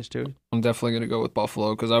want to change to? I'm definitely going to go with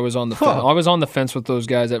Buffalo because I was on the I was on the fence with those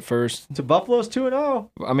guys at first. So Buffalo's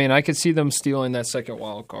 2-0. I could see them stealing that second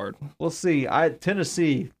wild card. We'll see.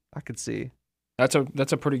 Tennessee, I could see. That's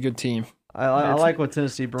a pretty good team. I like what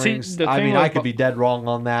Tennessee brings. I could be dead wrong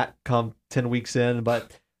on that come 10 weeks in,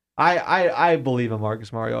 but I believe in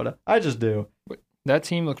Marcus Mariota. I just do. That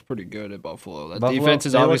team looks pretty good at Buffalo. Defense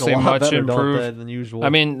is obviously much better, improved than usual.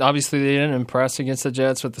 Obviously they didn't impress against the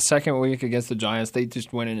Jets, but the second week against the Giants, they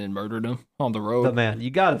just went in and murdered them on the road. But man,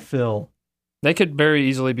 you got to feel. They could very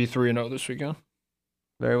easily be 3-0 this weekend.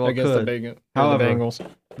 Very well against could. the However, Bengals.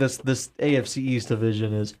 This AFC East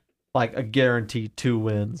division is like a guaranteed 2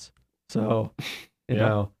 wins. So, you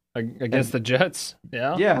know. Against the Jets,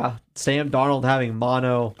 yeah. Yeah, Sam Darnold having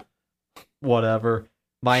mono, whatever.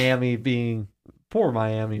 Miami being... Poor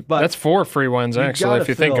Miami, but that's 4 free wins actually. If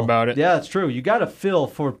you think about it, yeah, that's true. You got to feel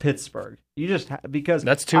for Pittsburgh. You just because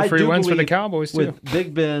that's 2 free wins for the Cowboys too. With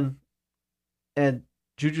Big Ben and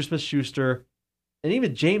Juju Smith-Schuster, and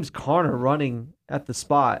even James Conner running at the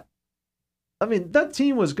spot. That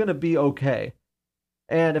team was going to be okay,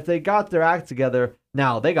 and if they got their act together,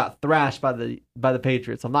 now they got thrashed by the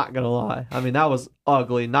Patriots. I'm not going to lie. That was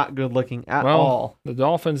ugly, not good looking at all. The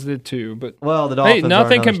Dolphins did too, but the Dolphins. Hey,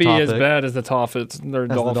 nothing can be as bad as the Dolphins.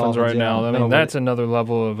 Dolphins right now. That's another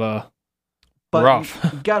level of rough.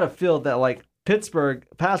 You got to feel that Pittsburgh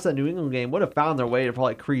past that New England game would have found their way to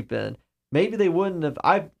probably creep in. Maybe they wouldn't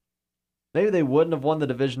have. Maybe they wouldn't have won the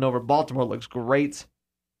division over. Baltimore looks great.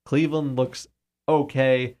 Cleveland looks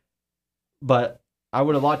okay, but. I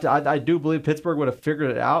would have liked to. I do believe Pittsburgh would have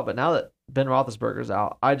figured it out, but now that Ben Roethlisberger's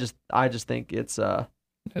out, I just think it's over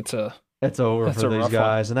for these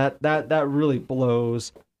guys, and that really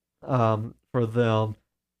blows for them.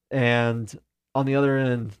 And on the other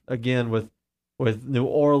end, again with New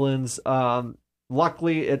Orleans,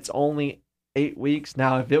 luckily it's only 8 weeks.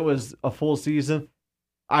 Now, if it was a full season,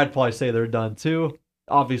 I'd probably say they're done too.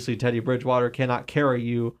 Obviously, Teddy Bridgewater cannot carry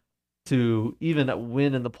you to even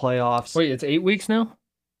win in the playoffs. Wait, it's 8 weeks now?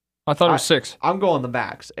 I thought it was 6. I'm going the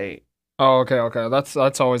max 8. Oh, okay.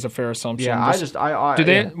 That's always a fair assumption.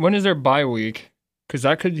 Yeah, when is their bye week? Because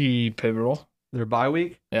that could be pivotal. Their bye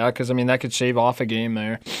week? Yeah, because that could shave off a game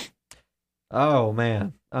there. Oh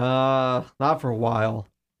man, not for a while.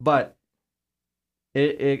 But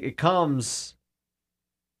it comes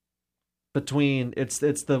between it's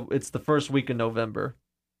the first week in November.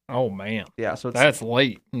 Oh man. Yeah, so that's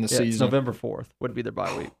late in the season. It's November 4th would be their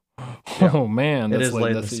bye week. Oh man, It that's is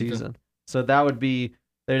late in the season. So that would be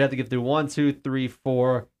they'd have to get through 1, 2, 3,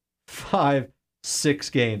 4, 5, 6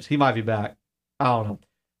 games. He might be back. I don't know.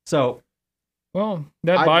 So well,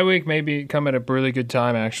 that bye week may come at a really good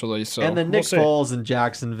time actually. So and then Nick Foles in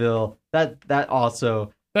Jacksonville. That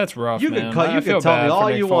also that's rough. You man. can tell me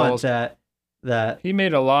all you want that he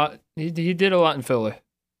made a lot. He did a lot in Philly.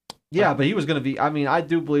 Yeah, but he was going to be. I mean, I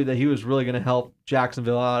do believe that he was really going to help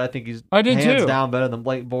Jacksonville out. I think he's hands down better than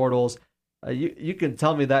Blake Bortles. You can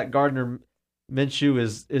tell me that Gardner Minshew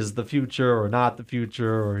is the future or not the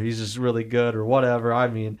future, or he's just really good or whatever. I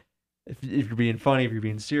mean, if you're being funny, if you're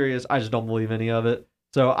being serious, I just don't believe any of it.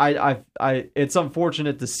 So it's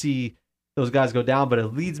unfortunate to see those guys go down, but it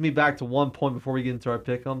leads me back to one point before we get into our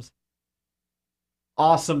pick'ems.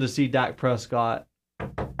 Awesome to see Dak Prescott,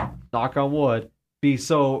 knock on wood, he's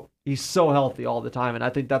so healthy all the time, and I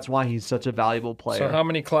think that's why he's such a valuable player. So how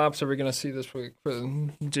many claps are we going to see this week for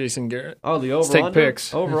Jason Garrett? Oh, the over. Let's take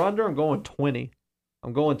picks. Over under. I'm going 20.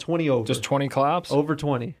 I'm going 20 over. Just 20 claps. Over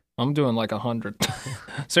 20. I'm doing like 100.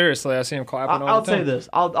 Seriously, I see him clapping. I'll say this.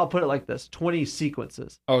 I'll put it like this: 20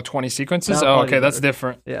 sequences. Oh, 20 sequences. Oh, okay, that's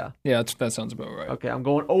different. Yeah. Yeah, that sounds about right. Okay, I'm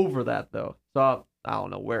going over that though. So I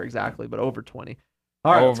don't know where exactly, but over 20.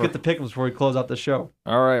 All right, let's get the pick'ems before we close out the show.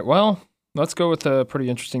 All right. Well. Let's go with a pretty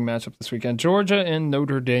interesting matchup this weekend. Georgia and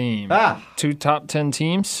Notre Dame. Two top 10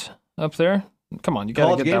 teams up there. Come on, you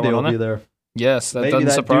got to get that one on there. Yes, that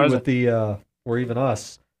doesn't surprise me. Or even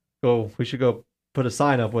us. We should go put a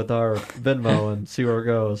sign up with our Venmo and see where it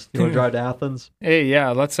goes. You want to drive to Athens? Hey,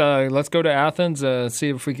 yeah, let's go to Athens, see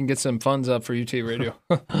if we can get some funds up for UTA Radio.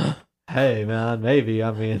 Hey, man, maybe.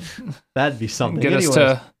 I mean, that'd be something. Get us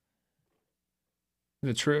to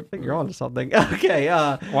the trip. I think you're on to something. Okay.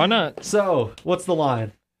 Why not? So, what's the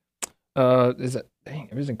line? It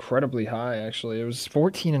was incredibly high, actually. It was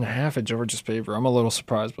 14.5 at Georgia's favor. I'm a little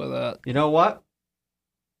surprised by that. You know what?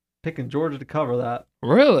 Picking Georgia to cover that.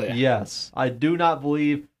 Really? Yes. I do not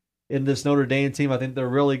believe in this Notre Dame team. I think they're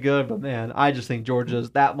really good, but man, I just think Georgia is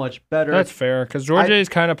that much better. That's fair, because Georgia is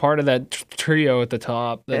kind of part of that trio at the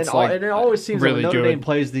top. That's and it always seems really like when Notre Dame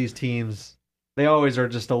plays these teams, they always are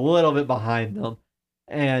just a little bit behind them.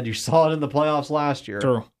 And you saw it in the playoffs last year.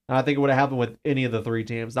 True. And I think it would have happened with any of the three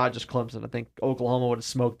teams, not just Clemson. I think Oklahoma would have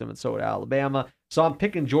smoked them, and so would Alabama. So I'm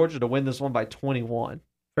picking Georgia to win this one by 21.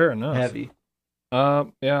 Fair enough. Heavy.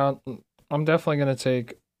 Yeah, I'm definitely going to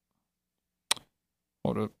take...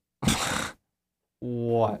 Hold up.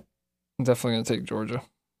 What? I'm definitely going to take Georgia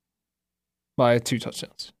by 2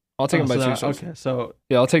 touchdowns. I'll take them by 2 touchdowns. Okay, so...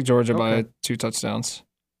 Yeah, I'll take Georgia by 2 touchdowns.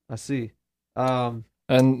 I see.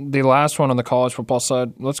 And the last one on the college football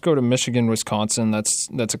side, let's go to Michigan, Wisconsin. That's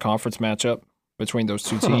a conference matchup between those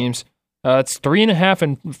two teams. It's 3.5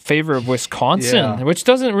 in favor of Wisconsin, which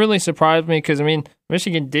doesn't really surprise me because, I mean,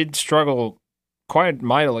 Michigan did struggle quite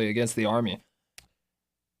mightily against the Army.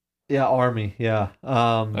 Yeah, Army, yeah.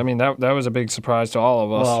 I mean, that was a big surprise to all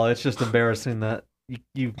of us. Well, it's just embarrassing that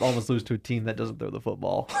you almost lose to a team that doesn't throw the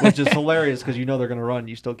football, which is hilarious because you know they're going to run.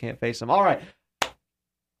 You still can't face them. All right.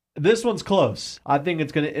 This one's close. I think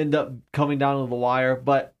it's going to end up coming down to the wire,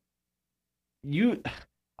 but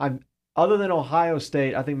other than Ohio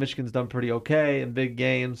State, I think Michigan's done pretty okay in big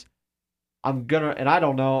games. I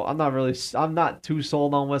don't know. I'm not too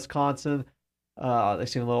sold on Wisconsin. They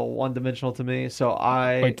seem a little one-dimensional to me, so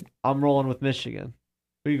I'm rolling with Michigan.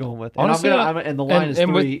 Who are you going with? Honestly, and the line is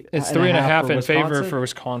 3. It's 3.5 in favor for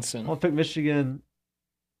Wisconsin. I'll pick Michigan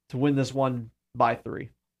to win this one by 3.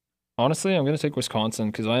 Honestly, I'm going to take Wisconsin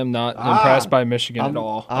because I am not impressed by Michigan at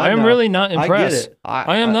all. I am not. really not impressed. I get it.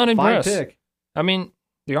 I am not impressed. Pick. I mean,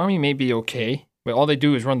 the Army may be okay, but all they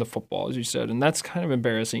do is run the football, as you said, and that's kind of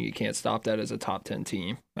embarrassing. You can't stop that as a top 10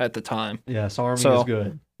 team at the time. Yes, Army is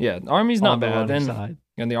good. Yeah, Army's not bad.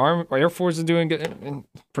 And the Air Force is doing good. And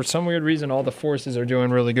for some weird reason, all the forces are doing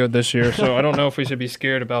really good this year, so I don't know if we should be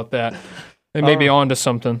scared about that. They may be on to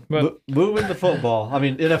something. But moving to football. I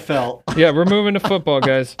mean, NFL. Yeah, we're moving to football,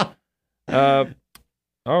 guys.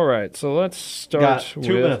 All right, so let's start. Got 2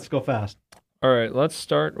 minutes. Go fast. All right, let's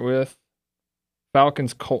start with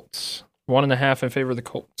Falcons Colts. 1.5 in favor of the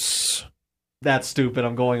Colts. That's stupid.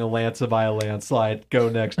 I'm going Atlanta by a landslide. Go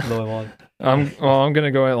next, Billy Long. I'm going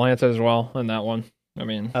to go Atlanta as well in that one. I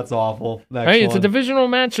mean, that's awful. It's a divisional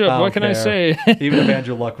matchup. What can I say? Even if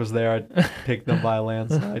Andrew Luck was there, I'd pick them by a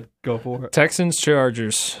landslide. Go for it. Texans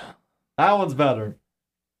Chargers. That one's better.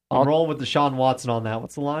 I'm rolling with Deshaun Watson on that.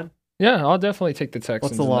 What's the line? Yeah, I'll definitely take the Texans.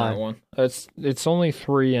 What's the line? in that one. It's only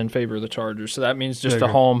 3 in favor of the Chargers, so that means just There a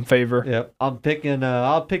you go. home favor. Yep. I'll pick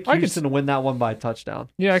Houston to win that one by a touchdown.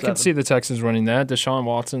 Yeah, I 7. can see the Texans winning that. Deshaun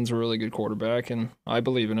Watson's a really good quarterback, and I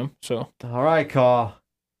believe in him. So, All right, Carl.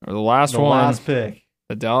 the last The one, last pick.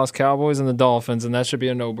 the Dallas Cowboys and the Dolphins, and that should be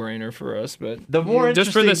a no-brainer for us. But The more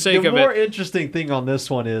just for the sake of more it, interesting thing on this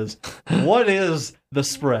one is what is the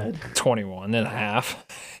spread?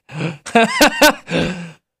 21.5.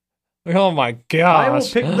 Oh my gosh! I will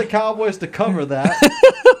pick the Cowboys to cover that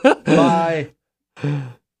by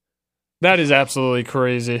That is absolutely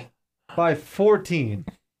crazy. 14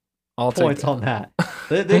 I'll take points that. on that.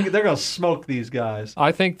 They're gonna smoke these guys.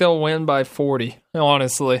 I think they'll win by 40.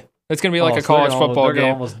 Honestly, it's gonna be like a So college they're gonna football they're gonna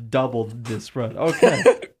game. almost double the spread. Okay.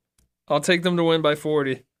 I'll take them to win by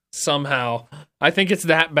 40 somehow. I think it's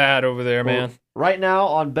that bad over there, man. Right now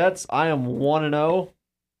on bets, I am 1-0.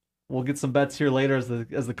 We'll get some bets here later as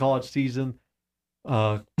the college season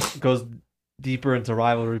goes deeper into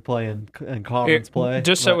rivalry play and conference play.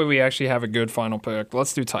 Just so we actually have a good final pick,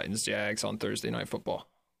 let's do Titans Jags on Thursday Night Football.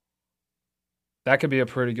 That could be a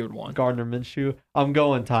pretty good one. Gardner Minshew. I'm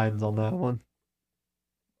going Titans on that one.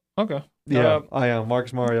 Okay. Yeah, I am.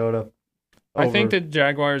 Marcus Mariota. I think over. the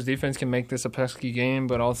Jaguars defense can make this a pesky game,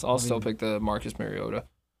 but I'll still pick the Marcus Mariota.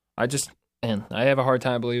 I have a hard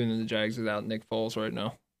time believing that the Jags without Nick Foles right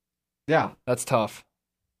now. Yeah. That's tough.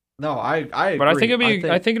 No, I agree. But I think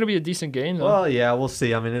it'll be a decent game though. Well, yeah, we'll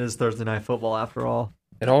see. I mean, it is Thursday Night Football after all.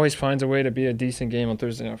 It always finds a way to be a decent game on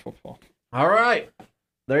Thursday Night Football. All right.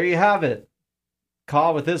 There you have it.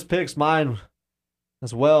 Call with his picks, mine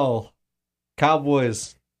as well.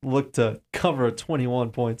 Cowboys look to cover a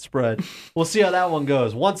 21-point spread. We'll see how that one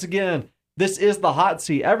goes. Once again, this is the Hot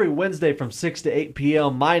Seat every Wednesday from 6 to 8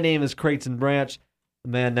 p.m. My name is Creighton Branch. The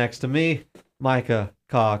man next to me, Micah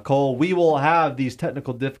Cole. We will have these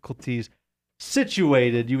technical difficulties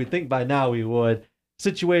situated. You would think by now we would.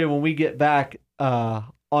 Situated when we get back on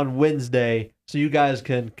Wednesday so you guys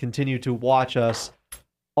can continue to watch us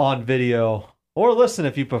on video or listen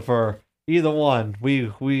if you prefer. Either one.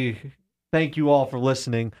 We thank you all for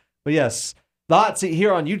listening. But yes, the Hot Seat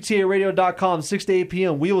here on UTARadio.com, 6 to 8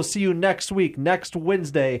 p.m. We will see you next week. Next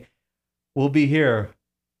Wednesday, we'll be here.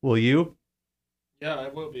 Will you? Yeah, I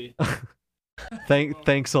will be.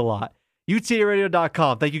 Thanks a lot.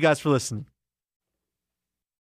 UTARadio.com. Thank you guys for listening.